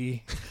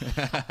Loki.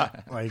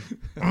 Like,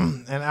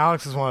 and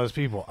Alex is one of those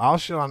people. I'll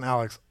shit on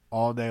Alex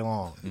all day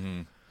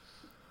long.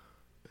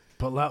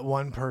 But let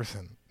one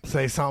person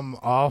say something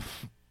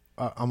off,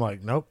 I'm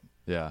like, nope.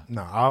 Yeah.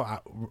 No,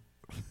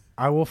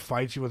 I will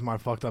fight you with my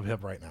fucked up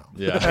hip right now.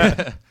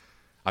 Yeah.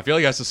 I feel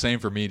like that's the same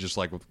for me, just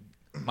like with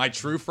my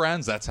true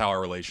friends. That's how our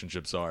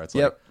relationships are. It's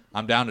like,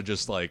 I'm down to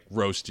just like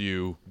roast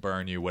you,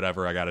 burn you,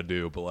 whatever I got to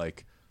do. But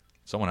like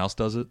someone else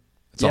does it,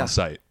 it's on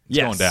site. It's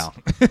going down.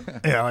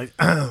 Yeah.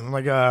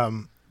 Like,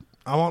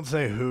 I won't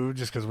say who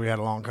just because we had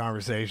a long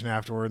conversation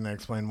afterward and they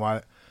explained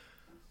why.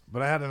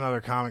 But I had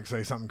another comic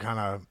say something kind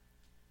of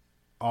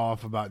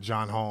off about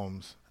John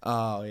Holmes.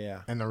 Oh,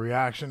 yeah. And the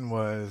reaction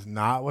was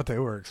not what they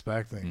were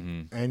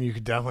expecting. And you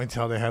could definitely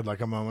tell they had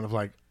like a moment of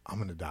like, I'm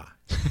going to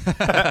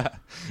die.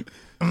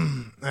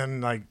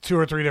 And like 2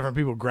 or 3 different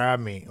people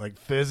grabbed me, like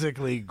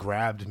physically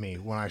grabbed me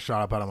when I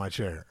shot up out of my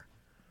chair.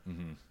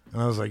 And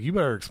I was like, you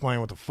better explain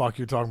what the fuck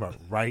you're talking about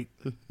right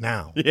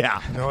now.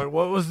 Yeah. And they're like,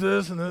 what was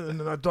this? And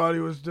then I thought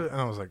he was, and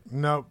I was like,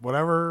 nope,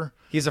 whatever.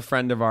 He's a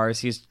friend of ours.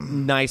 He's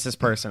nicest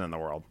person in the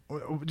world.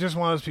 Just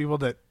one of those people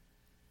that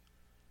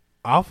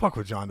I'll fuck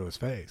with John to his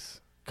face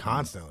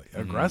constantly,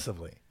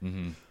 aggressively.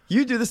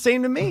 You do the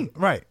same to me.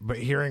 Right. But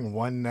hearing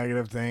one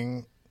negative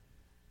thing,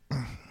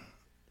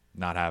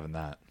 not having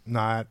that.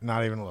 Not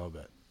even a little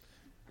bit.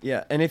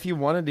 Yeah, and if you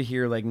wanted to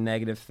hear like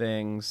negative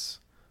things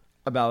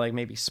about like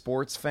maybe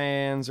sports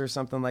fans or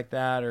something like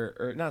that,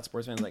 or not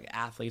sports fans, like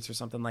athletes or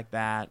something like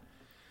that,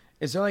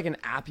 is there like an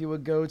app you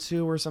would go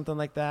to or something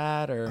like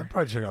that? Or I'd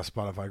probably check out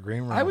Spotify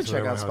Green Room. I would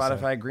check out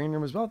Spotify Green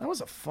Room as well. That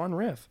was a fun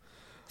riff.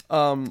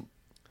 But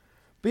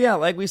yeah,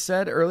 like we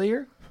said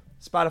earlier,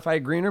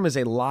 Spotify Green Room is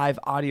a live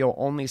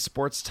audio-only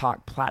sports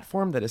talk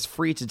platform that is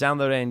free to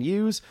download and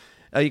use.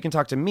 You can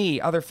talk to me,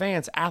 other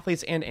fans,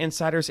 athletes, and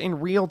insiders in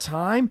real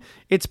time.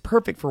 It's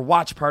perfect for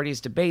watch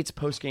parties, debates,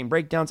 post-game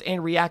breakdowns,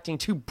 and reacting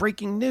to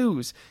breaking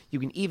news. You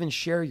can even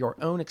share your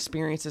own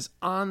experiences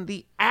on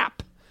the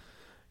app.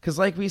 Because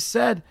like we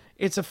said,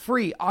 it's a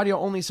free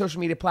audio-only social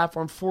media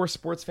platform for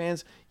sports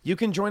fans. You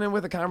can join in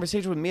with a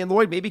conversation with me and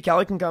Lloyd. Maybe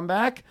Kelley can come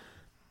back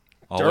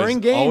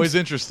during games. Always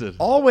interested.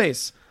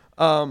 Always.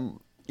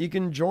 You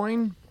can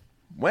join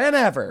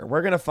whenever.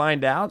 We're going to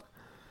find out.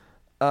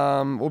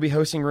 We'll be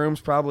hosting rooms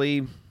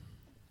probably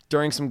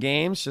during some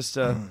games just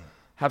to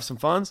have some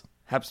funs.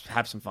 Have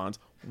some funs.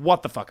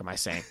 What the fuck am I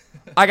saying?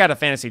 I got a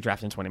fantasy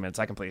draft in 20 minutes.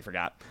 I completely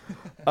forgot.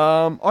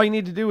 All you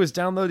need to do is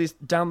download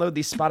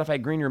the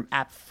Spotify Green Room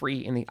app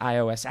free in the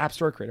iOS App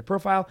Store. Create a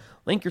profile,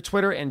 link your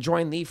Twitter, and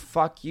join the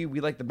Fuck You,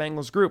 We Like the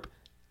Bengals group.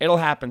 It'll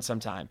happen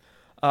sometime.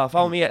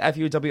 Follow me at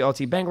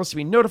FUWLT Bengals to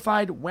be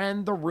notified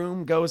when the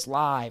room goes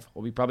live.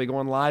 We'll be probably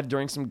going live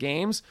during some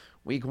games.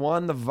 Week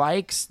 1, the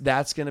Vikes.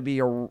 That's going to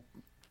be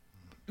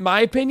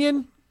my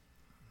opinion,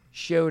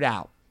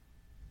 shootout.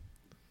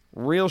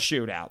 Real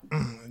shootout.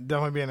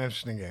 Definitely be an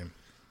interesting game.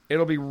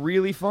 It'll be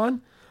really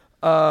fun.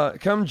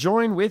 Come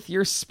join with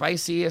your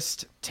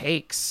spiciest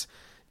takes.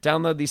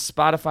 Download the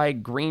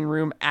Spotify Green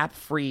Room app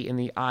free in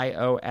the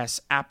iOS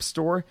App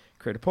Store.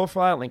 Create a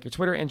profile, link your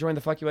Twitter, and join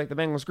the Fuck You Like the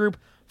Bengals group.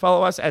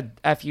 Follow us at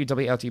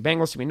FUWLT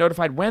Bengals to be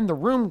notified when the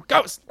room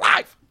goes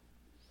live.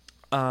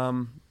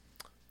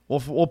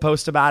 We'll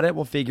post about it.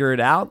 We'll figure it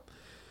out.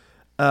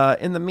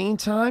 In the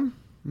meantime,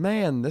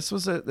 man, this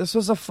was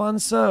a fun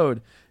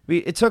sode.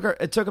 It took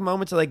a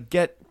moment to like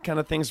get kind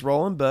of things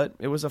rolling, but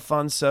it was a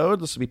fun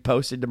sode. This will be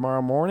posted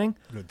tomorrow morning.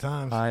 Good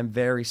times. I'm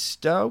very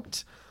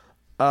stoked.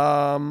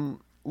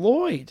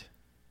 Lloyd,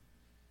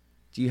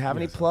 do you have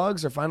any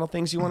plugs or final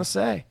things you want to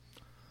say?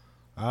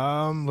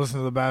 Listen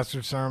to the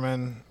Bastard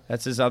Sermon.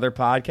 That's his other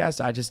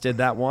podcast. I just did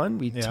that one.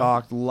 We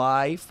talked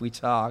life. We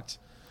talked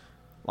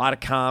a lot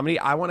of comedy.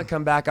 I want to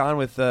come back on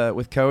with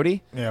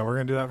Cody. Yeah, we're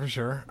gonna do that for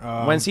sure.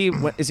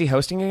 Is he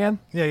hosting again?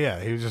 Yeah.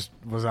 He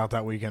was out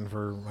that weekend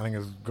for I think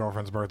his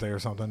girlfriend's birthday or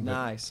something.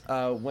 Nice.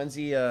 When's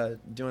he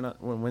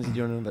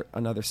doing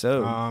another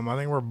show? I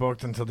think we're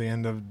booked until the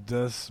end of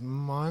this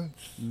month.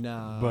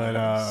 Nice. But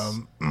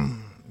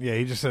yeah,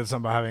 he just said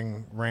something about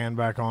having Rand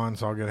back on,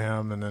 so I'll get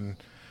him, and then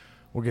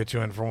We'll get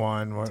you in for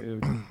one.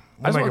 Dude.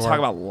 I just want to talk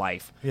about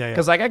life. Yeah.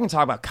 Because like I can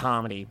talk about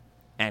comedy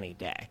any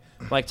day.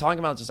 Like talking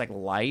about just like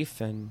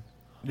life and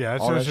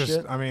it's just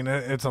shit. I mean,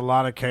 it's a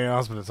lot of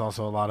chaos, but it's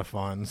also a lot of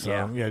fun.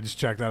 So yeah, just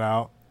check that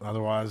out.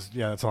 Otherwise,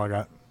 that's all I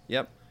got.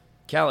 Yep.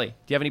 Kelley, do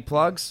you have any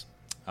plugs?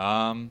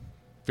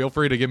 Feel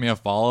free to give me a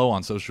follow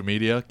on social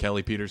media,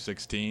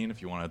 KelleyPeter16,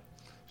 if you want to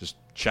just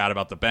chat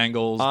about the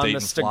Bengals, on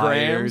Dayton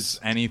Flyers,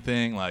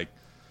 anything like.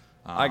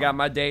 I got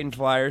my Dayton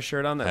Flyers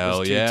shirt on that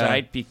was too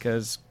tight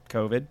because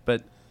COVID,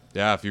 but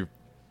yeah,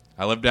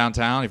 I live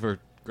downtown. If you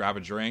grab a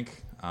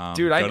drink,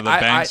 dude, go to the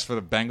banks for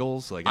the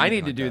Bengals. Like I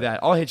need to do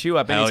that. I'll hit you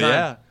up anytime.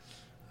 Hell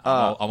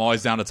yeah. I'm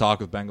always down to talk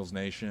with Bengals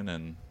Nation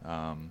and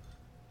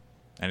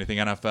anything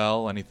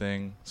NFL,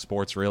 anything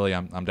sports. Really,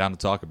 I'm down to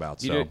talk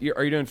about. So,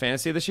 are you doing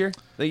fantasy this year?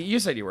 You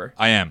said you were.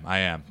 I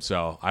am.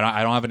 So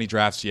I don't have any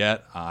drafts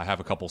yet. I have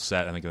a couple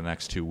set. I think in the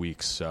next 2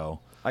 weeks. So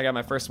I got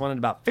my first one in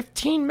about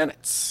 15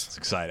 minutes. It's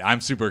exciting.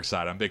 I'm super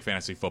excited. I'm a big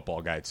fantasy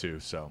football guy too.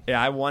 So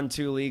yeah, I won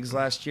 2 leagues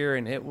last year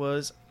and it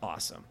was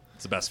awesome.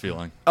 It's the best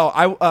feeling.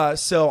 Oh,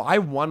 so I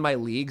won my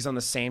leagues on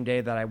the same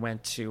day that I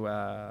went to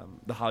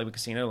the Hollywood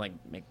Casino to like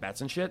make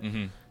bets and shit.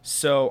 Mm-hmm.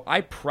 So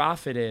I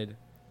profited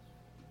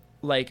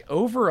like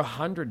over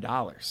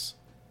 $100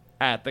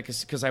 at the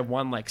because I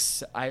won like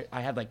I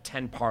had like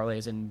 10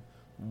 parlays and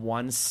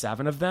won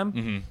 7 of them.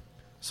 Mm-hmm.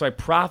 So I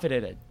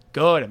profited a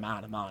good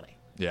amount of money.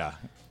 Yeah.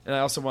 And I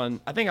also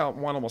won. I think I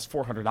won almost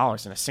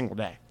 $400 in a single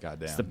day.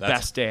 Goddamn, it's the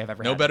best day I've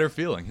ever had. No better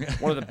feeling.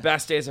 One of the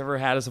best days I've ever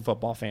had as a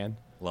football fan.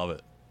 Love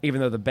it. Even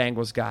though the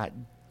Bengals got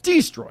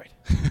destroyed.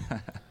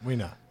 We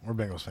know. We're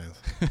Bengals fans.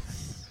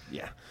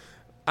 Yeah.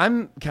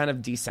 I'm kind of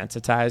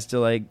desensitized to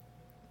like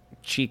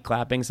cheek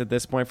clappings at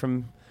this point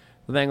from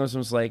the Bengals. It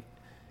was like,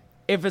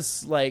 if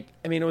it's like,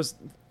 I mean, it was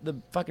the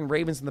fucking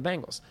Ravens and the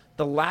Bengals.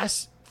 The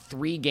last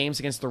 3 games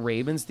against the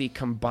Ravens, the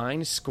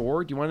combined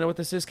score, do you want to know what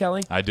this is,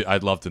 Kelley? I do.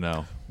 I'd love to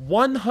know.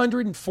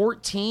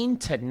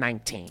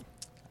 114-19.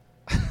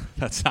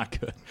 That's not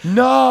good.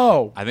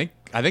 No. I think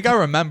I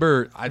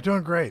remember. We're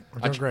doing great.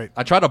 We're doing great.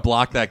 I tried to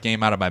block that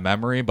game out of my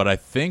memory, but I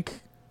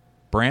think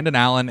Brandon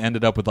Allen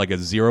ended up with like a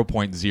 0.0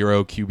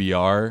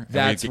 QBR.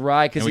 That's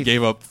right. And we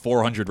gave up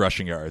 400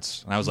 rushing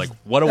yards. And I was like,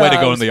 what a way to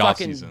go into the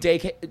offseason.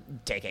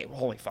 DK,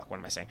 holy fuck, what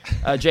am I saying?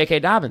 J.K.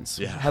 Dobbins.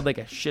 Yeah. Had like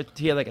a shit.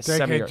 He had like a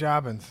 7 J.K.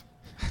 Dobbins.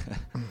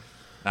 And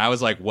I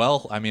was like,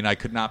 well, I mean, I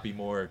could not be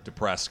more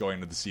depressed going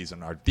into the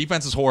season. Our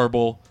defense is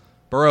horrible.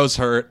 Burrow's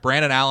hurt.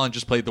 Brandon Allen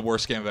just played the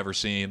worst game I've ever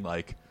seen.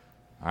 Like,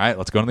 all right,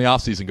 let's go into the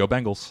offseason. Go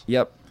Bengals.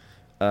 Yep.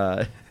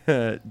 Do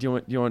you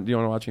want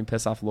to watch me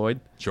piss off Lloyd?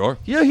 Sure.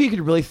 You know who you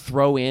could really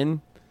throw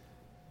in,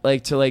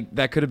 like to like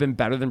that could have been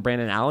better than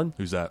Brandon Allen?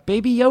 Who's that?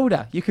 Baby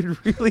Yoda. You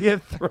could really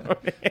have thrown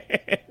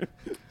in.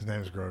 His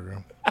name's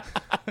Grogu.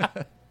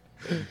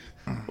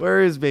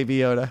 Where is Baby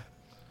Yoda?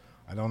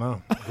 I don't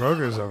know.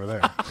 Grogu's over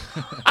there.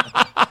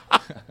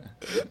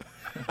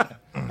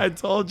 I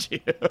told you.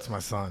 It's my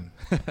son.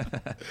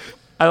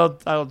 I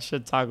don't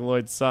shit talk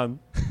Lloyd's son.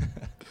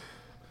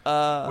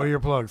 What are your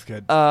plugs,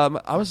 kid?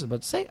 I was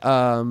about to say,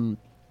 I'm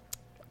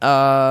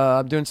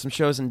doing some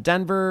shows in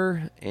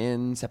Denver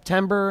in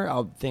September.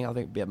 I'll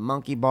think be at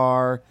Monkey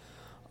Bar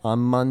on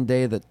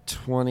Monday the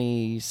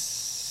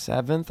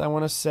 27th, I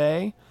want to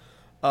say.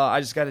 I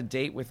just got a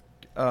date with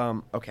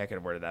okay, I could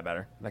have worded that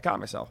better. I caught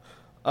myself.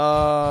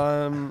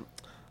 I'm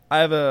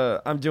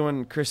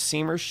doing Chris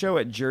Seamer's show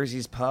at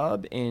Jersey's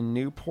Pub in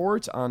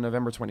Newport on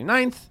November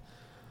 29th.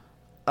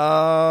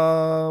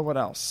 What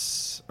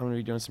else? I'm going to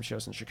be doing some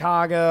shows in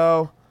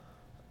Chicago.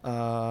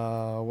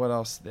 What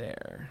else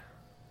there?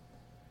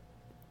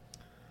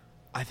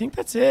 I think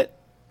that's it.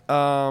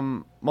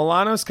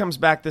 Milano's comes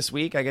back this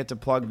week. I get to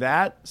plug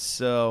that.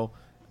 So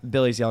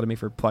Billy's yelled at me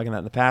for plugging that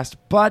in the past,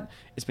 but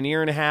it's been a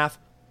year and a half.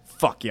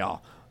 Fuck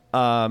y'all.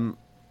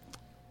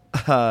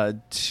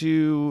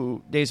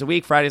 2 days a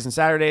week, Fridays and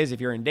Saturdays.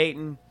 If you're in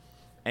Dayton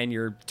and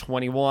you're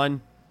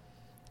 21,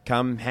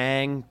 come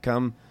hang,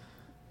 come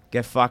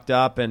get fucked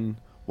up and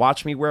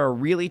watch me wear a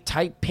really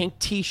tight pink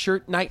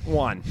t-shirt night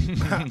 1.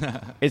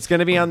 It's going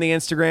to be on the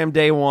Instagram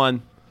day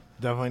 1.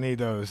 Definitely need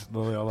those.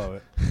 Lily, I love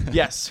it.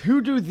 Yes. Who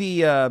do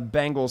the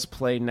Bengals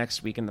play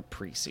next week in the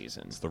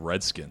preseason? It's the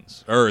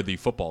Redskins. Or the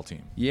football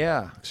team.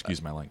 Yeah.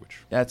 Excuse my language.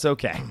 That's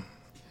okay.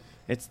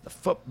 It's the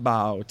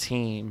football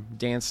team.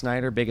 Dan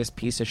Snyder, biggest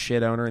piece of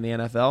shit owner in the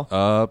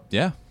NFL.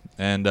 Yeah.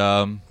 And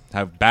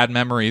have bad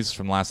memories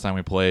from last time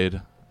we played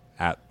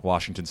at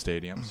Washington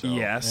Stadium. So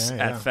yes,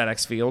 at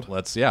FedEx Field.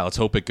 Let's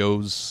hope it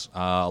goes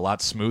a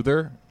lot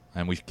smoother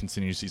and we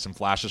continue to see some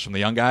flashes from the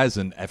young guys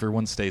and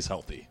everyone stays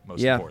healthy,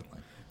 most importantly.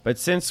 But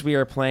since we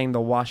are playing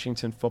the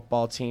Washington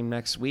football team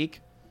next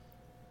week,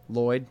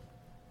 Lloyd,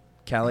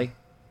 Kelley,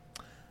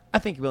 I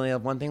think we only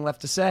have one thing left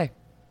to say.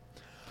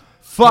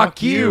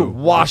 Fuck you,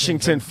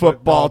 Washington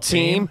football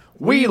team.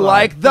 We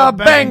like the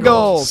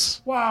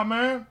Bengals. Wow,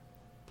 man.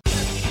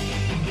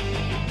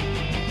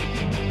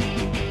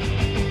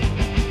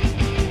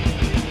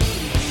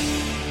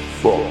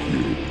 Fuck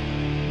you.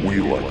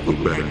 We like the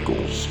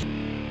Bengals.